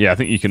 Yeah, I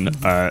think you can...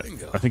 I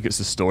think it's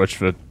the storage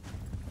for...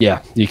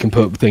 Yeah, you can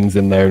put things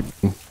in there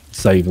and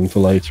save them for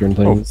later and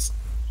things.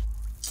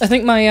 I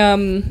think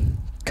my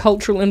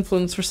cultural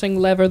influence for saying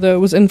lever though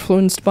was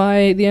influenced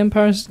by the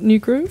Empire's New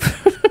Groove.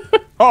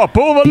 Oh,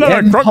 pull the The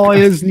lever, Croc.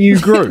 Empire's New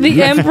Groove.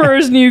 The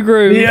Emperor's New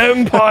Groove. The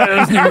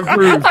Empire's New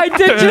Groove. I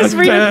did just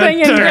read a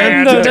thing in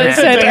Gendo that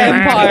said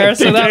Empire,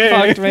 so that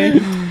fucked me.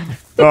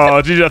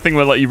 Oh, did you do that thing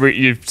where like you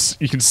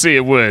can see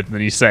a word and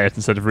then you say it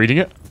instead of reading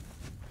it?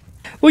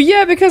 Well,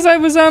 yeah, because I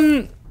was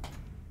I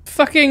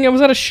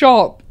was at a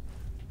shop.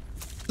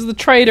 It was the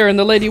trader, and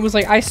the lady was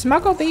like, "I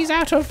smuggled these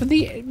out of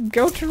the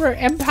Gotra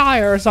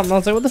Empire or something." I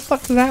was like, "What the fuck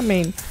does that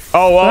mean?"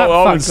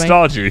 Oh, in fucked me.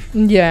 Stardew.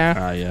 Yeah.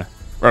 Ah, yeah.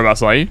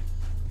 Whereabouts are you?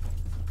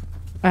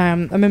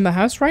 I'm in my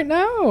house right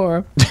now,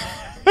 or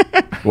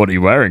What are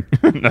you wearing?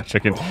 No,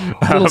 chicken.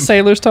 little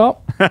sailor's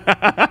top,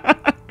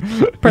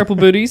 purple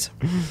booties.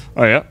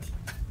 Oh, yeah.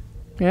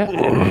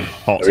 Yeah.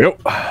 Hot.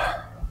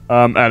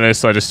 And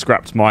so I just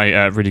scrapped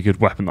my really good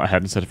weapon that I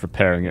had instead of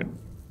repairing it.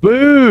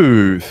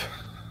 Smooth.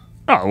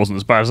 Oh, it wasn't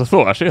as bad as I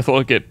thought, actually. I thought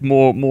I'd get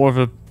more of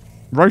a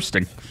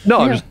roasting.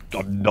 No, Yeah.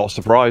 I'm not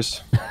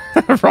surprised.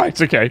 Right,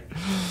 okay.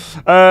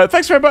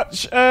 Thanks very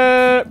much,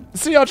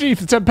 CRG,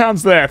 for the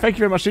 £10 there. Thank you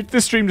very much.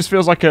 This stream just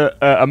feels like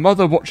a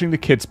mother watching the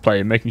kids play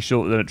and making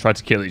sure that they don't try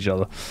to kill each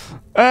other.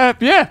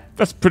 Yeah,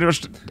 that's pretty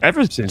much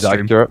every Seems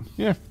stream. accurate.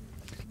 Yeah.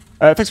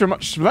 Thanks very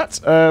much for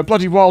that.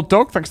 Bloody Wild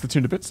Dog, thanks for the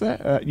 200 bits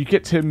there. You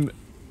get him...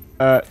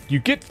 you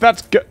get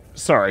that...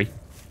 Sorry.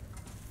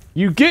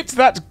 You get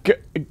that...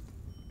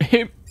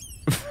 him...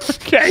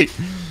 Okay.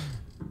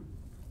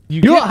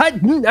 He's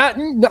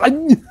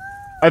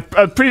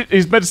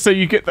meant to say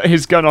you get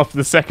his gun after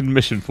the second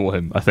mission for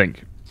him, I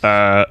think.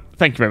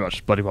 Thank you very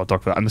much, Bloody Wild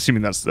Dog, for that. I'm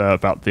assuming that's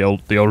about the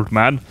old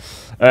man.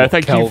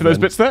 Thank you for those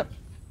bits there.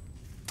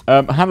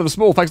 Hannah the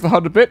Small, thanks for the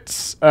 100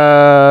 bits.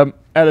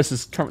 Ellis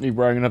is currently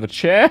wearing another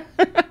chair.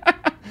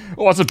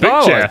 Oh, that's a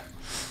big chair.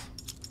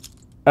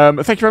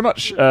 Thank you very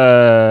much,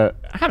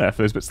 Hannah,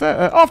 for those bits there.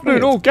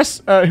 Afternoon, all.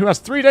 Guess who has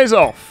 3 days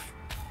off?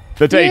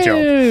 The day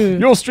job.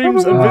 Your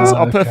streams and vids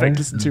are perfect to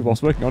listen to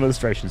whilst working on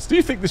illustrations. Do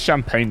you think the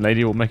champagne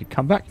lady will make a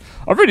comeback?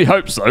 I really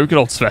hope so. Good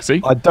old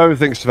Sveti. I don't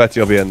think Sveti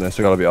will be in this,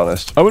 I gotta be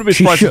honest. I wouldn't be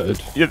She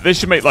surprised. should. Yeah, they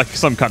should make like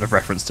some kind of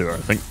reference to her, I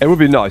think. It would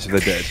be nice if they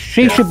did.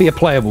 She should be a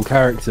playable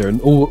character,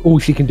 and all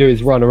she can do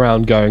is run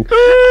around going,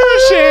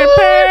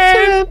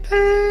 Champagne!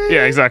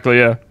 Yeah, exactly,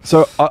 yeah.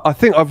 So I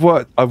think I've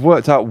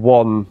worked out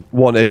one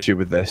issue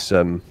with this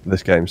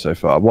this game so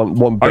far.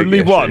 One big Only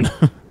issue. one.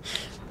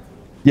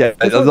 Yeah,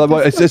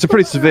 it's a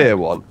pretty severe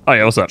one. Oh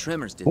yeah, what's up?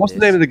 Tremors did What's the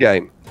this, name of the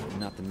game?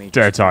 not the major.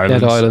 Dead Island.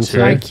 Dead Island 2.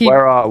 I keep.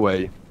 Where are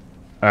we?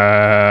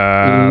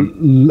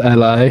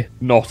 LA.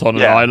 Not on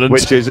an island.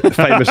 which is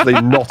famously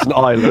not an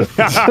island.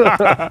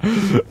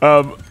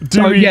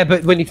 Do we... Yeah,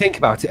 but when you think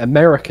about it,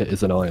 America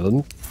is an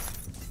island.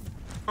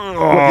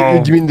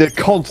 What, do you mean the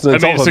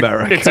continent of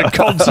America? It's a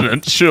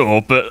continent,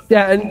 sure, but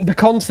Yeah, and the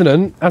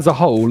continent as a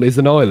whole is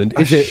an island.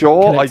 Is it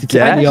Sure, I connected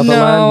to any guess. other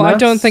No, I landmass?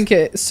 don't think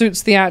it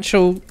suits the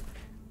actual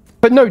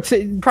But no,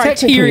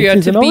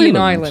 criteria to be an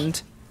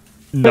island.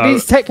 But no.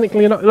 it's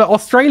technically an island.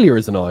 Australia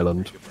is an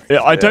island.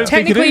 I don't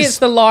think it Technically, is. it's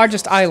the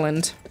largest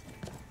island.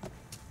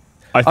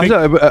 I I think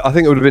don't know, I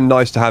think it would have been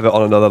nice to have it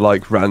on another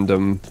like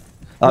random.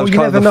 That was you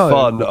kind of the never know.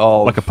 fun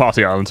of like a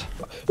party island.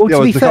 Well, yeah,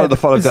 to it be was the fair, kind of the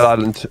fun of Dead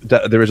Island.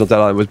 The original Dead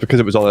Island was because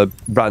it was on a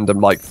random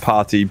like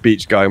party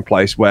beach going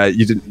place where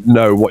you didn't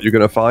know what you're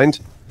going to find.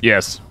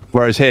 Yes.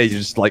 Whereas here you're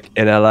just like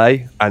in LA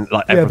and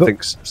like but-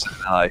 everything's set in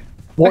LA.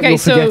 what Okay, you're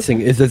so-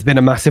 forgetting is there's been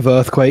a massive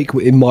earthquake.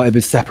 It might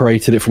have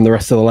separated it from the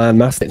rest of the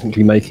landmass,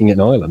 technically making it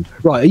an island.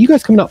 Right, are you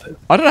guys coming up here?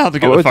 I don't know how to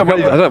get I the fuck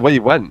don't up. know where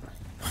you went.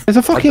 There's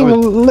a fucking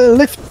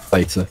lift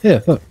later.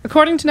 Here, look.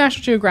 According to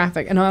National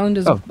Geographic, an island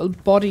is Oh. a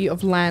body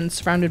of land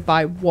surrounded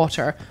by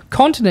water.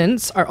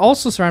 Continents are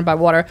also surrounded by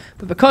water,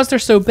 but because they're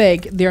so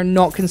big, they are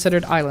not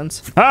considered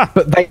islands.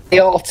 But they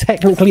are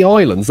technically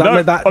islands. No, I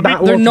mean,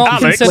 they're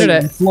not Alex,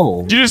 considered it.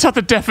 Flawed. You just have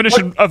the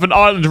definition of an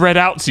island read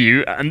out to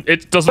you, and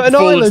it doesn't But an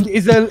fall. island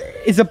is a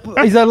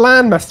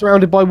landmass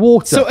surrounded by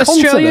water. So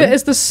Australia Continent-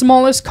 is the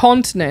smallest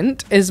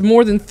continent, is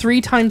more than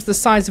 3 times the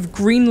size of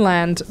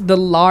Greenland, the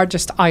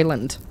largest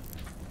island.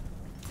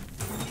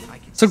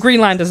 So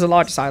Greenland is the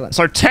largest island.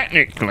 So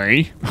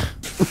technically,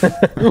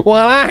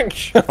 well,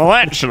 actually, well,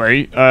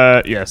 actually,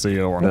 yeah. So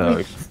you're wrong.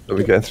 No, are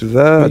we getting through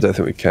there? I don't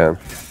think we can.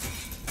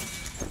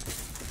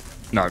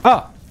 No.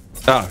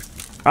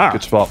 ah,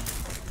 Good spot.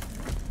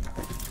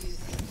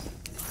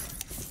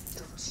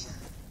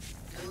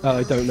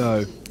 I don't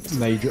know.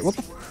 Major. What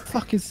the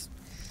fuck is?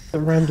 A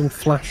random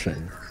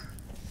flashing.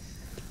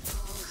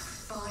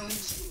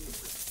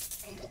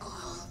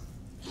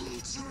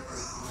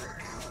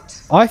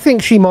 I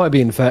think she might be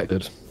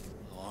infected.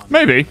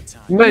 Maybe.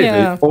 Maybe.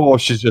 Yeah. Or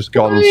she's just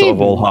gone sort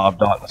of all half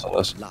darkness on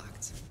us.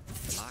 Locked.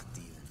 Locked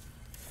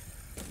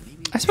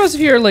even. I suppose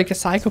if you're like a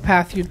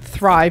psychopath, you'd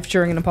thrive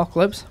during an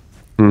apocalypse.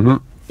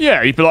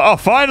 Yeah, you'd be like, oh,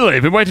 finally,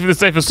 I've been waiting for this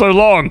day for so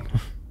long.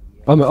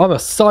 I'm a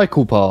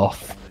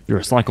psychopath. You're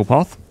a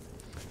psychopath.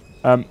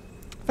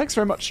 Thanks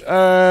very much,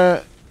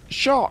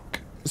 Shark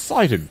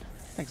Sidon.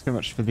 Thanks very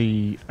much for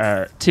the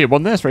tier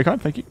 1 there. It's very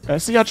kind. Thank you.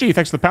 CRG,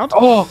 thanks for the pound.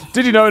 Oh!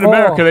 Did you know in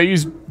America they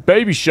use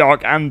Baby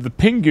Shark and the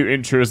Pingu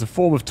intro as a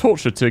form of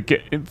torture to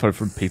get info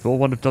from people?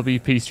 One of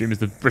WP stream is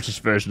the British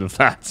version of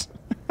that.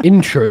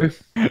 Intro.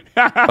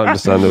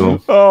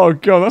 Understandable. Oh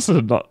god, that's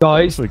a nut.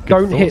 Guys, that's a good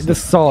don't thought. hit the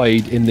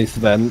side in this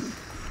vent.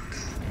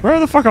 Where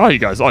the fuck are you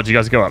guys? Oh, did you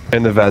guys go up?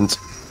 In the vent.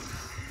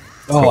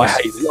 Oh,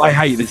 I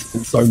hate this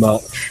thing so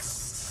much.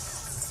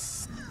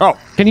 Oh,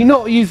 Can you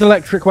not use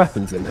electric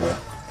weapons in here?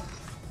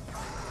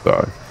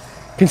 Sorry.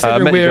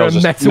 Considering we're a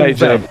metal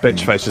Major vent.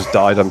 bitch face just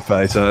died, I'm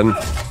fairly certain.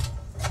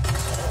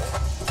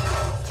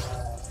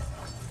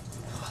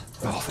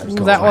 God,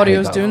 That I hate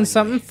audio's that. doing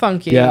something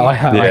funky. Yeah, I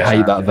Yeah.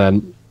 hate that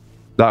vent.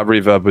 That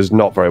reverb was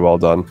not very well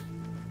done.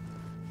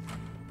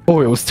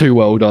 Oh, it was too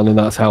well done, and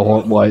that's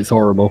why it's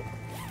horrible.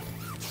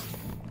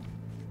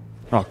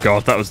 oh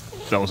god, that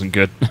wasn't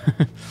good.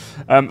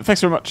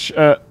 Thanks very much.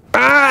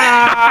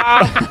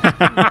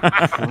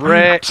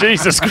 Rick.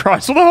 Jesus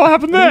Christ, what the hell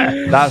happened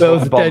there? That's There what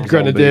was a bomb dead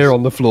grenadier zombies-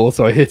 on the floor,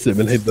 so I hit him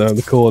and hid there in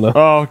the corner.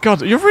 Oh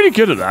god, you're really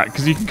good at that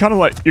because you can kind of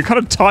like you're kind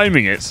of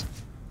timing it.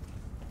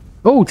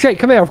 Oh, Jake,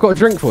 come here. I've got a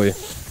drink for you.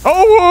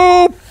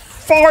 Oh,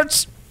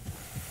 farts!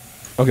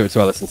 I'll give it to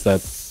Ellis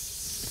instead.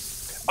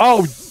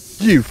 Oh,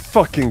 you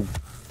fucking...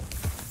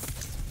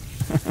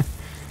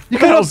 You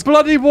hell's- gotta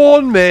bloody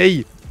warn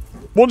me!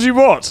 What do you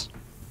want?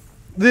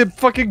 The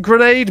fucking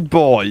grenade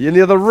boy in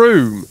the other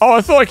room. Oh,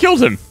 I thought I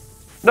killed him.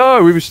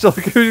 No, he was still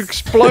he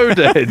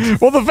exploded.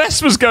 Well, the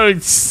vest was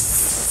going.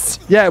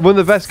 Yeah, when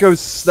the vest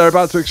goes, they're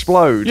about to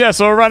explode. Yeah,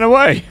 so I ran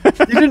away. You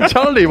didn't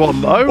tell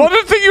anyone though. Well, I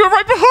didn't think you were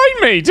right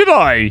behind me, did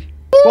I?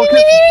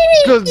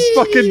 Because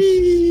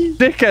fucking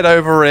dickhead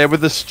over here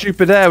with the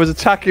stupid hair was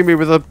attacking me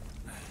with a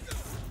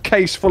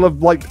case full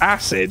of like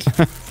acid.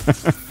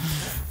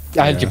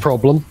 I had your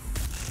problem.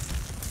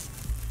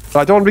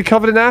 I don't want to be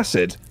covered in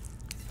acid.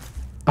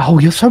 Oh,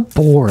 you're so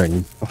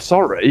boring. Oh,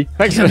 sorry.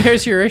 Thanks.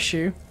 There's your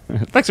issue.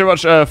 Thanks very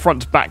much,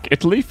 Front Back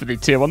Italy, for the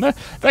tier 1 there.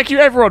 Thank you,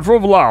 everyone, for all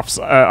the laughs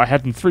I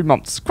had in 3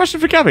 months. Question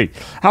for Gabby: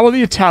 how are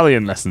the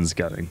Italian lessons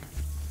going?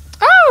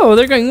 Oh,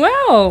 they're going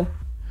well.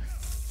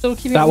 Still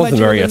keeping That up with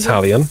wasn't my very Duolingo.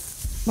 Italian.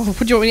 Oh,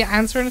 would you want me to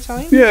answer in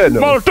Italian? Yeah, no.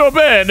 Molto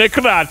bene,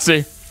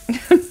 grazie.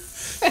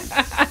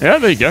 Yeah,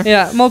 there you go.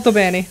 Yeah, molto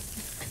bene.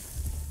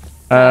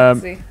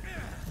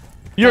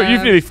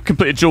 You've nearly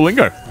completed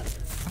Duolingo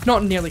I've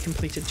not nearly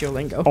completed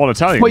Duolingo. on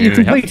Italian. Well, you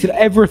nearly have. completed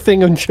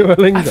everything on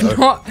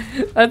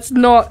Duolingo. That's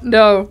not.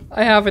 No,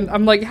 I haven't.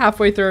 I'm like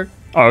halfway through.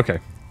 Oh, okay.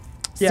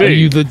 Yeah. See. Are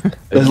you the?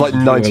 There's like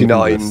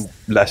 99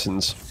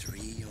 lessons.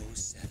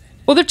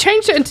 Well, they've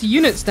changed it into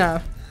units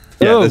now.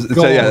 Yeah, Oh, there's,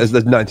 so, yeah,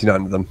 there's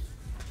 99 of them.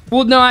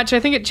 Well, no, actually,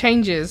 I think it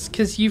changes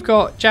because you've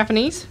got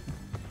Japanese.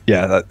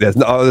 Yeah, there's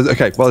no. Oh,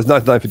 okay, well, there's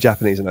 99 for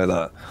Japanese. I know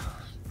that.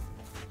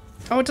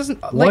 Oh, it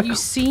doesn't What? let you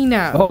see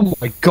now. Oh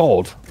my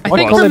god! I Why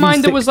think can't for there be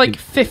mine there was 60? like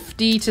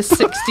 50 to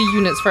 60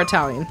 units for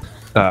Italian.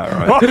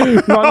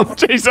 Alright. Oh,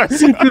 Jesus.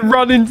 Just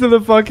run into the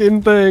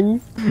fucking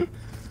thing.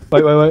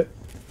 Wait.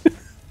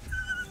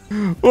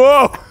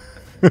 Whoa.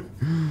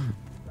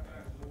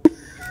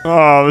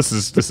 Oh, this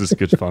is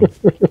good fun.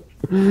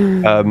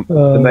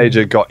 The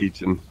major got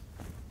eaten.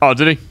 Oh,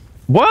 did he?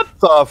 What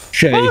the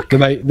She, fuck? the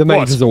mate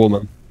What? is a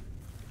woman.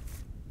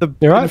 The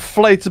You right?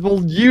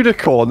 inflatable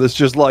unicorn that's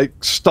just like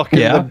stuck in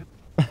Yeah.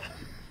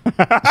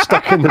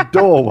 stuck in the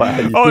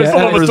doorway. Oh, it's Yeah,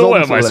 not on the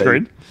doorway on my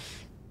horizontally. screen.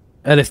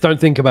 Ellis, don't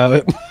think about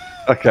it.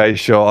 Okay,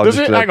 sure. I'm Does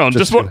just it? gonna, Hang on.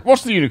 Just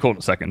watch the unicorn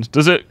a second.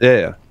 Does it?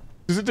 Yeah.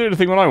 Does it do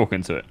anything when I walk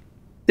into it?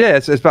 Yeah,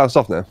 it's bounced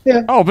off now.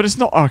 Oh, but it's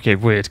not. Okay,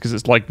 weird because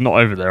it's like not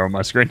over there on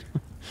my screen.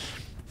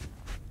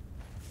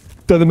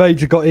 So the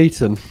major got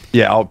eaten.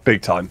 Yeah, oh,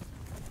 big time.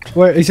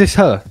 Where is this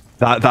her?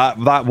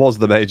 That was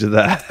the major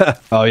there.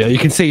 Oh yeah, you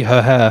can see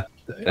her hair.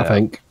 I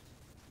think.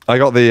 I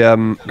got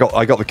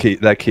the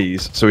their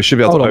keys, so we should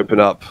be able Hold to on. open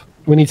up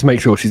We need to make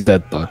sure she's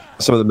dead though.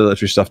 some of the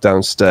military stuff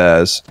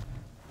downstairs.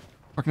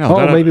 Fucking hell, Oh,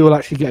 don't maybe we'll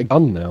actually get a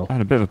gun now. I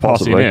had a bit of a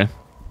party in Possibly. here.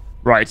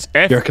 Right,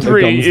 You reckon the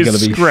F3 gun's is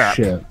gonna be scrap.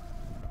 shit?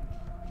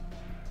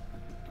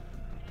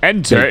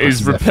 Enter Yeah,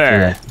 is presses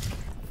repair.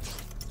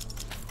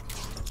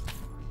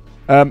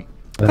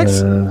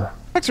 Thanks.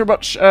 Thanks very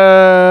much.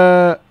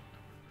 I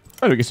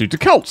guess you to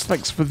Cults.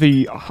 Thanks for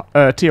the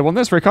tier 1.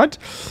 That's very kind.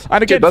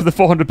 And again for the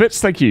 400 bits.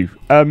 Thank you.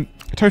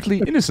 Totally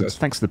Innocent.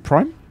 Thanks to the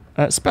Prime.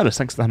 Spellers.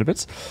 Thanks to the 100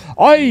 bits.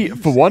 I,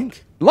 for one,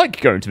 like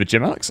going to the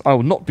gym, Alex. I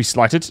will not be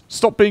slighted.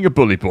 Stop being a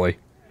bully boy.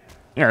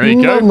 Yeah, there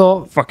you go. I'm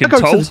not. Fucking I go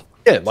to told.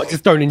 the gym, I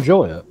just don't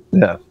enjoy it.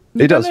 Yeah,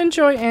 he does. Don't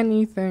enjoy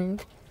anything.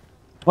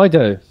 I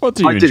do. What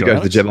do you I enjoy, do go to the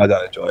Alex? gym. I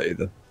don't enjoy it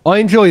either. I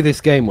enjoy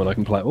this game when I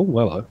can play. Oh,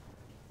 hello.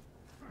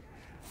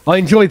 I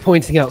enjoy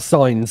pointing out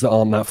signs that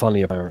aren't that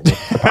funny, apparently.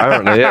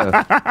 Apparently,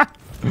 yeah.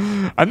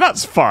 And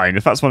that's fine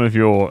if that's one of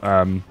your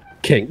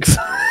Kinks.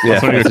 Yeah,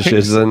 one of your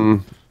fetishes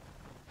and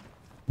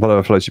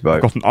whatever floats your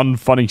boat. got an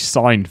unfunny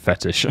sign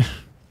fetish.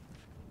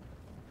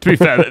 To be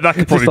fair, that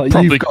could Just like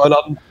probably you've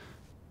got an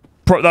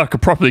that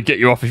could probably get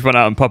you off if you went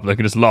out in public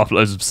and just laughed at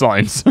loads of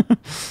signs.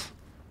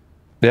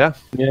 Yeah.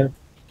 Yeah.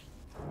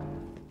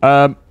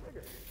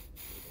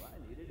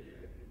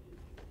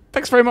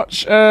 Thanks very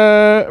much.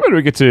 Where do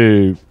we get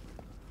to?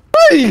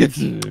 Where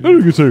do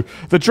we get to?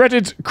 The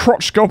dreaded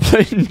crotch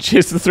goblin.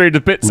 Cheers to the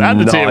 300 bits and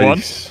the tier 1.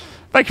 Nice.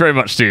 Thank you very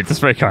much, dude. That's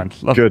very kind.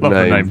 Good love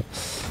the name.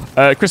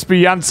 name.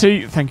 Crispy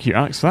Yanti. Thank you,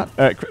 Alex, for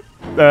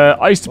that.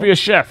 I used to be a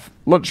chef.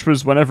 Lunch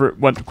was whenever it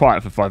went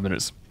quiet for 5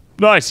 minutes.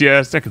 Nice,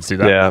 yeah, I can see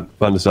that. Yeah,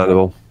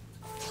 understandable.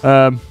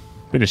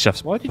 Being a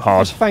chef's Why did you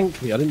hard. just thank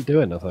me? I didn't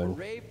do anything.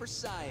 Hooray for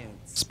science.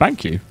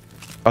 Spank you.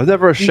 I was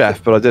never a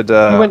chef, but I did.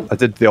 I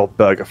did the old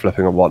burger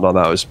flipping and whatnot.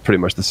 That was pretty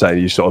much the same.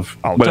 You sort of,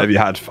 Oh, whenever don't- you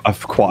had a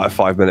quiet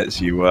 5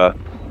 minutes, you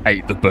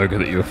Ate the burger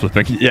that you were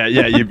flipping.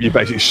 you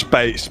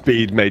basically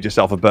speed made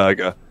yourself a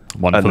burger.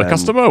 One And for the then-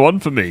 customer, one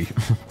for me.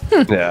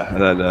 Yeah,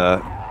 and then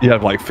you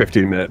had like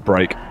 15-minute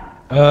break.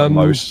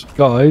 Most.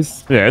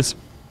 Guys, Yes.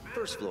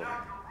 First floor.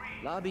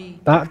 Lobby.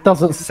 that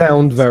doesn't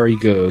sound very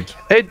good.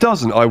 It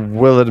doesn't, I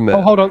will admit.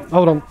 Oh, hold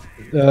on.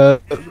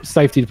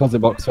 Safety deposit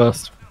box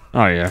first.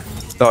 Oh, yeah.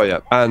 Oh yeah,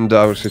 and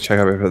I was gonna check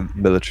out for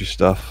military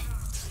stuff.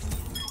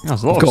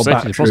 There's a lot Got of a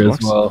safety battery deposit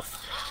as box.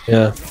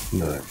 well.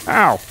 Yeah.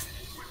 Ow.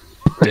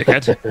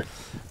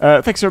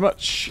 Dickhead. Thanks very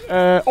much,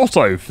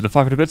 Otto, for the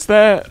 500 bits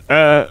there.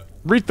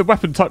 Read the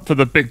weapon type for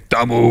the big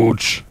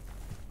damage.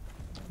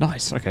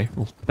 Nice. Okay,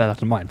 we'll bear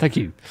that in mind. Thank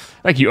you.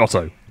 Thank you,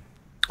 Otto.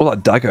 Oh,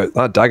 that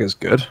dagger's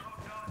good.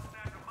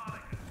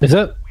 Is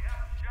it?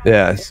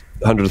 Yeah, it's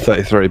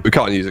 133. We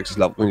can't use it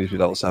because we need to be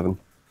level 7.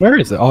 Where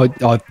is it?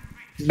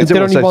 It's did in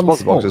only one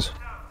deposit spawn? boxes.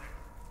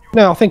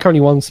 No, I think only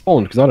one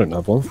spawned because I don't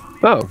have one.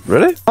 Oh,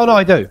 really? Oh no,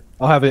 I do.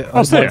 I have it.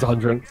 Oh, so mine's yeah.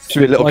 100. Should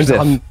be a little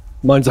sniff.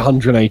 Mine's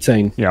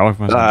 118. Yeah, I've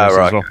got Ah,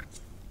 right. as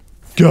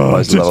well. Might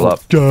as well level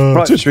up.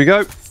 Right, should we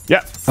go?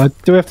 Yeah.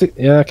 Do we have to?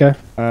 Yeah,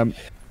 okay.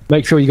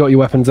 Make sure you got your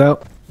weapons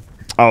out.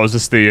 Oh, is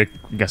this the,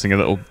 I'm guessing, a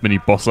little mini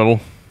boss level?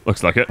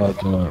 Looks like it. I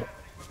don't know.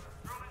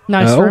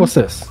 Nice Oh, room. what's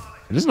this?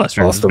 It is a nice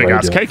Oh, room. that's There's a the big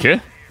ass radio. cake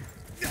here.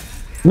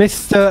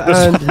 Mr.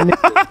 and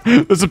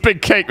Nick. There's a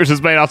big cake which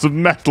is made out of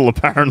metal,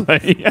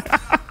 apparently.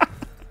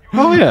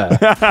 Oh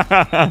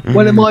yeah.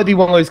 Well, it might be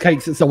one of those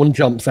cakes that someone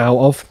jumps out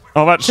of.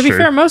 Oh, that's To be true.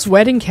 fair, most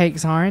wedding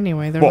cakes are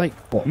anyway. They're What?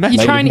 like Metal?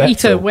 you try and Made of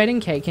eat a metal. wedding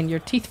cake and your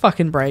teeth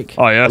fucking break.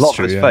 Oh, yeah, A that's lot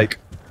true. of it's Yeah. fake.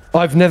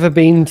 I've never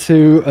been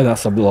to.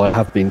 That's a lie. I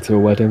have been to a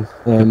wedding.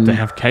 They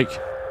have cake.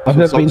 I've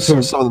never been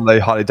to. Some of them they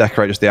highly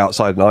decorate just the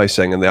outside and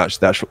icing, and the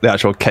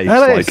actual cake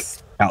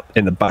Ellis! like out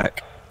in the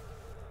back.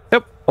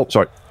 Yep. Oh,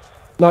 sorry.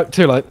 No,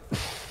 too late.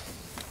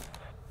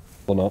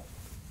 Or not.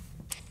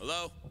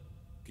 Hello? Can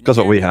you That's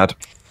what hear we me? had.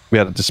 We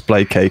had a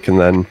display cake, and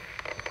then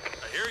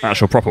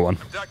Actual proper one.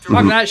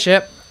 Fuck that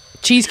shit.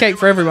 Cheesecake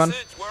for everyone.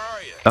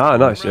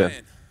 nice, yeah.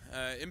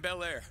 In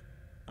Bel Air.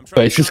 I'm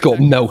But it's just got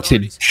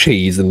melted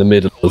cheese in the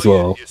middle as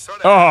well.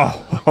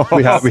 Oh,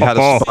 We had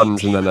a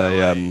sponge and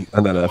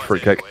then a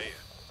fruit cake.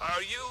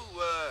 Are you,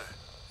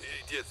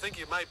 do you think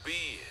you might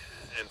be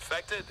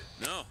infected?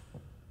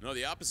 No,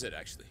 the opposite,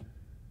 actually.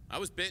 I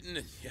was bitten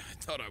and, yeah, I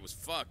thought I was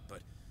fucked, but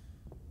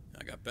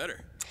I got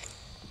better.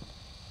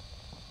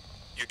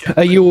 You get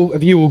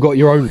Have you all got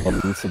your own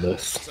ones for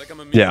this? It's like I'm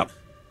a Yeah.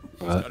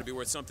 It's gotta be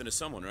worth something to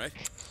someone, right?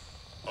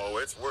 Oh,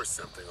 it's worth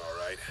something, all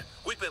right.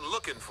 We've been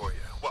looking for you.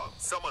 Well,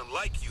 someone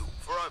like you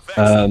for our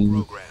vaccine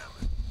program.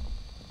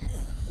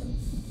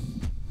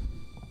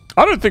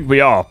 I don't think we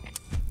are.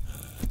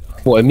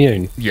 What,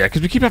 immune? Yeah,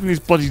 because we keep having these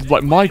bloody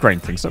like migraine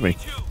things, don't we?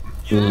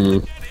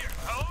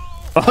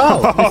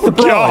 Oh,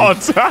 God!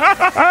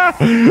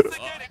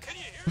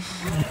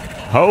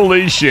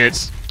 Holy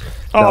shit!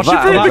 Oh, Now she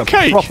that ruined is the a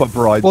cake. proper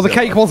bride. Well, the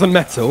cake wasn't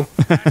metal.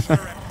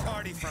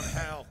 Party from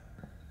hell.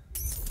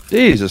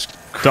 Jesus Dance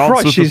Christ,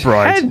 with the she's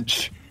bride.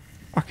 hench.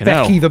 Fucking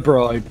hell. Becky the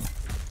bride.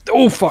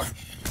 Oh, fuck.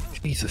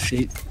 Jesus,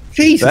 shit.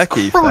 Jesus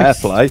Becky, fair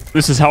Christ. play.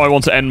 This is how I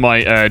want to end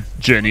my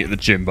journey at the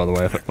gym, by the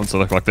way. Once I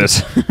look like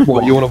this.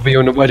 What, you want to be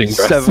in a wedding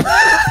dress?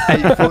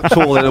 8 foot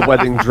tall in a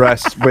wedding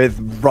dress with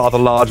rather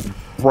large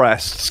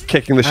breasts,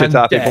 kicking the shit And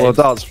out of people on dead.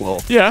 the dance floor.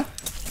 Yeah.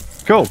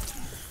 Cool.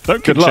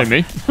 Don't Good kid luck. shame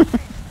me.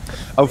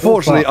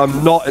 Unfortunately,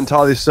 I'm not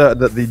entirely certain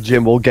that the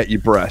gym will get you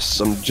breasts.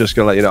 I'm just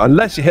gonna let you know,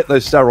 unless you hit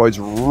those steroids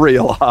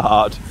real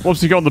hard.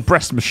 Once you go on the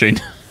breast machine.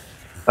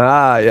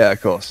 Ah, yeah,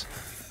 of course.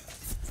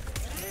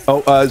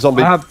 Oh,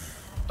 zombie.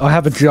 I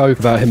have a joke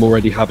about him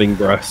already having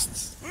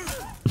breasts.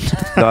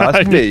 No,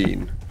 that's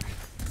mean.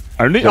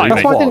 Only I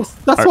That's make.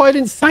 why I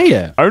didn't say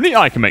it. Only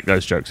I can make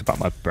those jokes about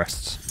my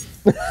breasts.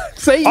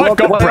 See, I've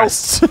got well-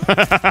 breasts.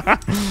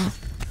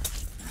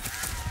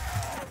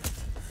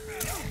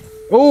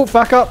 Oh,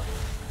 back up.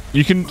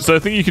 You can. So I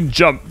think you can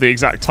jump the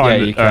exact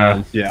time. Yeah, you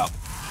can. Yeah.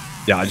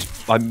 Yeah,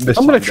 I missed.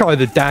 I'm going to try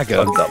the dagger.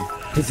 I'm done.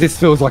 This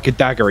feels like a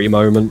daggery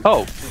moment.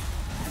 Oh,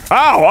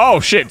 Oh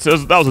shit!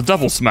 That was a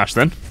double smash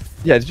then.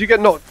 yeah. Did you get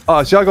knocked?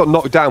 Oh, see, I got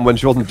knocked down when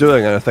she wasn't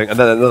doing anything, and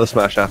then another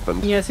smash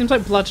happened. Yeah, it seems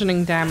like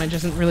bludgeoning damage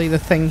isn't really the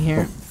thing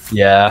here.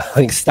 Yeah, I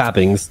think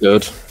stabbing's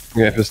good.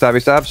 Yeah, for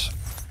stabby stabs.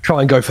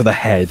 Try and go for the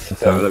head.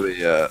 So let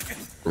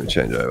me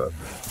change over.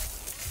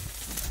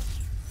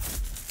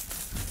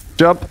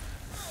 Jump.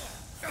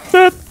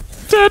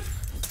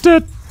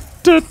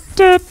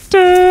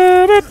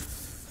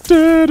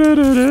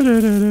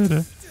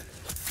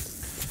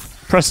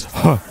 Press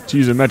to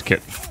use a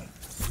medkit.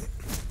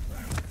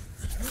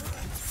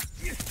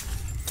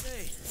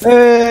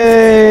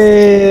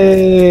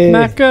 Hey!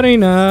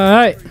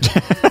 Macarena.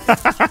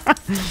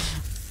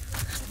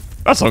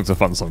 That song's a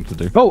fun song to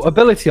do. Oh,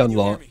 ability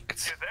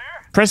unlocked.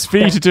 Press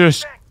V to do a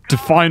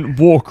defiant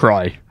war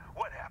cry.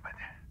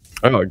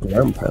 I got a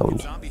ground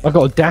pound. I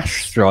got a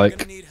dash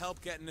strike. Need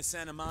help getting to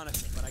Santa Monica,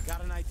 but I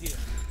got an idea.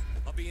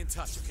 I'll be in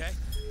touch, okay?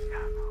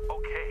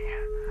 Okay.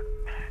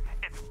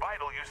 It's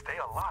vital you stay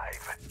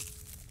alive.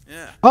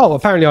 Yeah. Oh,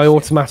 apparently I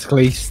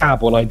automatically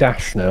stab when I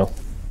dash now.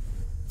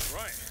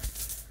 Right.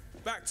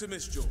 Back to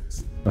Miss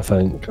Jones. I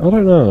think. I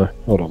don't know.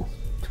 Hold on.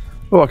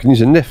 Oh, I can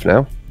use a niff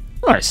now.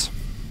 Nice.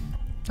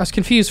 I was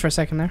confused for a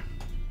second there.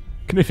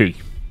 Kniffy.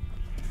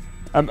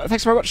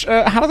 Thanks very much,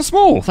 Hannah the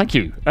Small. Thank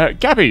you.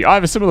 Gabby, I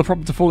have a similar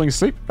problem to falling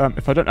asleep.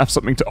 If I don't have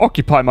something to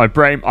occupy my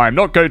brain, I am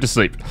not going to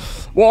sleep.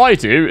 What I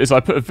do is I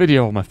put a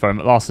video on my phone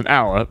that lasts an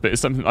hour, but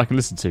it's something I can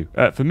listen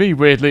to. For me,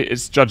 weirdly,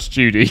 it's Judge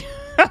Judy.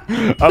 I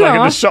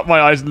can just shut my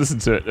eyes and listen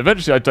to it.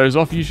 Eventually, I doze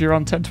off, usually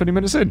around 10-20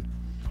 minutes in.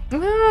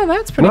 Oh,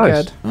 that's pretty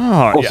Nice. good.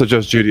 Oh, Also,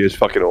 Judge Judy is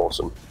fucking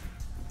awesome.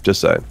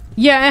 Just saying.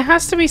 Yeah, it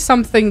has to be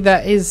something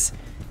that is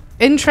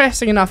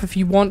interesting enough if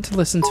you want to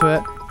listen to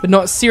it, but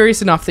not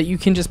serious enough that you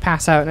can just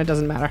pass out and it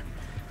doesn't matter.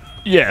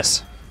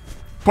 Yes.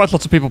 Quite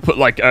lots of people put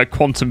like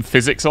quantum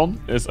physics on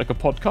as like a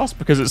podcast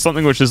because it's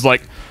something which is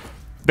like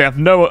they have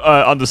no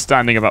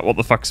understanding about what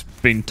the fuck's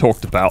being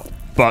talked about,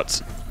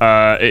 but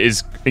it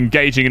is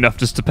engaging enough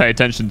just to pay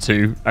attention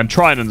to and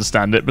try and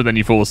understand it, but then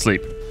you fall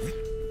asleep.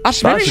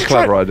 Actually, That's a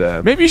clever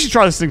idea. Maybe you should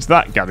try listening to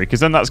that, Gabby, because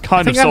then that's I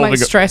kind think of that solving might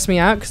stress me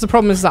out because the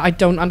problem is that I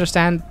don't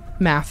understand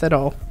math at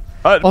all.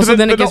 Also,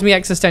 then it gives me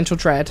existential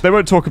dread. They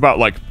won't talk about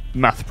like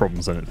math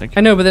problems, I don't think.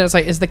 I know, but then it's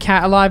like, is the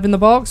cat alive in the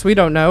box? We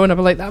don't know. And I'll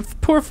be like, that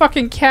poor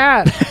fucking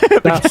cat.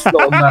 That's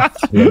not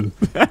maths.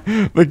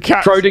 The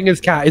cat.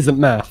 Schrodinger's cat isn't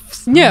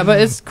maths. Yeah, but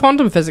it's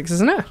quantum physics,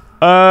 isn't it?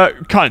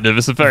 Kind of.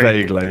 It's a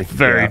very,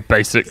 very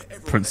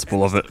basic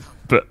principle of it.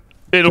 But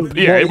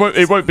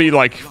it won't be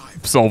like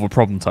solve a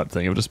problem type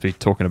thing. It'll just be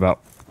talking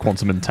about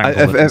quantum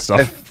entanglement and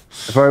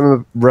stuff. If I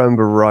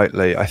remember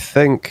rightly, I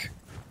think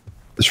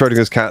the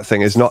Schrodinger's cat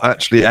thing is not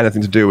actually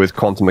anything to do with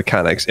quantum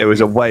mechanics. It was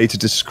a way to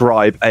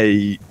describe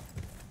as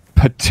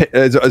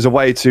a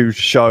way to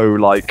show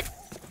like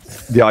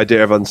the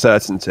idea of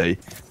uncertainty,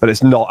 but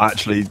it's not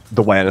actually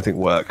the way anything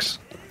works,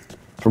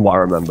 from what I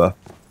remember.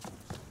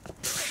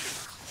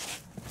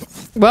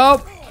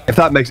 Well, if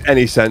that makes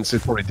any sense,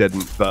 it probably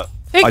didn't, but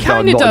it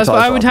kind of does, but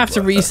I would have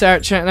to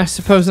research it, and I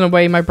suppose in a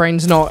way my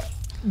brain's not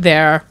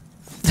there.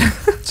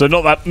 So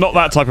not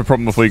that type of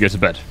problem before you go to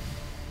bed.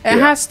 It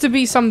has to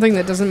be something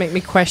that doesn't make me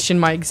question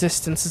my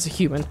existence as a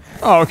human.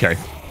 Oh, okay.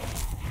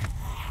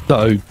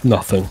 So,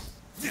 nothing.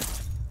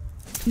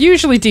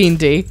 Usually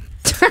D&D.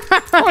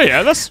 Oh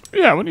yeah,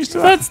 we're used to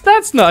that.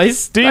 That's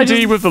nice.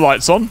 D&D with the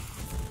lights on.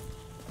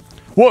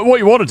 What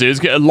you want to do is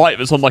get a light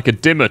that's on like a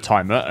dimmer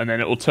timer, and then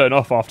it will turn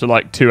off after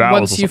like 2 hours.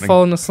 Once or you've something.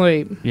 fallen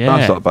asleep. Yeah,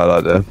 that's not a bad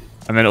idea.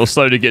 And then it will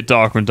slowly get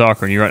darker and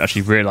darker, and you won't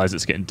actually realise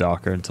it's getting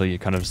darker until you're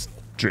kind of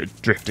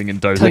drifting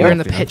and dozing. Until you're in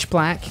the off, pitch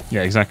black.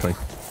 Yeah, exactly.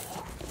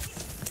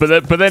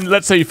 But then,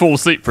 let's say you fall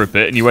asleep for a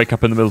bit and you wake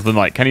up in the middle of the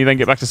night. Can you then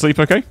get back to sleep?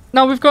 Okay.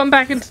 No, we've gotten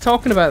back into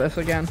talking about this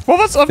again. Well,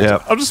 I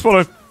just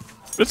want to.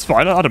 It's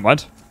fine. I don't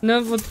mind.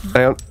 No,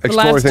 hang on.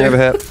 Exploring thing over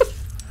here.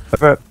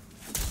 Over here.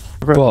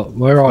 What?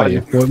 Where are you?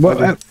 What?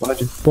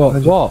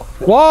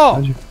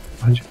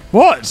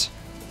 What?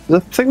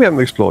 The thing we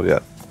haven't explored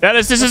yet. Yeah,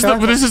 this is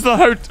the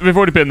host. We've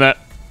already been there.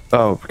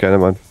 Oh, okay, never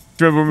mind.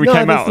 Do you remember when we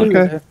came out?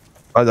 Okay.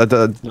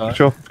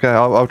 Sure. Okay,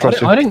 I'll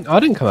trust you. I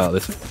didn't come out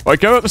this way. Right,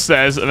 go up the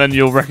stairs and then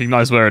you'll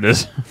recognise where it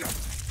is.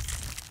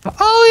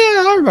 Oh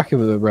yeah, I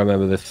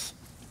remember this.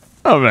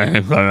 Oh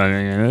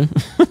man.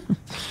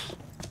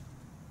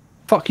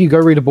 Fuck you, go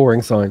read a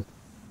boring sign.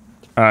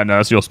 No,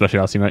 that's your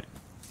speciality, mate.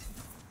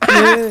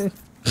 Okay,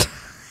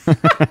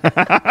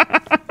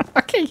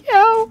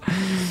 hell.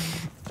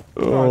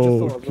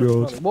 Oh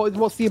god.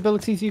 What's the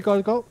abilities you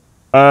guys got?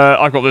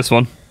 I've got this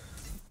one.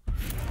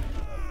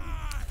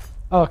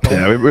 Oh, okay.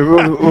 Yeah, we've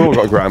all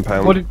got a ground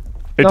pound.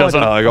 It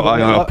doesn't. I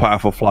got a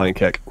powerful flying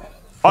kick.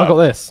 I got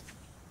this.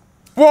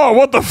 Whoa!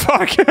 What the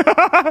fuck?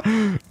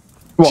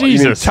 What,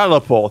 Jesus! you mean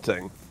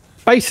teleporting.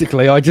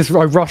 Basically, I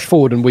rush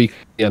forward and weaken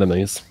the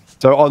enemies.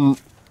 So on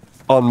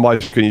my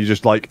screen, you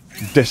just like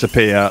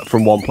disappear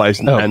from one place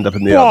and end up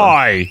in the other.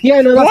 Why?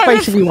 Yeah, no, that's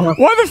basically what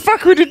happened. Why the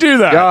fuck would you do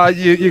that?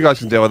 Yeah, you guys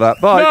can deal with that.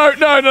 Bye.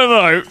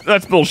 No.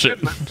 That's bullshit.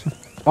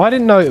 I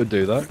didn't know it would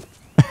do that.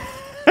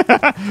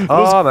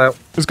 Oh, no.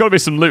 There's got to be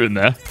some loot in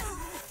there.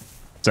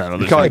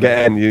 You can't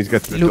get in, you need to go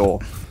to the door.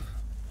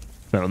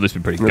 No, this has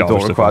been pretty The door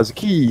garbage. requires a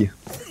key.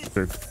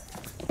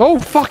 Oh,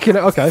 fucking it.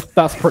 Okay,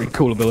 that's a pretty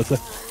cool ability.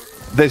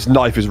 This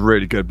knife is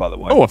really good, by the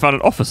way. Oh, I found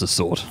an officer's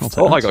sword. I'll take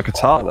Oh, that. I got a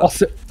katana.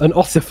 An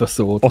ossifer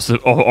sword.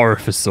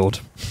 Orifice sword.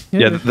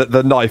 Yeah,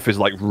 the knife is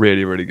like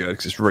really, really good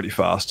because it's really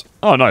fast.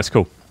 Oh, nice,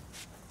 cool.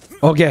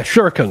 Oh, yeah,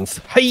 shurikens.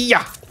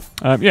 Hey-ya!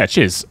 Yeah,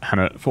 cheers,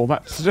 Hannah, for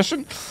that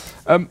suggestion.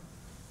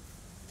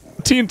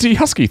 TNT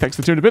Husky, thanks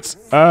for the 200 bits.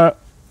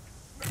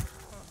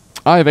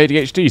 I have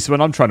ADHD, so when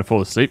I'm trying to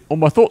fall asleep, all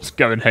my thoughts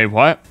go in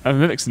haywire,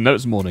 and the next thing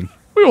it's morning.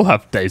 We all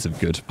have days of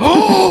good.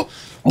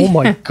 Oh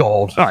my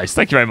god. Nice,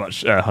 thank you very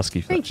much,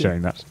 Husky, for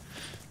sharing that.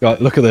 Right,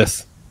 look at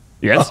this.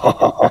 Yes?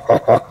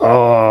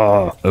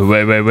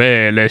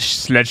 Wait,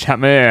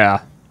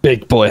 sledgehammer.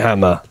 Big boy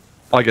hammer.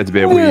 I get to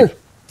be a weeb.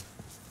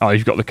 Oh,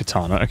 you've got the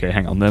katana. Okay,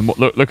 hang on then.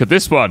 Look at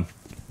this one.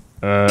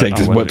 Jake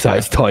just whipped out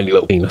his tiny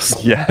little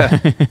penis. Yeah.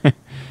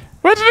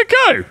 Where did it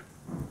go?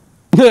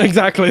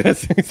 Exactly,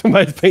 that's his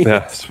penis.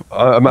 Yeah.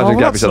 I imagine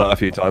Gabby that's said not- that a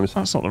few times.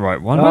 That's not the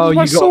right one. Oh, Where did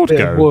my you got sword a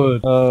bit of go?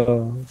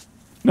 wood.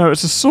 No,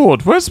 it's a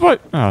sword. Where's my...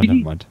 Oh, never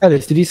mind.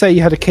 Ellis, did you say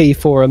you had a key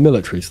for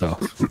military stuff?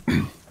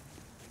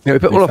 Yeah, we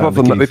picked one up off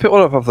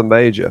the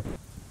major.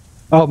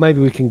 Oh,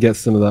 maybe we can get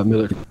some of that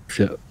military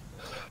shit.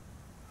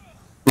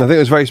 I think it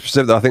was very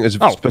specific. Though. I think it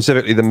was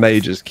specifically the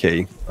major's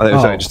key. I think it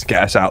was only just to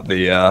get us out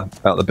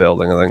the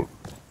building. I think.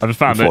 I just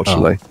found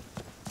Unfortunately.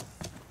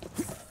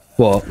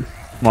 What?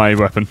 my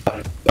weapon.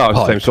 Oh, it's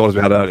the same sword as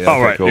we had earlier. Oh,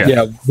 Okay, right, cool.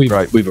 yeah. We've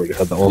already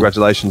had that one.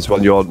 Congratulations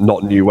on your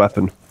not new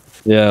weapon.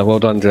 Yeah, well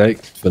done,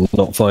 Jake, for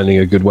not finding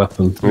a good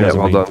weapon. Yeah,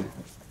 well done.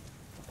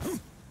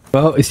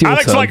 Well, it's your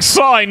Alex turn. likes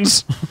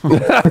signs.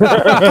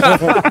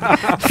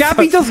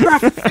 Gabby does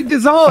graphic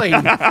design.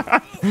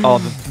 Oh,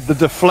 the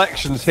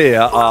deflections here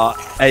are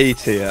A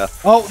tier.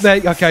 Oh,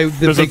 okay,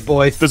 the big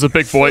boy. There's a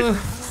big boy.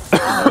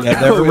 Yeah,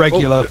 they're a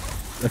regular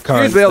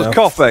occurrence. Excuse me, I was now.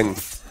 coughing.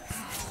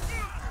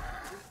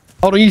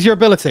 Hold on, use your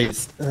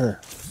abilities.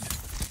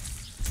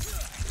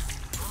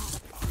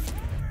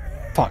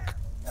 Fuck.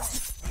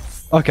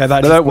 Okay,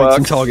 that just don't makes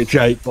him work. target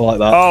Jake like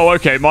that. Oh,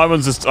 okay. My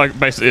one's just like,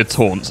 basically a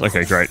taunt.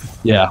 Okay, great.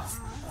 Yeah.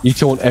 You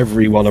taunt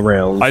everyone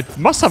around. I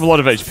must have a lot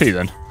of HP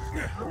then.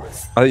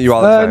 I think you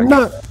are the tank.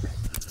 No.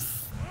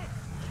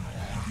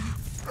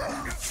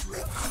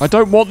 I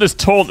don't want this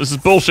taunt. This is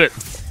bullshit.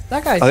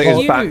 That guy's I think huge.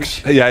 his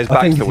back's, yeah, his I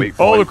back's think the weak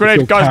Oh, the point. grenade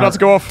your guy's about cat. to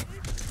go off.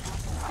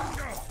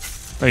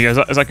 There you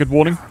go. Is that good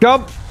warning?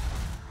 Jump!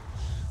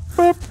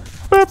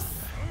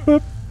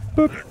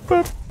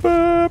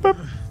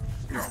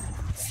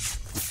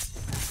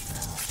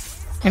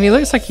 And he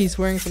looks like he's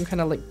wearing some kind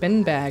of like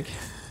bin bag.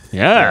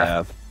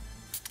 Yeah.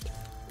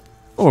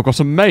 Oh, I've got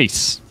a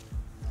mace.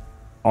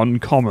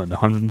 Uncommon,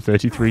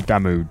 133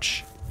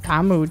 damage.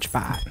 Damage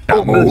bag.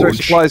 Military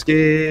supplies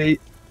key.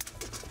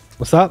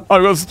 What's that? Oh,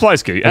 I've got the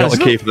supplies key. Got the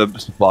key for the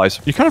supplies.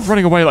 You're kind of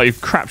running away like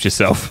you've crapped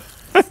yourself.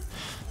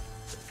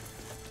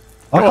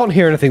 I can't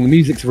hear anything. The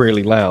music's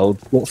really loud.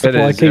 What's the It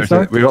supply is. key,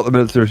 sorry? We got the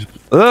military.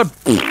 We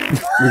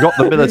got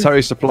the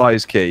military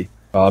supplies key.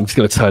 I'm just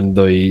going to turn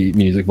the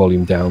music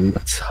volume down a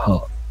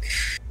touch.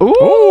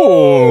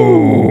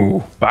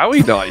 Ooh,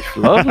 Bowie knife,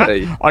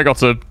 lovely. I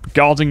got a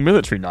guarding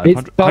military knife.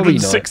 It's Bowie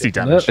 160 knife,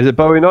 isn't damage. Is it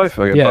Bowie knife?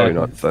 I get Yeah. Bowie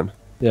knife then.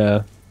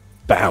 Yeah.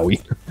 Bowie.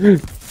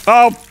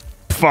 Oh,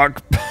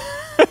 fuck.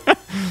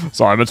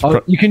 Sorry, I meant to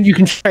Oh, you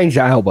can change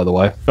that out, by the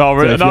way. Oh,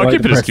 really? So if No, you I'll like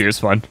keep to it as press- Q, it's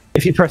fine.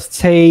 If you press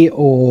T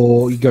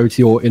or you go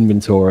to your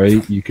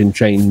inventory, you can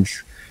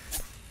change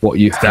what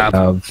you have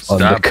under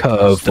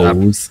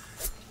curveballs.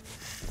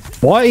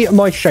 Why am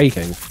I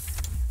shaking?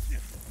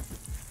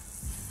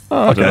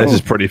 Okay, this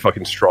is pretty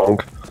fucking strong.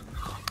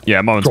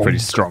 Yeah, my one's pretty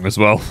strong as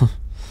well.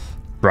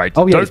 Right.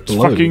 Oh, yeah, it's Don't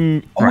below.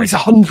 fucking... Oh, Right. it's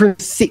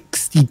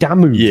 160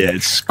 damage. Yeah,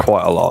 it's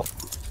quite a lot.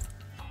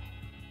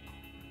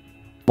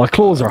 My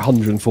claws are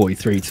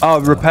 143. Oh,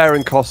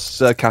 repairing costs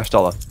cash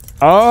dollar.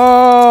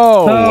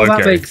 Oh, that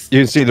okay. makes You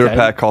can see the Okay.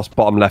 repair cost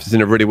bottom left. It's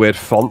in a really weird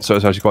font, so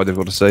it's actually quite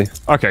difficult to see.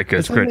 Okay,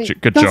 good.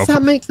 Good Does job.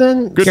 that make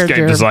sense? Good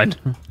game design.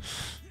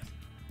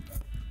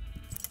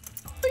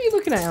 What are you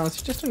looking at, Alice?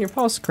 You're just on your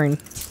pause screen.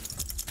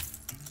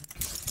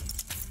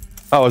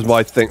 That was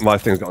my thing. My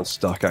thing's gotten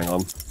stuck. Hang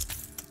on.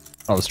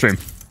 Oh, the stream.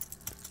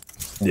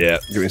 Yeah,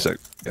 give me a sec.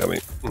 Yeah,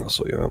 I'll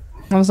sort you out.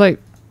 I was like,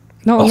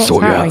 no, I'll what's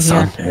sort you happening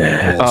out,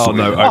 here? son. Oh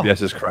no, OBS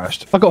has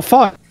crashed. I got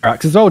fire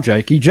tracks as well,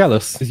 Jake. You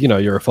jealous? 'Cause you know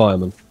you're a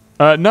fireman.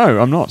 No,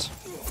 I'm not.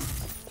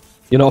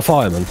 You're not a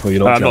fireman, or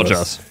you're not I'm not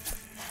jealous? jealous.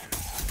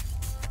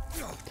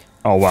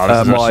 Oh, wow.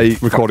 This is My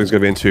actually recording's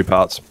going to be in 2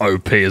 parts.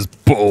 OP as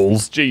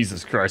balls.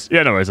 Jesus Christ.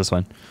 Yeah, no worries. That's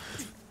fine.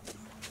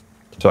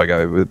 So I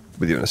go with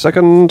you in a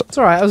second. It's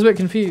alright, I was a bit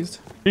confused.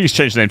 You can just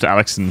change the name to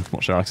Alex and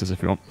watch Alex's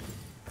if you want.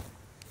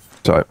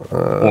 So,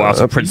 Or as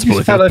a principal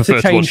You if you tell her to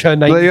prefer to change watch. her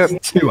There you name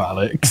to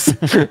Alex.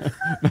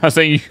 I'm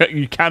saying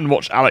you can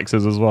watch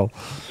Alex's as well.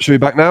 should we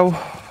be back now?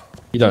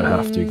 You don't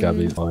have to,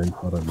 Gabby. Fine.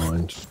 I don't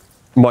mind.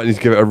 Might need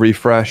to give it a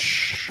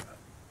refresh.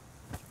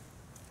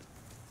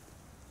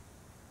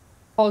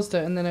 Paused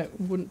it and then it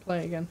wouldn't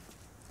play again.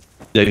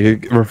 Yeah, you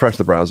can refresh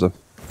the browser.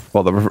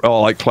 Well,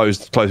 like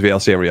close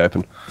VLC and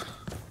reopen.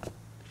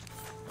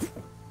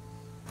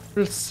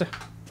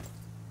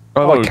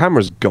 Oh, my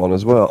camera's gone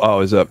as well.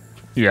 Oh, is it?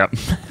 Yeah.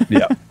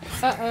 Yeah.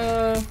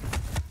 Uh-oh.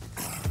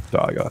 Oh,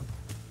 I got it.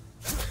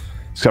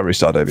 It's got to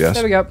restart OBS.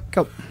 There we go.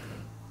 Cool.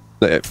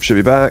 It should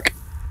be back.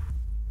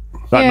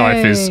 That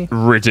knife is Yay.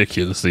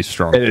 ridiculously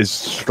strong. It is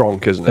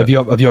strong, isn't it? Have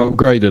you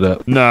upgraded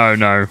it?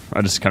 No.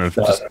 I just kind of...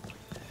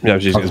 Yeah, I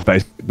was using its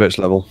base bitch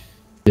level.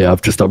 Yeah,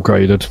 I've just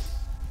upgraded.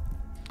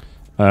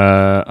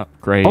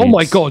 Upgrade. Oh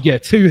my god, yeah,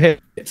 2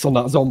 hits on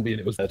that zombie and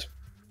it was dead.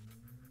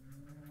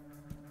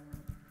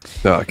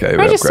 Oh, okay. Can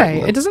I just say,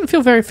 it doesn't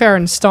feel very fair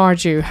in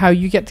Stardew how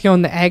you get to go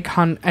on the egg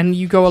hunt and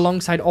you go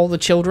alongside all the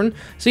children.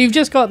 So you've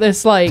just got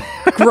this, like,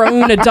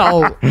 grown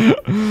adult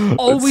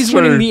always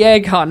winning the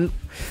egg hunt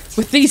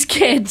with these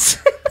kids.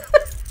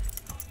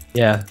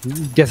 Yeah,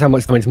 guess how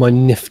much damage my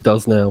NIF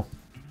does now?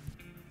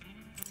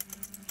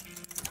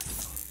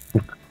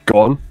 Go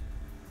on.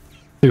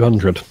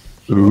 200.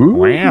 Ooh.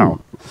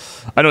 Wow.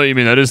 I know what you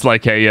mean. That is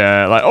like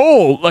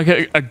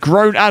a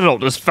grown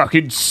adult just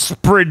fucking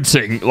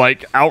sprinting,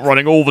 like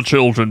outrunning all the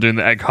children doing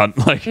the egg hunt.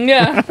 Like,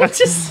 Yeah,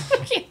 just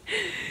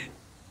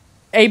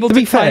able To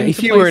be fair, climb if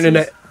to you were in an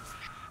places.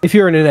 if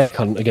you're in an egg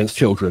hunt against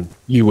children,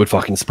 you would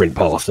fucking sprint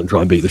past and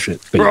try and beat the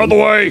shit. beat out of them.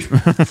 the way.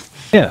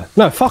 Yeah,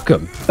 no, fuck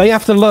them. They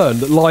have to learn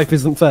that life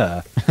isn't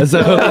fair as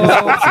early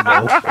as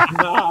possible.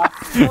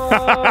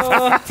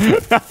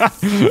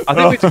 I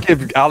think we should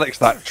give Alex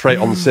that trait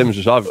on Sims,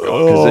 which I've got,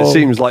 because it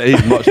seems like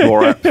he's much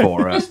more apt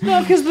for it. No,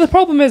 because the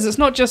problem is it's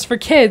not just for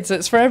kids,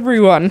 it's for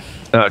everyone.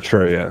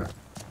 True, yeah.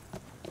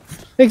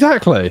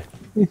 Exactly.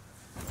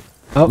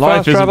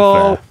 Life isn't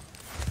fair.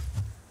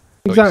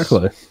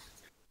 Exactly.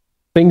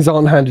 Things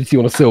aren't handed to you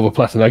on a silver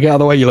platter. Now get out of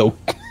the way, you little...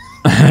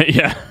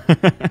 Yeah.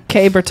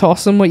 Caber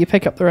toss them while you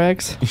pick up their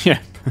eggs. Yeah.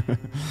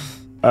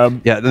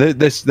 Yeah,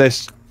 this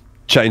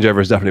changeover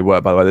has definitely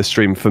worked, by the way. This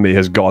stream for me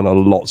has gone a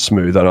lot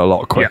smoother and a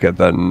lot quicker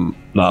than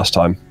last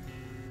time.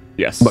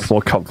 Yes. Much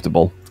more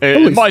comfortable.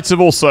 It might have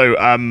also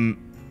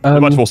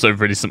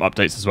released some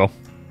updates as well.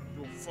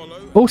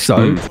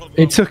 Also,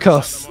 it took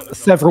us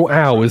several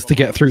hours to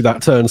get through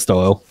that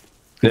turnstile.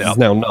 Yeah. It's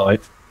now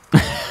night.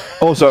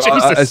 Also,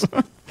 Jesus.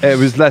 it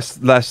was less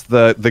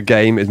the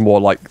game is more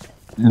like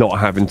not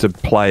having to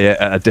play it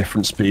at a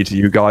different speed to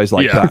you guys.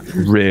 Like Yeah. that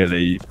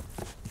really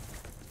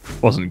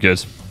Wasn't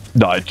good.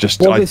 no, I just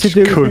What was it to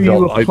do with could who you not.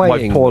 were My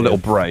playing poor with? little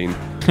brain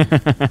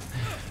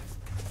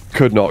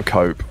could not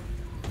cope.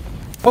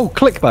 Oh,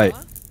 clickbait.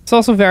 It's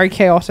also very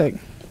chaotic.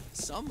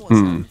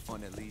 You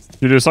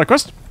do a side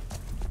quest?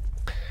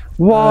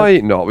 Why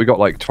not? We got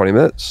like 20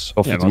 minutes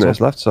or 50 might as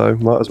minutes left, so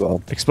might as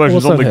well.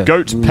 Explosions What's on the on here?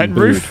 goat's pen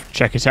roof.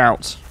 Check it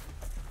out.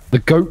 The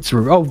goats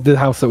room. Oh, the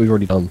house that we've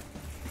already done.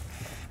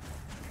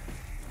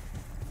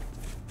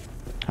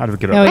 How do we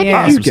get up? Oh,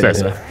 yeah. Some You get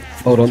stairs. it.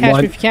 Hold on, Catch me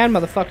mine. if you can,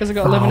 motherfuckers. I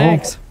got 11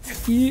 eggs.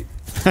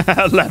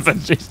 11.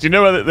 Jeez, do you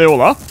know where they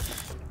all are?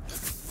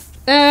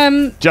 Do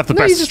you have the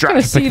no, best you just strat kind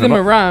of to pick see them them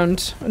up?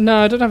 around. No,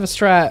 I don't have a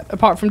strat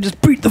apart from just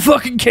beat the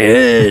fucking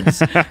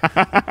kids.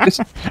 It's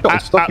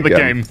got stuck At the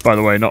again. game, by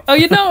the way, not. Oh,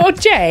 you know,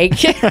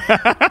 Jake.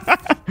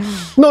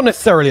 Not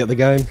necessarily at the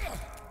game.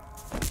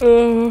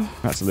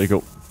 That's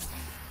illegal.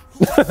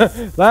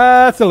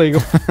 That's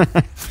illegal.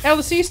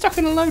 Ellis, are you stuck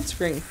in a load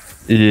screen?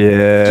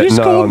 Yeah, you just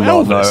call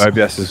no, him no, Elvis?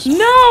 OBS is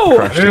No!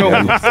 crashed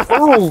again.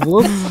 Oh,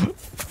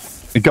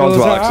 Go on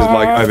to Alex's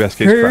mic, OBS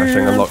keeps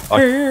crashing.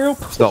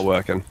 It's not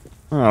working.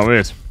 Oh,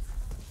 weird.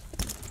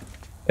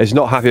 It's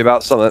not happy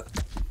about Summit.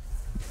 I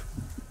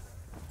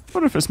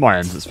wonder if it's my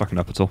end that's fucking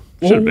up at all.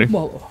 Shouldn't be.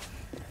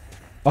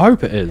 I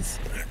hope it is.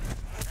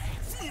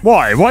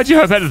 Why? Why do you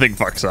hope anything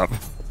fucks up?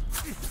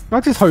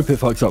 I just hope it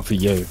fucks up for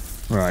you.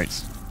 Right.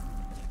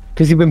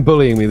 Because you've been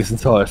bullying me this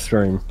entire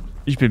stream.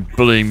 You've been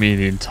bullying me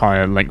the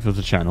entire length of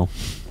the channel.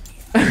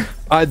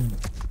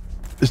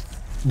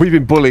 We've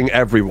been bullying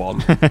everyone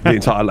the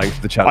entire length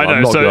of the channel. I know,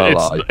 I'm not so gonna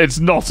lie. it's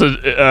not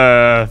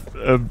a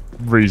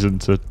reason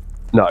to...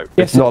 No,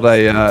 it's not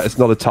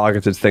a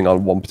targeted thing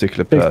on one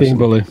particular Big being person.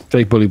 bully.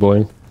 Big bully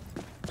boy.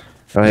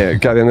 Right here,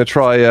 Gabby, I'm gonna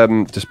try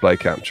display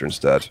capture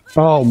instead.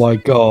 Oh my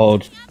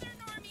god.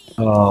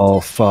 Oh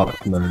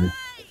fuck no.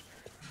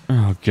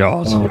 Oh,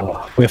 God.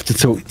 Oh, we have to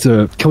talk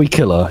to. Can we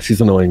kill her?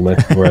 She's annoying me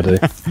already.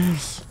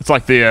 It's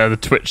like the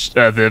Twitch,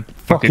 the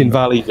Fucking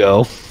Valley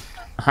girl.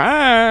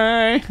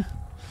 Hi!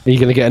 Are you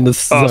gonna get in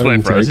the Oh, I was zone?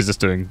 waiting for us. too? He's just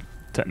doing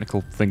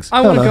technical things.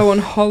 I want to Hello. go on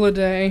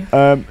holiday.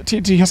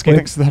 TNT Husky,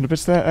 thanks for the 100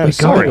 bits there. We're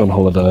Sorry. going on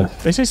holiday.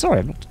 They say sorry.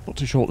 I'm not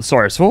too sure what the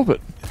sorry is for,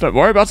 but don't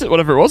worry about it.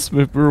 Whatever it was,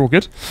 we're all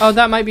good. Oh,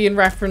 that might be in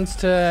reference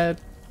to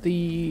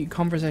the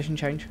conversation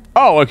change.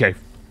 Oh, okay.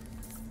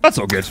 That's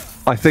all good.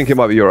 I think it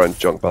might be your own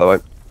junk, by the way.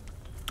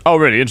 Oh,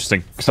 really?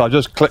 Interesting. So I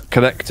just clicked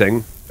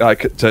connecting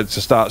to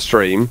start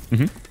stream.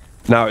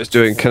 Now it's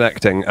doing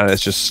connecting, and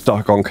it's just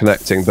stuck on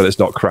connecting, but it's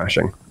not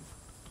crashing.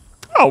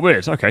 Oh,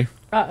 weird. Okay.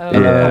 Uh-oh.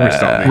 Probably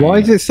start me. Why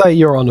does it say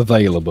you're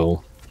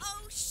unavailable?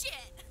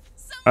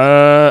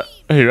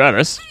 Who,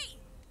 Alice?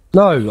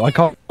 No, I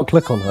can't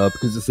click on her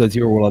because it says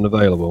you're all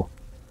unavailable.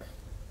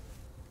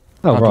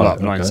 Oh, I'll right. up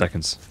 9 okay.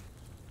 seconds.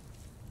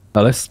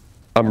 Ellis,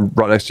 I'm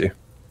right next to you.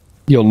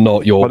 you're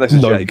not. You're Right next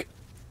to no. Jake.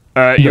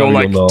 You're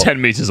like not.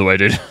 10 meters away,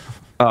 dude.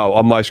 Oh,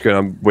 on my screen,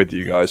 I'm with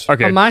you guys.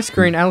 Okay. On my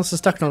screen, Alice is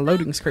stuck on a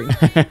loading screen.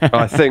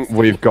 I think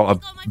we've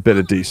got a bit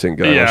of decent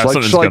going Yeah, on.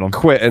 something's Shall going I on.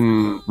 quit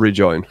and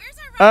rejoin?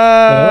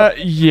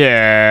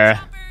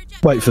 Yeah.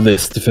 Wait for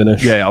this to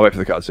finish. Yeah, I'll wait for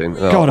the cutscene.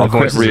 God, I'll her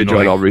quit, voice is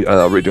rejoin, annoying.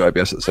 I'll redo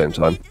OBS at the same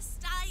time.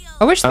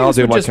 I wish I'll things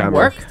do would my just camera.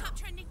 work.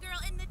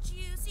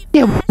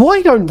 Yeah,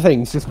 why don't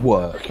things just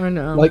work? I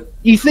know. Like,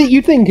 you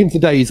think in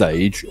today's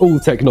age, all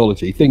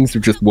technology, things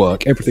would just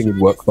work. Everything would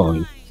work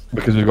fine.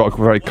 Because we've got a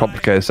very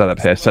complicated setup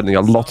here, sending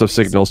a lot of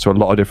signals to a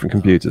lot of different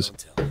computers.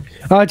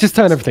 Just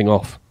turn everything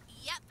off.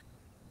 Yep.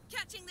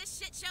 Catching this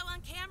shit show on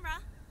camera.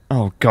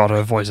 Oh god,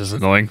 her voice is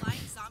annoying.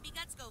 Zombie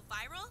guts go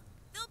viral.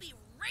 They'll be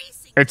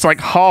racing. It's like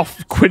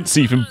half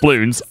Quincy from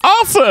Bloons.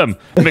 Awesome!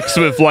 Mixed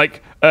with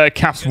like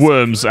Cap's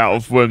worms out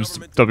of Worms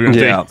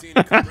WMD. Yeah.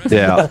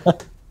 Yeah.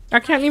 I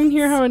can't even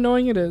hear how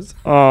annoying it is.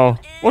 Oh.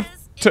 What?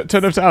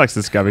 Turn over to Alex,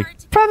 this Gabby.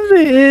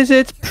 Probably is.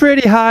 It's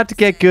pretty hard to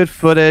get good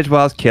footage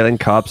whilst killing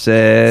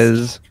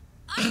corpses.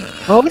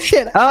 Oh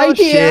shit! Oh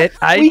shit!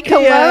 We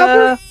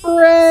collaborate.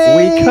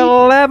 We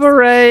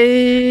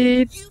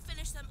collaborate. You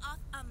finish them off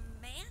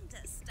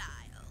Amanda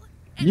style.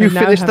 You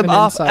now finished have them an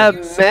off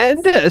insight.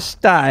 Amanda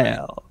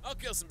style. I'll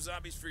kill some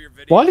zombies for your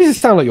video. Why does it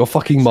sound like you're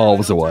fucking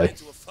miles away?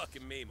 Into a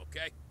fucking meme,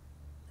 okay?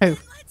 Oh.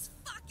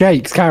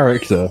 Jake's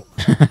character.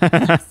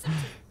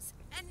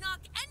 And knock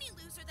any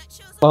loser that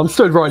shows up. I'm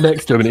stood right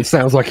next to him, and it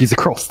sounds like he's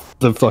across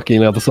the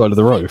fucking other side of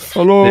the roof.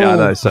 Hello. Yeah, I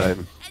know.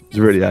 Same. It's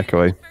really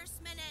echoey.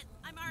 First minute,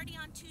 I'm already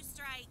on 2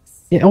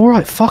 strikes. Yeah, all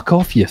right. Fuck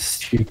off, you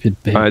stupid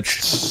bitch.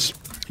 It's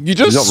You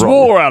just You're not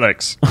swore,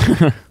 Alex.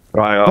 right.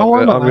 Oh,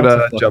 I'm I'm not gonna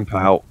allowed to jump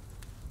out.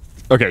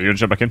 Okay, you're gonna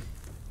jump back in.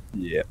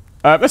 Yeah.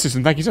 Let's do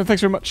some thank you. So thanks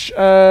very much,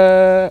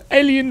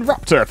 Alien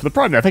Raptor for the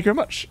Prime there. Thank you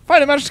very much.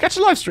 Finally managed to catch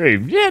a live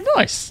stream. Yeah,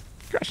 nice.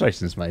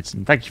 Congratulations, mate,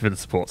 and thank you for the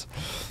support.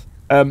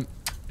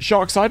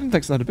 Sharkside,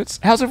 thanks for the 100 bits.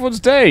 How's everyone's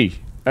day?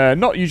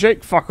 Not you,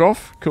 Jake. Fuck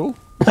off. Cool.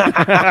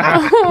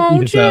 Oh,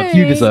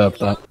 You deserve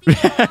that.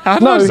 I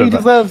No, deserve he that.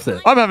 deserves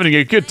it. I'm having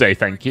a good day,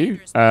 thank you.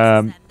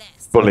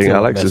 Bullying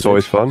Alex is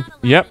always fun.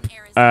 Yep.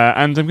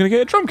 And I'm going to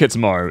get a drum kit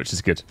tomorrow, which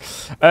is good.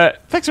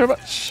 Thanks very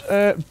much,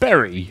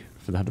 Berry,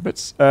 for the 100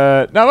 bits.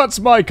 Now that's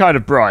my kind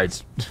of bride.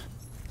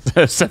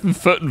 7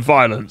 foot and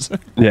violent.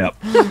 Yeah.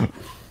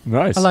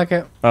 Nice. I like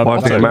it. Why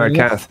Also- think married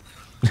Kath?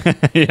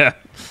 yeah.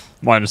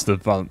 Minus the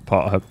violent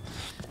part, I hope.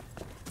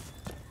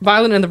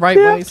 Violent in the right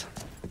ways.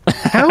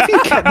 How have you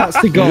kept that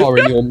cigar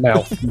in your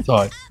mouth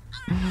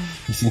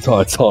this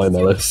entire time,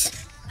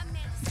 Ellis?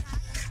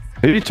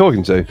 Who are you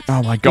talking to?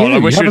 Oh my god, I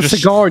wish you you have a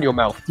just... cigar in your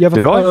mouth. You have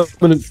Did a I?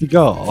 permanent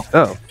cigar.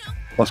 Oh.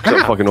 That's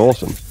fucking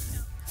awesome.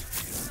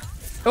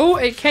 Oh,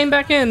 it came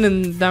back in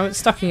and now it's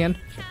stuck again.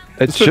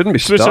 It shouldn't be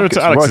switch stuck. over It's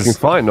to Alex's. working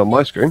fine on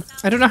my screen.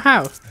 I don't know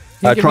how. You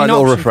give me Try an and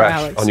all option for refresh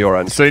Alex. on your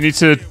end. So you need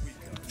to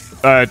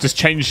just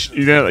change the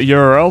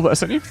URL that I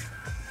sent you?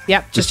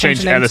 Yep, Just change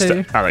change the name Ellis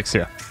to... to Alex,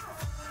 yeah.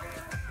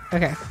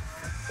 Okay.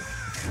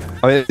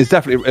 I mean, it's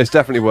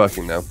definitely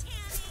working now.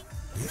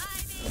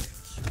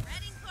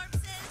 Shredding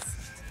corpses.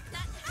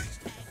 That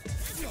hashtag.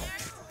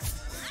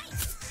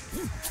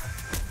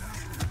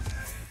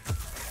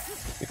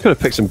 You could have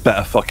picked some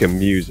better fucking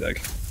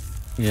music.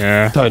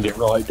 Yeah. Turned it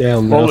right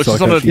down. Well, now, it's so I just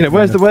can on a- actually- You know,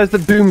 where's the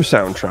Doom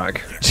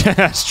soundtrack?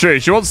 That's true.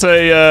 She wants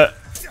a...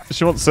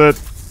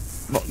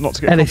 not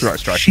to get Ellis, copyright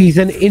strike. she's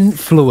an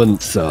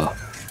influencer.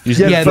 She's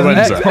yeah, an but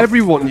influencer.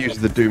 Everyone uses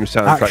the Doom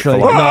soundtrack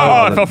Actually, for like, no,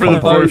 I fell through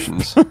the roof.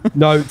 compilations.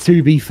 No,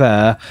 to be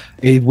fair,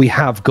 we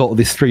have got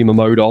this streamer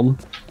mode on,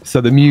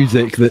 so the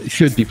music that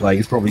should be playing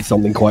is probably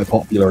something quite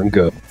popular and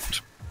good.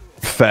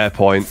 Fair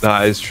point.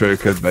 That is true.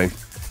 Could be.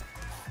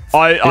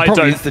 I Probably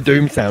don't is the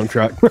Doom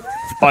soundtrack.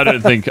 I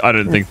don't think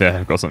they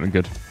have got something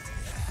good.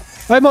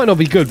 It might not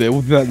be good, but it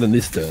will be better than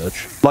this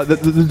dirge. Like the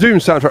Doom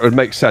soundtrack would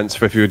make sense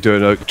for if you were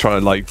doing trying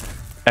to like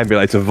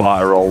emulate a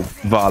viral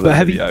But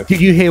video.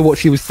 did you hear what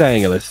she was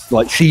saying, Ellis?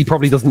 Like, she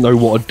probably doesn't know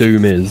what a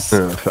Doom is.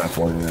 Yeah, fair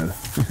point. Yeah.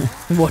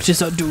 What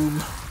is a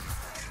doom?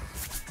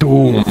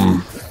 Doom.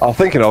 I'm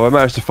thinking of. I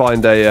managed to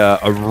find a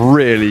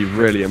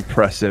really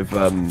impressive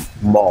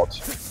mod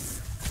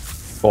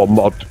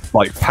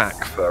like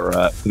pack for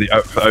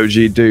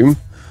OG Doom.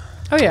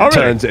 Oh yeah. Oh, really?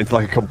 Turns it into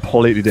like a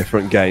completely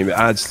different game. It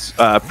adds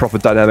proper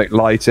dynamic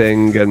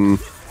lighting and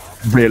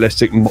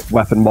realistic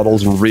weapon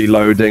models and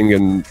reloading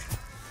and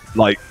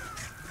like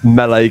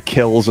melee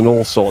kills and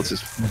all sorts.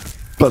 It's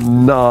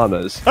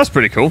bananas. That's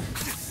pretty cool.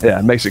 Yeah,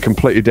 it makes it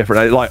completely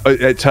different.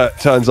 It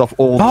turns off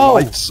all the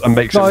lights and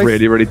makes guys.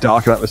 it really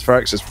dark and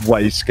atmospheric. So it's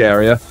way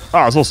scarier.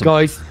 Oh, that's awesome.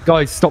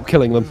 Guys, stop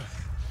killing them.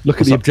 Look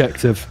at the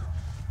objective.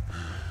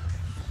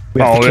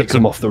 We have to kick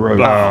them off the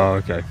road.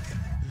 Oh, okay.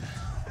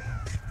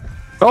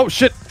 Oh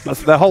shit!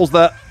 There are holes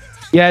there.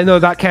 Yeah, no,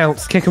 that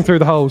counts. Kick them through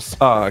the holes.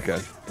 Oh, okay.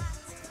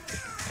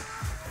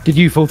 Did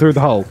you fall through the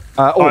hole?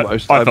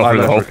 Almost. I fell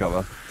through the managed to hole.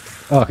 recover.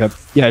 Oh, okay.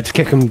 Yeah, just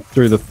kick them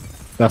through the...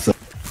 That's it.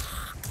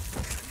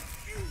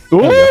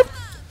 Ooh.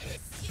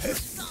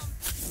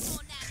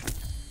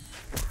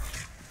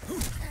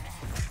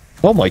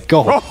 Oh my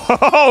god.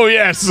 Oh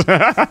yes.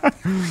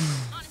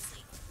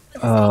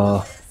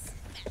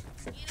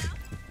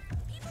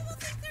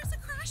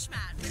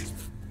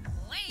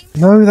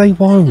 No, they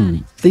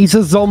won't. These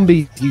are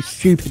zombies, you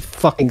stupid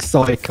fucking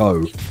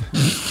psycho.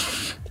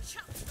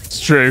 It's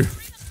true.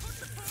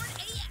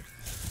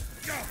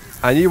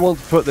 And you want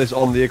to put this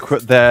on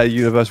their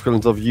universe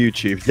equivalent of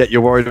YouTube, yet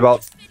you're worried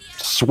about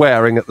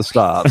swearing at the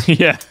start.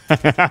 Yeah.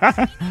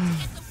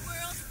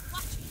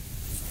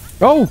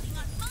 Oh,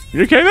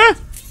 You okay there?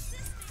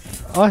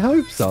 I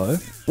hope so.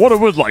 What I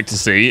would like to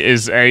see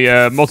is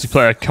a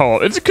multiplayer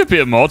co-op. It could be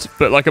a mod,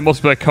 but like a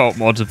multiplayer co-op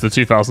mod of the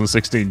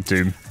 2016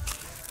 Doom.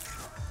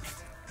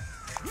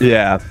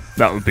 Yeah.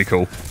 That would be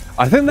cool.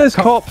 I think there's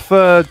co-op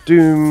for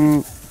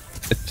Doom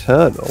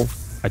Eternal.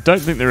 I don't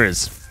think there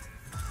is.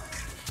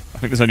 I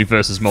think there's only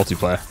versus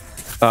multiplayer.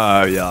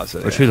 Oh, yeah, that's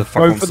it. Which who the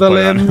fuck Go wants for to the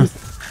play that?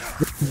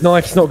 limbs.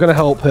 Knife's not going to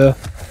help here.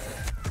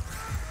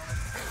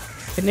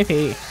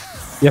 Nippy.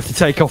 You have to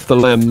take off the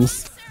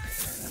limbs.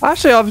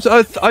 Actually,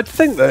 I'd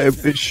think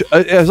that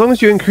as long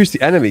as you increase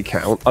the enemy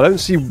count, I don't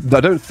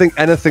think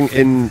anything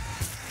in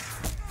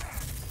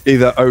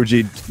either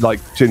OG like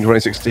Doom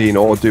 2016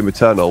 or Doom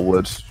Eternal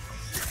would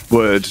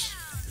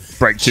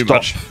Break too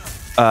much.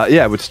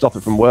 Yeah, would stop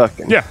it from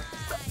working. Yeah,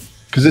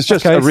 because it's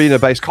just Okay.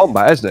 arena-based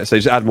combat, isn't it? So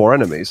you just add more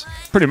enemies.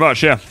 pretty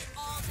much, yeah.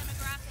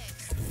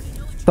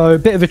 So a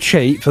bit of a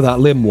cheat for that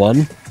limb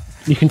one.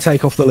 You can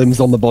take off the limbs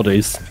on the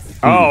bodies.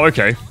 Oh,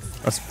 okay.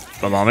 That's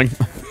alarming.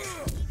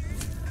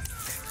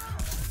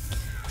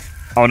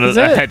 Oh, and Is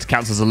a it? head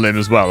counts as a limb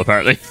as well,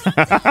 apparently.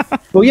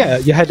 Well, yeah,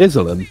 your head is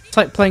a limb. It's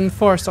like playing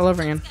Forest all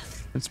over again.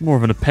 It's more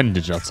of an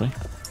appendage, I'd say.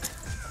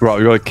 Right,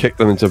 we've got to kick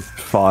them into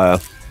fire.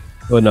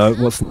 Oh no,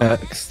 what's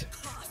next?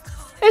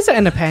 Is it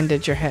an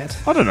appendage, your head?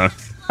 I don't know.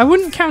 I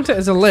wouldn't count it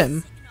as a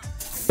limb.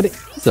 But it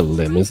is a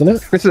limb, isn't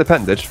it? It's an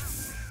appendage.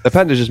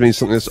 Appendage just means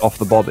something that's off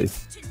the body.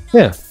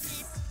 Yeah.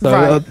 So,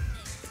 Right.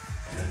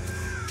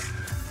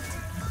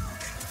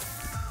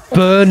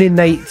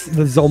 burninate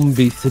the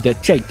zombies to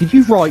death. Jake, did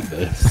you write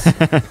this?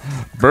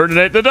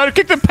 Burninate the... Don't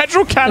kick the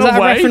petrol can Is that a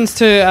away! reference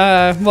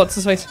to, what's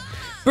his face?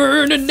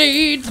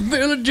 Burninate the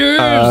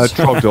villagers!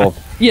 Trogdor.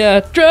 Yeah,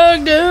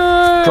 drug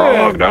door!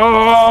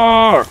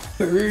 Trogdor!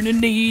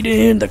 Burninate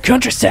in the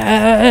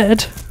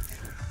countryside!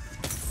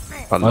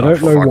 I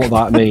don't know what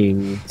that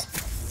means.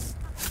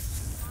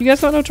 You guys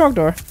don't know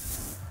Trogdor?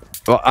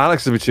 Well,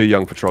 Alex will be too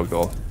young for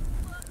Trogdor.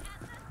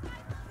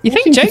 You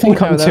think I Jake would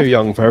think know I'm though? too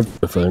young for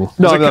everything.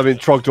 No, I mean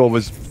Trogdor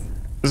was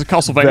There's a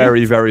Castlevania.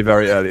 very, very,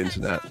 very early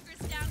internet.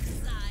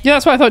 Yeah,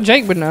 that's why I thought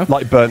Jake would know.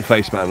 Like Burnt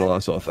Face Man and all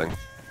that sort of thing.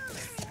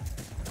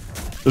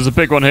 There's a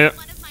big one here.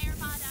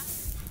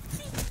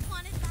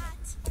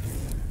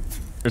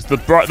 It's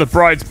the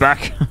bride's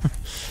back.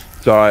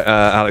 It's alright,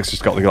 Alex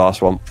just got the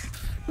last one.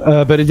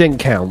 But it didn't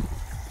count.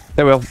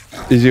 There we go.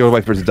 Easy to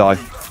wait for it to die.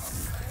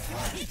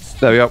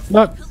 There we go.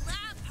 No.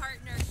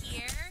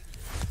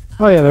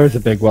 Oh yeah, there is a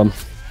big one.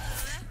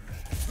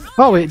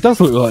 Oh, it does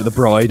look like the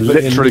bride.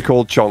 Literally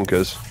called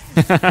Chonkers.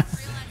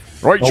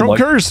 Right, Oh my-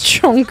 chunkers.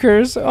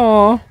 Chonkers,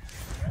 aw.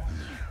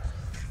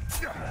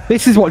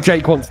 This is what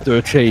Jake wants to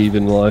achieve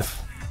in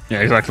life.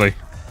 Yeah, exactly.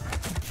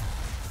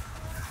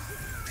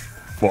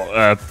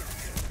 What,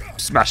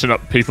 smashing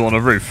up people on a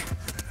roof?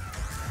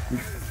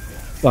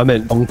 I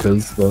meant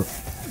chonkers, but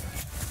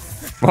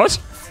What?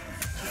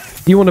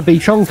 you want to be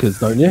chonkers,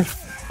 don't you?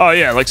 Oh,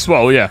 yeah, like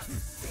swole, yeah.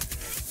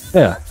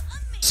 Yeah.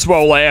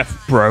 Swole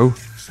AF, bro.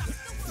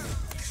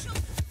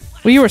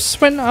 Well, you were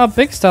sweating up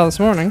big style this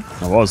morning.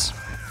 I was.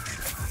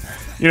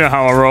 You know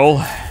how I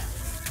roll.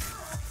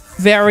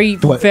 Very,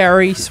 What?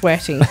 very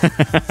sweaty.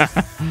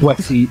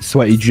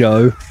 Sweaty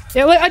Joe.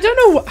 Yeah, like, I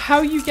don't know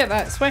how you get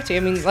that sweaty. I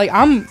mean, like,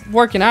 I'm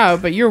working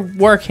out, but you're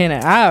working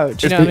it out.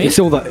 Do you know what I mean? It's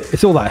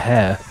all that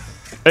hair.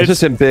 It's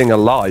just him being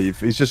alive.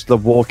 He's just the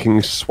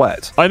walking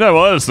sweat. I know,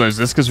 well, Ellis knows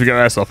this because we go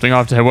airsofting. I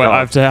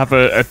have to have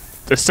a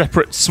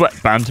separate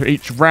sweatband for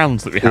each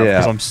round that we have Yeah.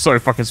 because I'm so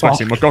fucking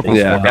sweaty. My goggles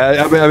Yeah, fog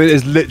up. I mean,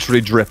 it's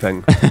literally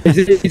dripping.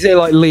 Is it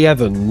like Lee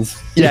Evans?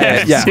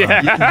 Yeah, Yes,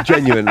 yeah,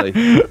 genuinely.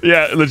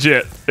 Yeah,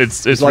 legit.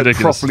 It's Like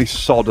ridiculous. properly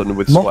sodden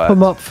with Mop sweat.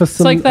 them up for It's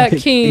some. like that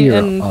epic Key era.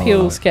 and Oh,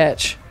 Peele right.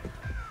 sketch.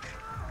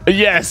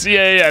 Yes,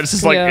 yeah. It's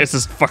just like Yeah. it's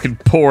just fucking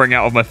pouring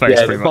out of my face,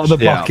 Yeah, pretty the much.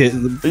 bucket.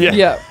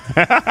 Yeah.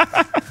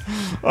 Yeah.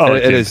 Oh,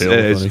 It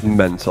is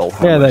mental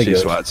how Yeah, much they're he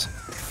good. sweats.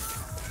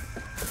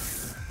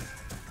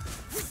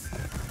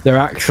 They're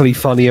actually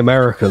funny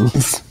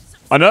Americans.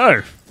 I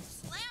know.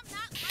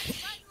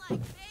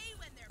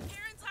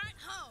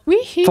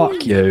 Wee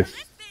Fuck you.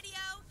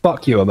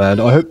 Fuck you,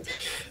 Amanda. I hope.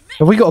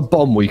 Have we got a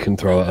bomb we can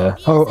throw at her?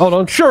 Oh, hold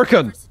on,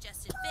 shuriken.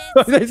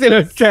 It's in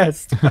her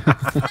chest.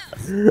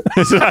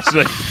 It's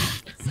actually.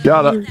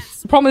 Got it.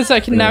 The problem is I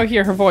can now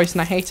hear her voice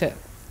and I hate it.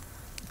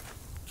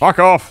 Fuck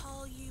off.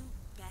 Call you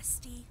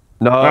bestie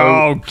No.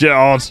 Oh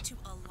god. to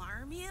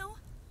alarm you,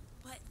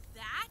 but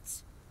that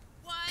was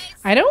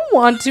I don't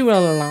want to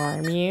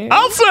alarm you.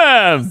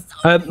 Awesome.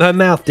 Her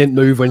mouth didn't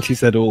move when she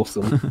said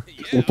awesome.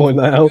 We'll point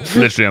that out.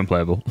 Literally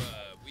unplayable.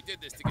 We did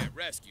this to get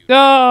rescued.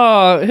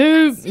 Oh,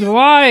 who?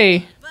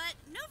 Why? but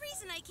no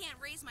reason I can't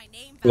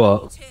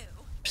What?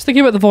 Just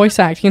thinking about the voice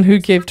acting and who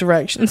gave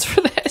directions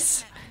for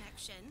this.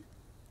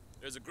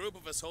 There's a group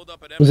of us holed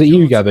up at Was it you,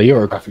 Emma Gabby? Jones' You're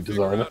a to graphic figure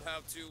designer. out how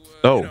to,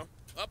 Oh. you know,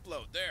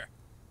 upload there.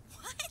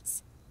 What?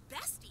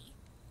 Bestie?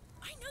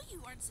 I know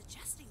you aren't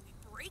suggesting we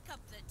break up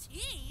the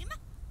team.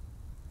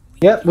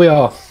 Yep, we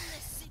are.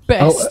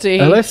 Bestie.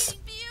 Oh, Ellis?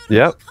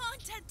 Yep.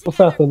 What's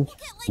happened?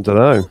 I don't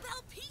know.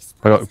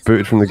 I got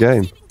booted from the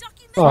game.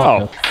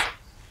 Oh. okay.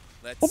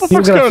 What the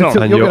You're fuck's gonna going have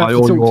to on? You're gonna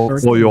have to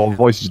talk to all your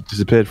voices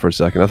disappeared for a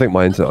second. I think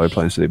my internet was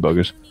playing silly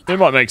buggers. It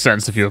might make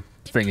sense if your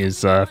thing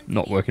is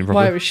not working Why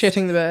properly. it was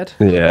shitting the bed.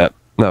 Yeah,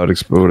 that would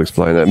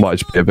explain it. It might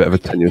just be a bit of a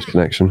tenuous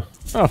connection.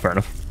 Oh, fair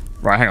enough.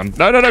 Right, hang on.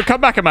 No, come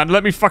back, Amanda.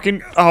 Let me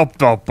fucking... Oh,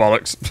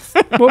 bollocks.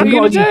 What were you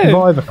going to do?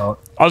 Survivor card.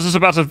 I was just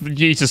about to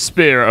yeet a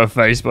spear at her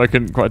face, but I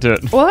couldn't quite do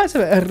it. Well, that's a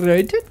bit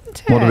rude,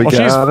 didn't What do we it?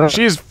 get out of Well, it?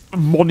 she is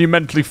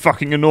monumentally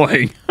fucking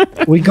annoying.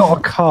 We got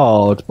a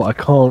card,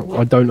 but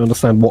I don't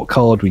understand what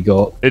card we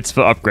got. It's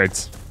for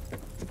upgrades.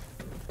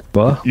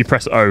 What? You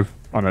press O.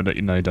 Oh, no,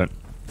 you don't.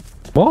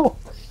 What?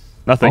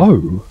 Nothing.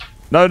 Oh.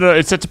 No,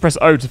 it said to press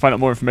O to find out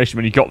more information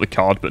when you got the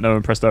card, but no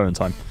one pressed O in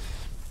time.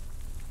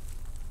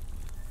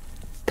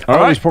 Oh,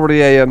 Alright. it's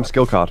probably a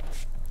skill card.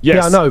 Yes.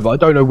 Yeah, I know, but I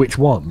don't know which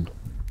one.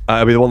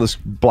 It'll be the one that's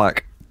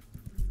black.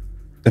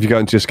 If you go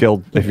into your skill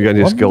deck,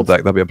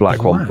 there'll be a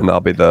black one, and that'll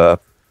be the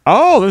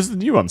Oh, those are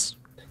the new ones.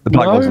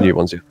 black No. one's the new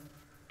ones. Yeah.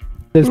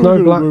 There's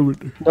no black.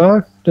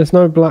 No, there's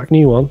no black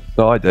new one.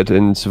 No, I did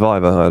in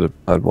Survivor.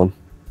 I had one.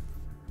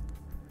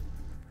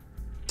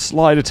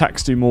 Slide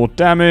attacks do more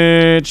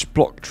damage.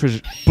 Block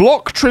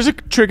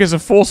triggers a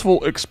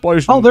forceful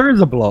explosion. Oh, there is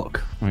a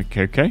block.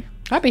 Okay.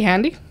 That'd be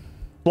handy.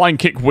 Flying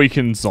kick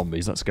weakens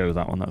zombies. Let's go with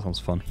that one. That sounds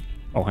fun.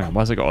 Oh, hang on.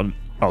 Why's it got on?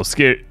 Oh,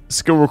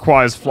 skill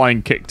requires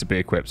flying kick to be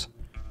equipped.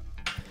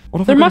 What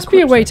have I There got must be a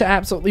equipped way then? to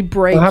absolutely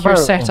break Well, how your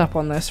about- setup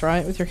on this,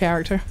 right? With your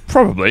character.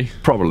 Probably.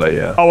 Probably,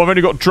 yeah. Oh, I've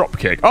only got drop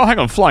kick. Oh, hang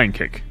on. Flying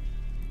kick.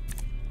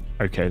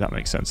 Okay, that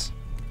makes sense.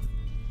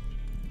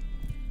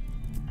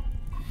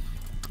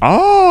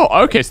 Oh,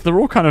 okay. So they're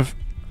all kind of...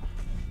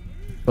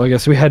 I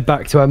guess we head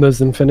back to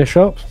Emma's and finish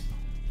up.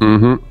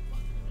 Mm-hmm.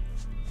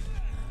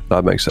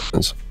 That makes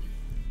sense.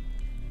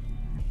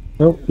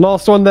 Oh,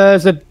 last one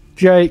there's a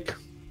Jake.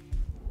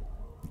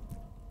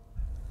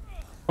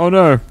 Oh,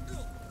 no.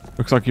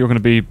 Looks like you're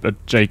going to be a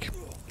Jake,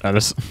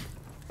 Ellis.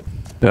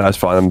 Yeah, that's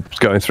fine. I'm just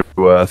going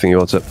through. I think you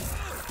want it.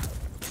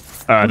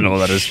 I don't know what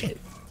that is.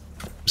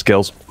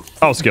 Skills.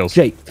 Oh, skills.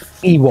 Jake,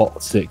 he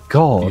what's it?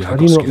 God, how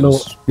do you not know?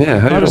 Yeah,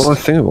 how do you does- know what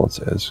I think of what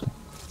it is?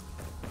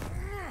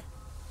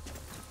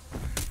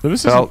 So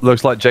this is... Well,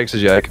 looks like Jake's a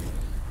Jake.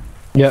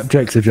 Yep,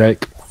 Jake's a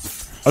Jake.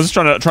 I was just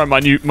trying to try my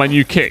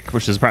new kick,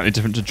 which is apparently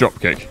different to drop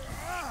kick.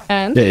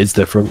 And It is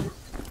different.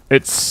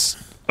 It's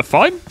a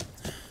fine.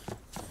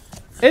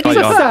 it's Oh, a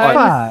yeah,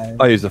 fine.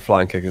 I use the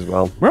flying kick as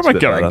well. Where am It's a I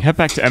bit going? better. Head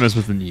back to Emma's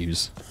with the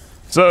news.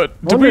 So,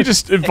 did we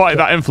just invite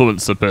that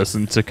influencer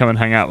person to come and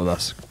hang out with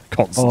us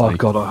constantly? Oh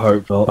God, I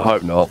hope not. I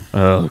hope not.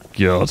 Oh,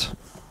 God.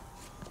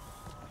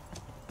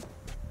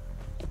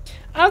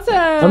 Awesome.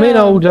 I mean,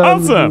 old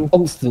Awesome.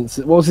 Constance.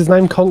 What was his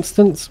name?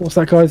 Constance. What's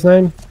that guy's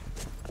name?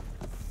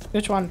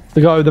 Which one?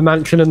 The guy with the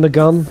mansion and the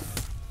gun.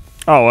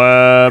 Oh,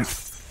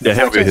 Yeah,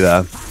 he'll be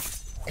there.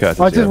 Curtis,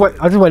 I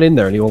just went in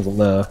there and he wasn't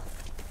there.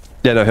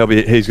 Yeah, no,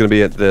 he's going to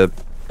be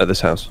at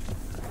this house.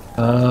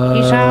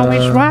 He's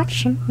always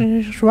watching.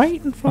 He's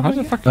waiting for how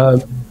you. the fuck?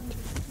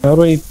 How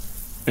do we?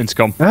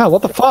 Intercom. Ah,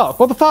 what the fuck?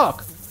 What the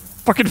fuck?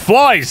 Fucking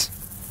flies!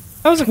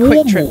 That was a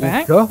quick trip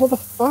back. Warmwalker? What the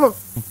fuck?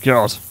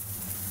 God.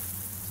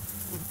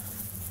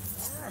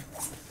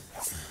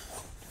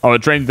 Oh,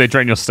 they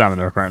drain your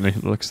stamina, apparently,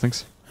 it looks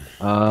things.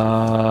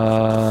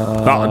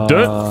 That'll do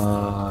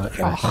it.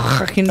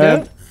 Fucking do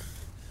it.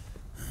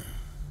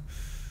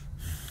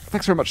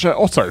 Thanks very much,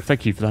 Otto.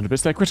 Thank you for the 100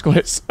 bits there. Critical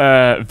hits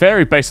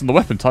vary based on the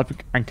weapon type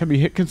and can be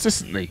hit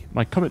consistently.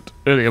 My comment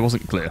earlier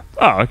wasn't clear.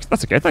 Oh,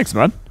 that's okay. Thanks,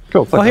 man.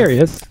 Cool. Oh, here he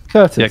is.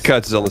 Curtis. Yeah,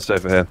 Curtis is on the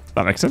sofa here.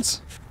 That makes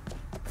sense.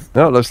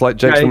 No, it looks like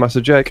Jake's Okay. the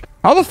massive Jake.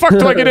 How the fuck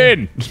do I get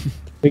in?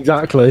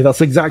 Exactly.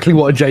 That's exactly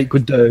what a Jake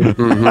would do.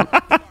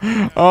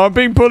 Oh, I'm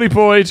being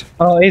bully-boyed.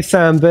 Oh, here's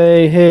Sam B.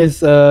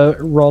 Here's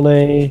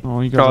Ronnie.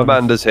 Oh, you guys, Oh,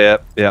 Amanda's here.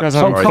 Yeah. you guys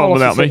are having fun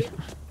without me.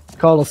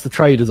 Carlos the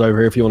trader's over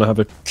here if you want to have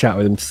a chat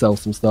with him to sell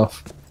some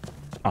stuff.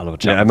 I love a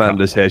chat. Yeah,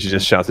 Amanda's here. She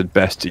just shouted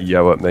best to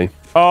yo at me.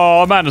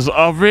 Oh, Amanda's.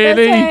 Oh,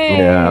 really?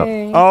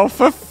 Yeah. Oh,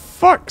 for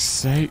fuck's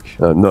sake.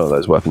 None of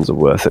those weapons are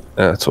worth it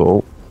at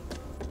all.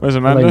 Where's Are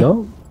they Amanda?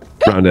 not?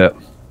 Round it.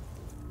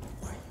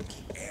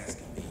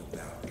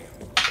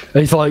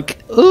 He's like,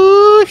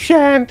 ooh,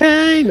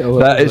 champagne. Oh,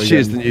 That is, sorry, she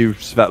is yeah. the new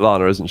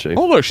Svetlana, isn't she?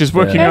 Oh, look, she's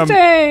working.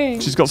 Birthday.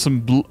 She's got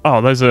some.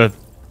 Oh, those are.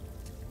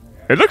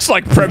 It looks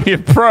like Premiere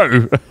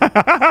Pro.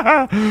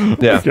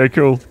 Yeah. Okay,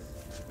 cool.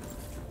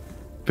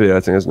 Video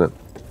editing, isn't it?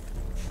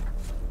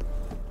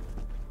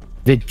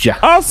 Vidya.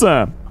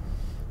 Awesome.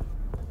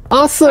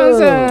 Awesome.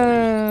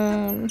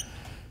 Awesome.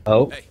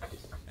 Oh. Hey,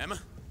 Emma,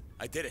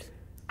 I did it.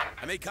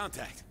 I made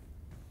contact.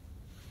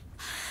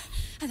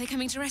 Are they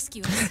coming to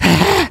rescue us?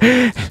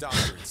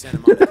 Doctor in Santa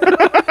Monica.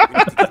 We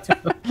need to get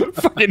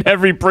to- Fucking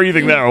heavy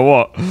breathing there, or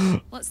what?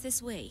 What's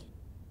this we?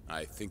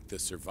 I think the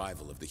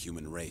survival of the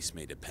human race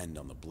may depend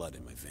on the blood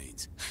in my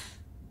veins.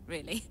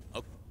 Really?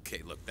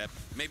 Okay, look, that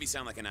maybe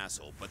sound like an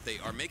asshole, but they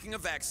are making a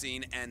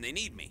vaccine and they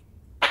need me.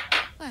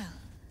 Well,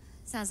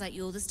 sounds like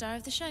you're the star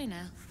of the show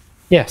now.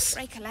 Yes.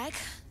 Break a leg.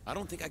 I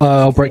don't think I can.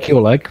 I'll break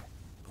your leg.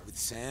 But with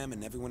Sam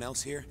and everyone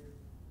else here,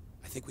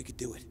 I think we could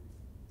do it.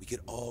 We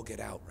could all get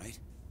out, right?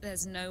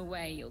 There's no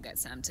way you'll get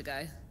Sam to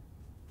go.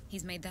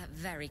 He's made that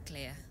very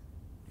clear.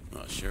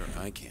 Well, sure,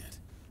 I can't.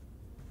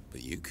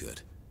 But you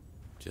could.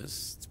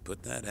 Just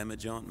put that Emma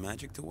Jaunt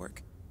magic to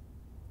work.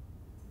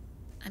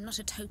 I'm not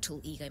a total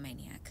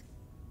egomaniac.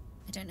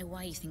 I don't know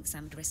why you think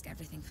Sam would risk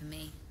everything for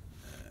me.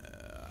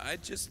 I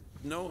just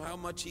know how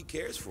much he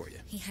cares for you.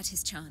 He had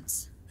his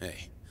chance.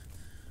 Hey,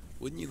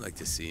 wouldn't you like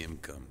to see him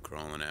come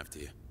crawling after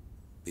you?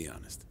 Be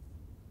honest.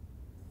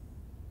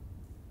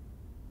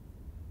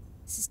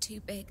 This is too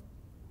big.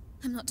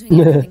 I'm not doing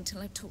anything till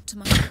I've talked to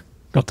Mike.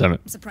 God damn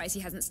it. I'm surprised he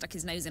hasn't stuck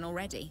his nose in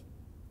already.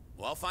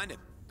 Well, I'll find him.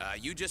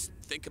 You just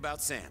think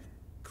about Sam,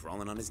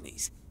 crawling on his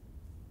knees.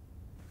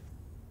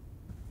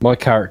 My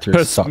character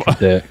is such a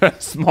dick. Her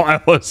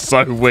smile is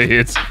so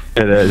weird.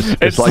 It is.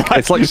 It's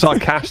like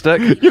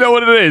sarcastic. You know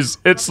what it is?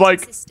 It's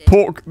like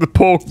the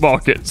pork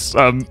markets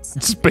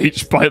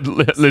speech by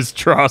Liz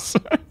Truss.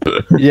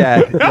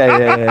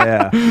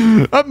 Yeah.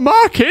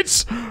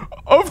 Markets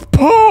of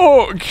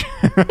pork.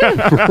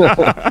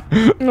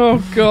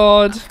 Oh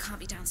God. I can't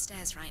be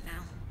downstairs right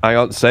now. Hang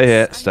on, stay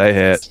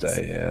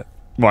here.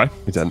 Why?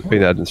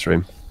 Been ending the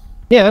stream.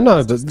 Yeah,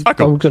 no,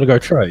 but I'm gonna go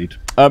trade.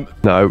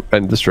 No,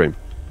 end the stream.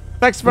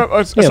 Thanks for.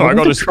 Yeah, sorry, I got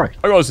we'll this. try.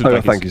 I got this.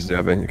 Oh, thank you,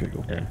 Steve. Okay,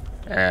 cool.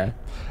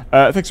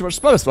 Thanks so much,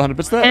 Spellers, for 100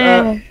 bits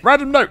there.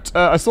 Random note: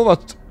 I saw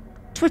that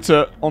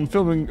Twitter on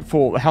filming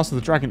for the House of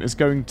the Dragon is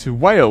going to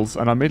Wales,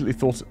 and I immediately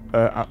thought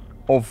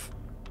of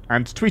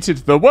and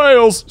tweeted the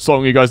Wales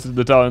song you guys did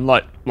the Darling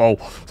Light. Lol.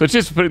 So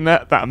cheers for putting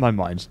that in my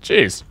mind.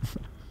 Cheers.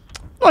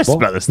 Nice,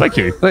 Spellers. Thank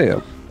you. There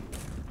you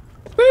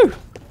Woo.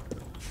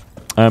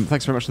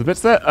 Thanks very much for the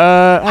bits there.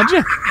 And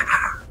yeah,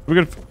 we're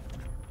gonna.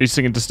 Are you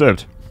singing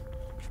Disturbed?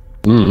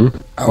 I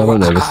don't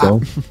know the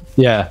song.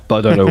 Yeah, but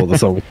I don't know what the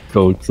song is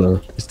called.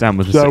 So It's Down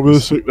with the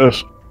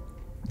Sickness.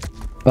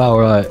 Oh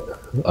right,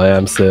 I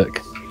am sick.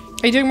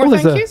 Are you doing more What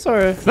is thank that? yous or?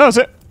 No, that's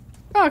it.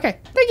 Oh, okay.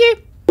 Thank you.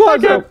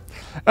 Okay.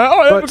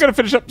 Alright, we're going to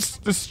finish up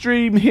the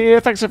stream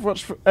here. Thanks everyone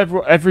for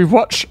every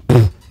watch.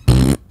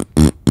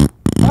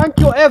 Thank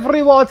you,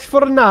 everyone,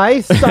 for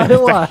nice.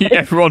 Thank you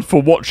everyone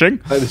for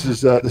watching. This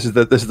is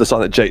the sign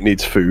that Jake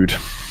needs food.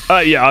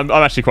 Yeah, I'm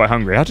actually quite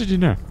hungry. How did you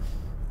know?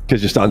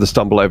 Because you're starting to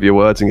stumble over your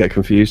words and get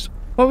confused.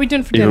 What are we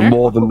doing for Even dinner?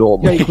 more than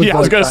normal. Yeah, I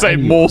was going to say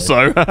more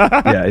so.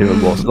 Yeah, even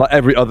more so. Like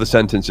every other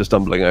sentence you're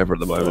stumbling over at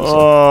the moment. So.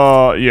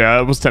 Oh, yeah,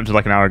 I was tempted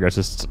like an hour ago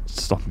to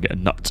stop and get a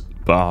nut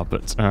bar,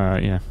 but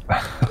yeah.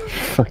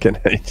 Fucking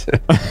hate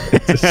it.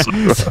 It's so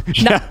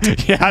Yeah,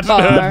 I hadn't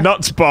heard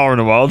nuts bar in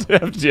a while.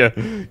 Yeah,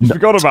 you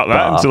forgot about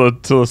that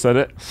until I said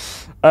it.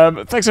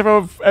 Thanks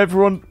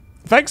everyone.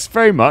 Thanks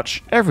very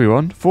much,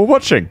 everyone, for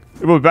watching.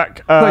 We'll be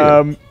back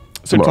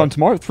same time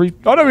tomorrow at 3.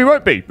 Oh no, we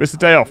won't be. It's the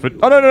day off. But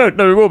no,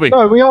 we will be.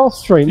 No, we are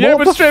streaming. Yeah,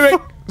 we're streaming.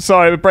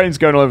 Sorry, my brain's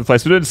going all over the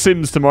place. We're doing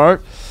Sims tomorrow.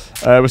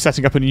 We're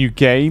setting up a new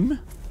game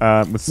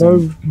with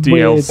some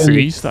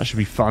DLC. So that should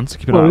be fun. So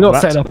keep an eye We're out not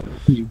for that. setting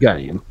up a new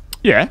game.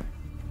 Yeah.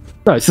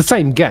 No, it's the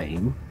same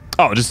game.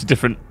 Oh, just a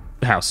different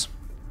house.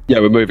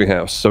 Yeah, we're moving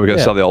house, so we're going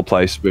to sell the old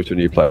place, move to a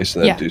new place,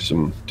 and then do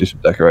some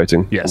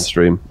decorating on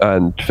stream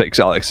and fix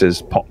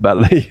Alex's pot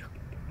belly.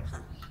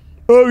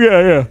 Oh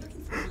yeah.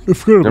 I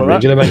forgot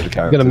about that.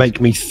 You're gonna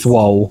make me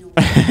swole.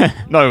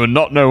 No, we're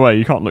not. No way.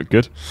 You can't look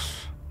good.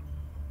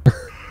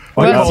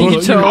 Well, you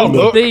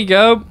told. There you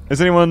go. Is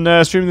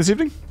anyone streaming this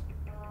evening?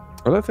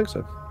 I don't think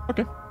so.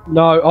 Okay.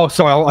 No. Oh,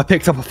 sorry. I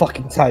picked up a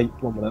fucking tape.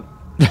 1 minute.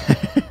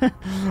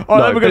 All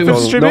right, then we're going to finish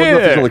the stream here.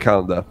 Nothing's on the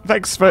calendar.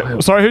 Thanks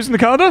for... Sorry, who's in the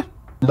calendar?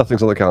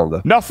 Nothing's on the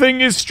calendar.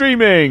 Nothing is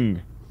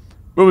streaming.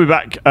 We'll be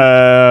back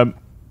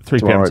 3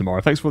 p.m.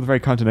 tomorrow. Thanks for all the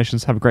very kind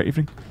donations. Have a great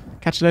evening.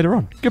 Catch you later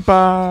on.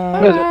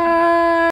 Goodbye.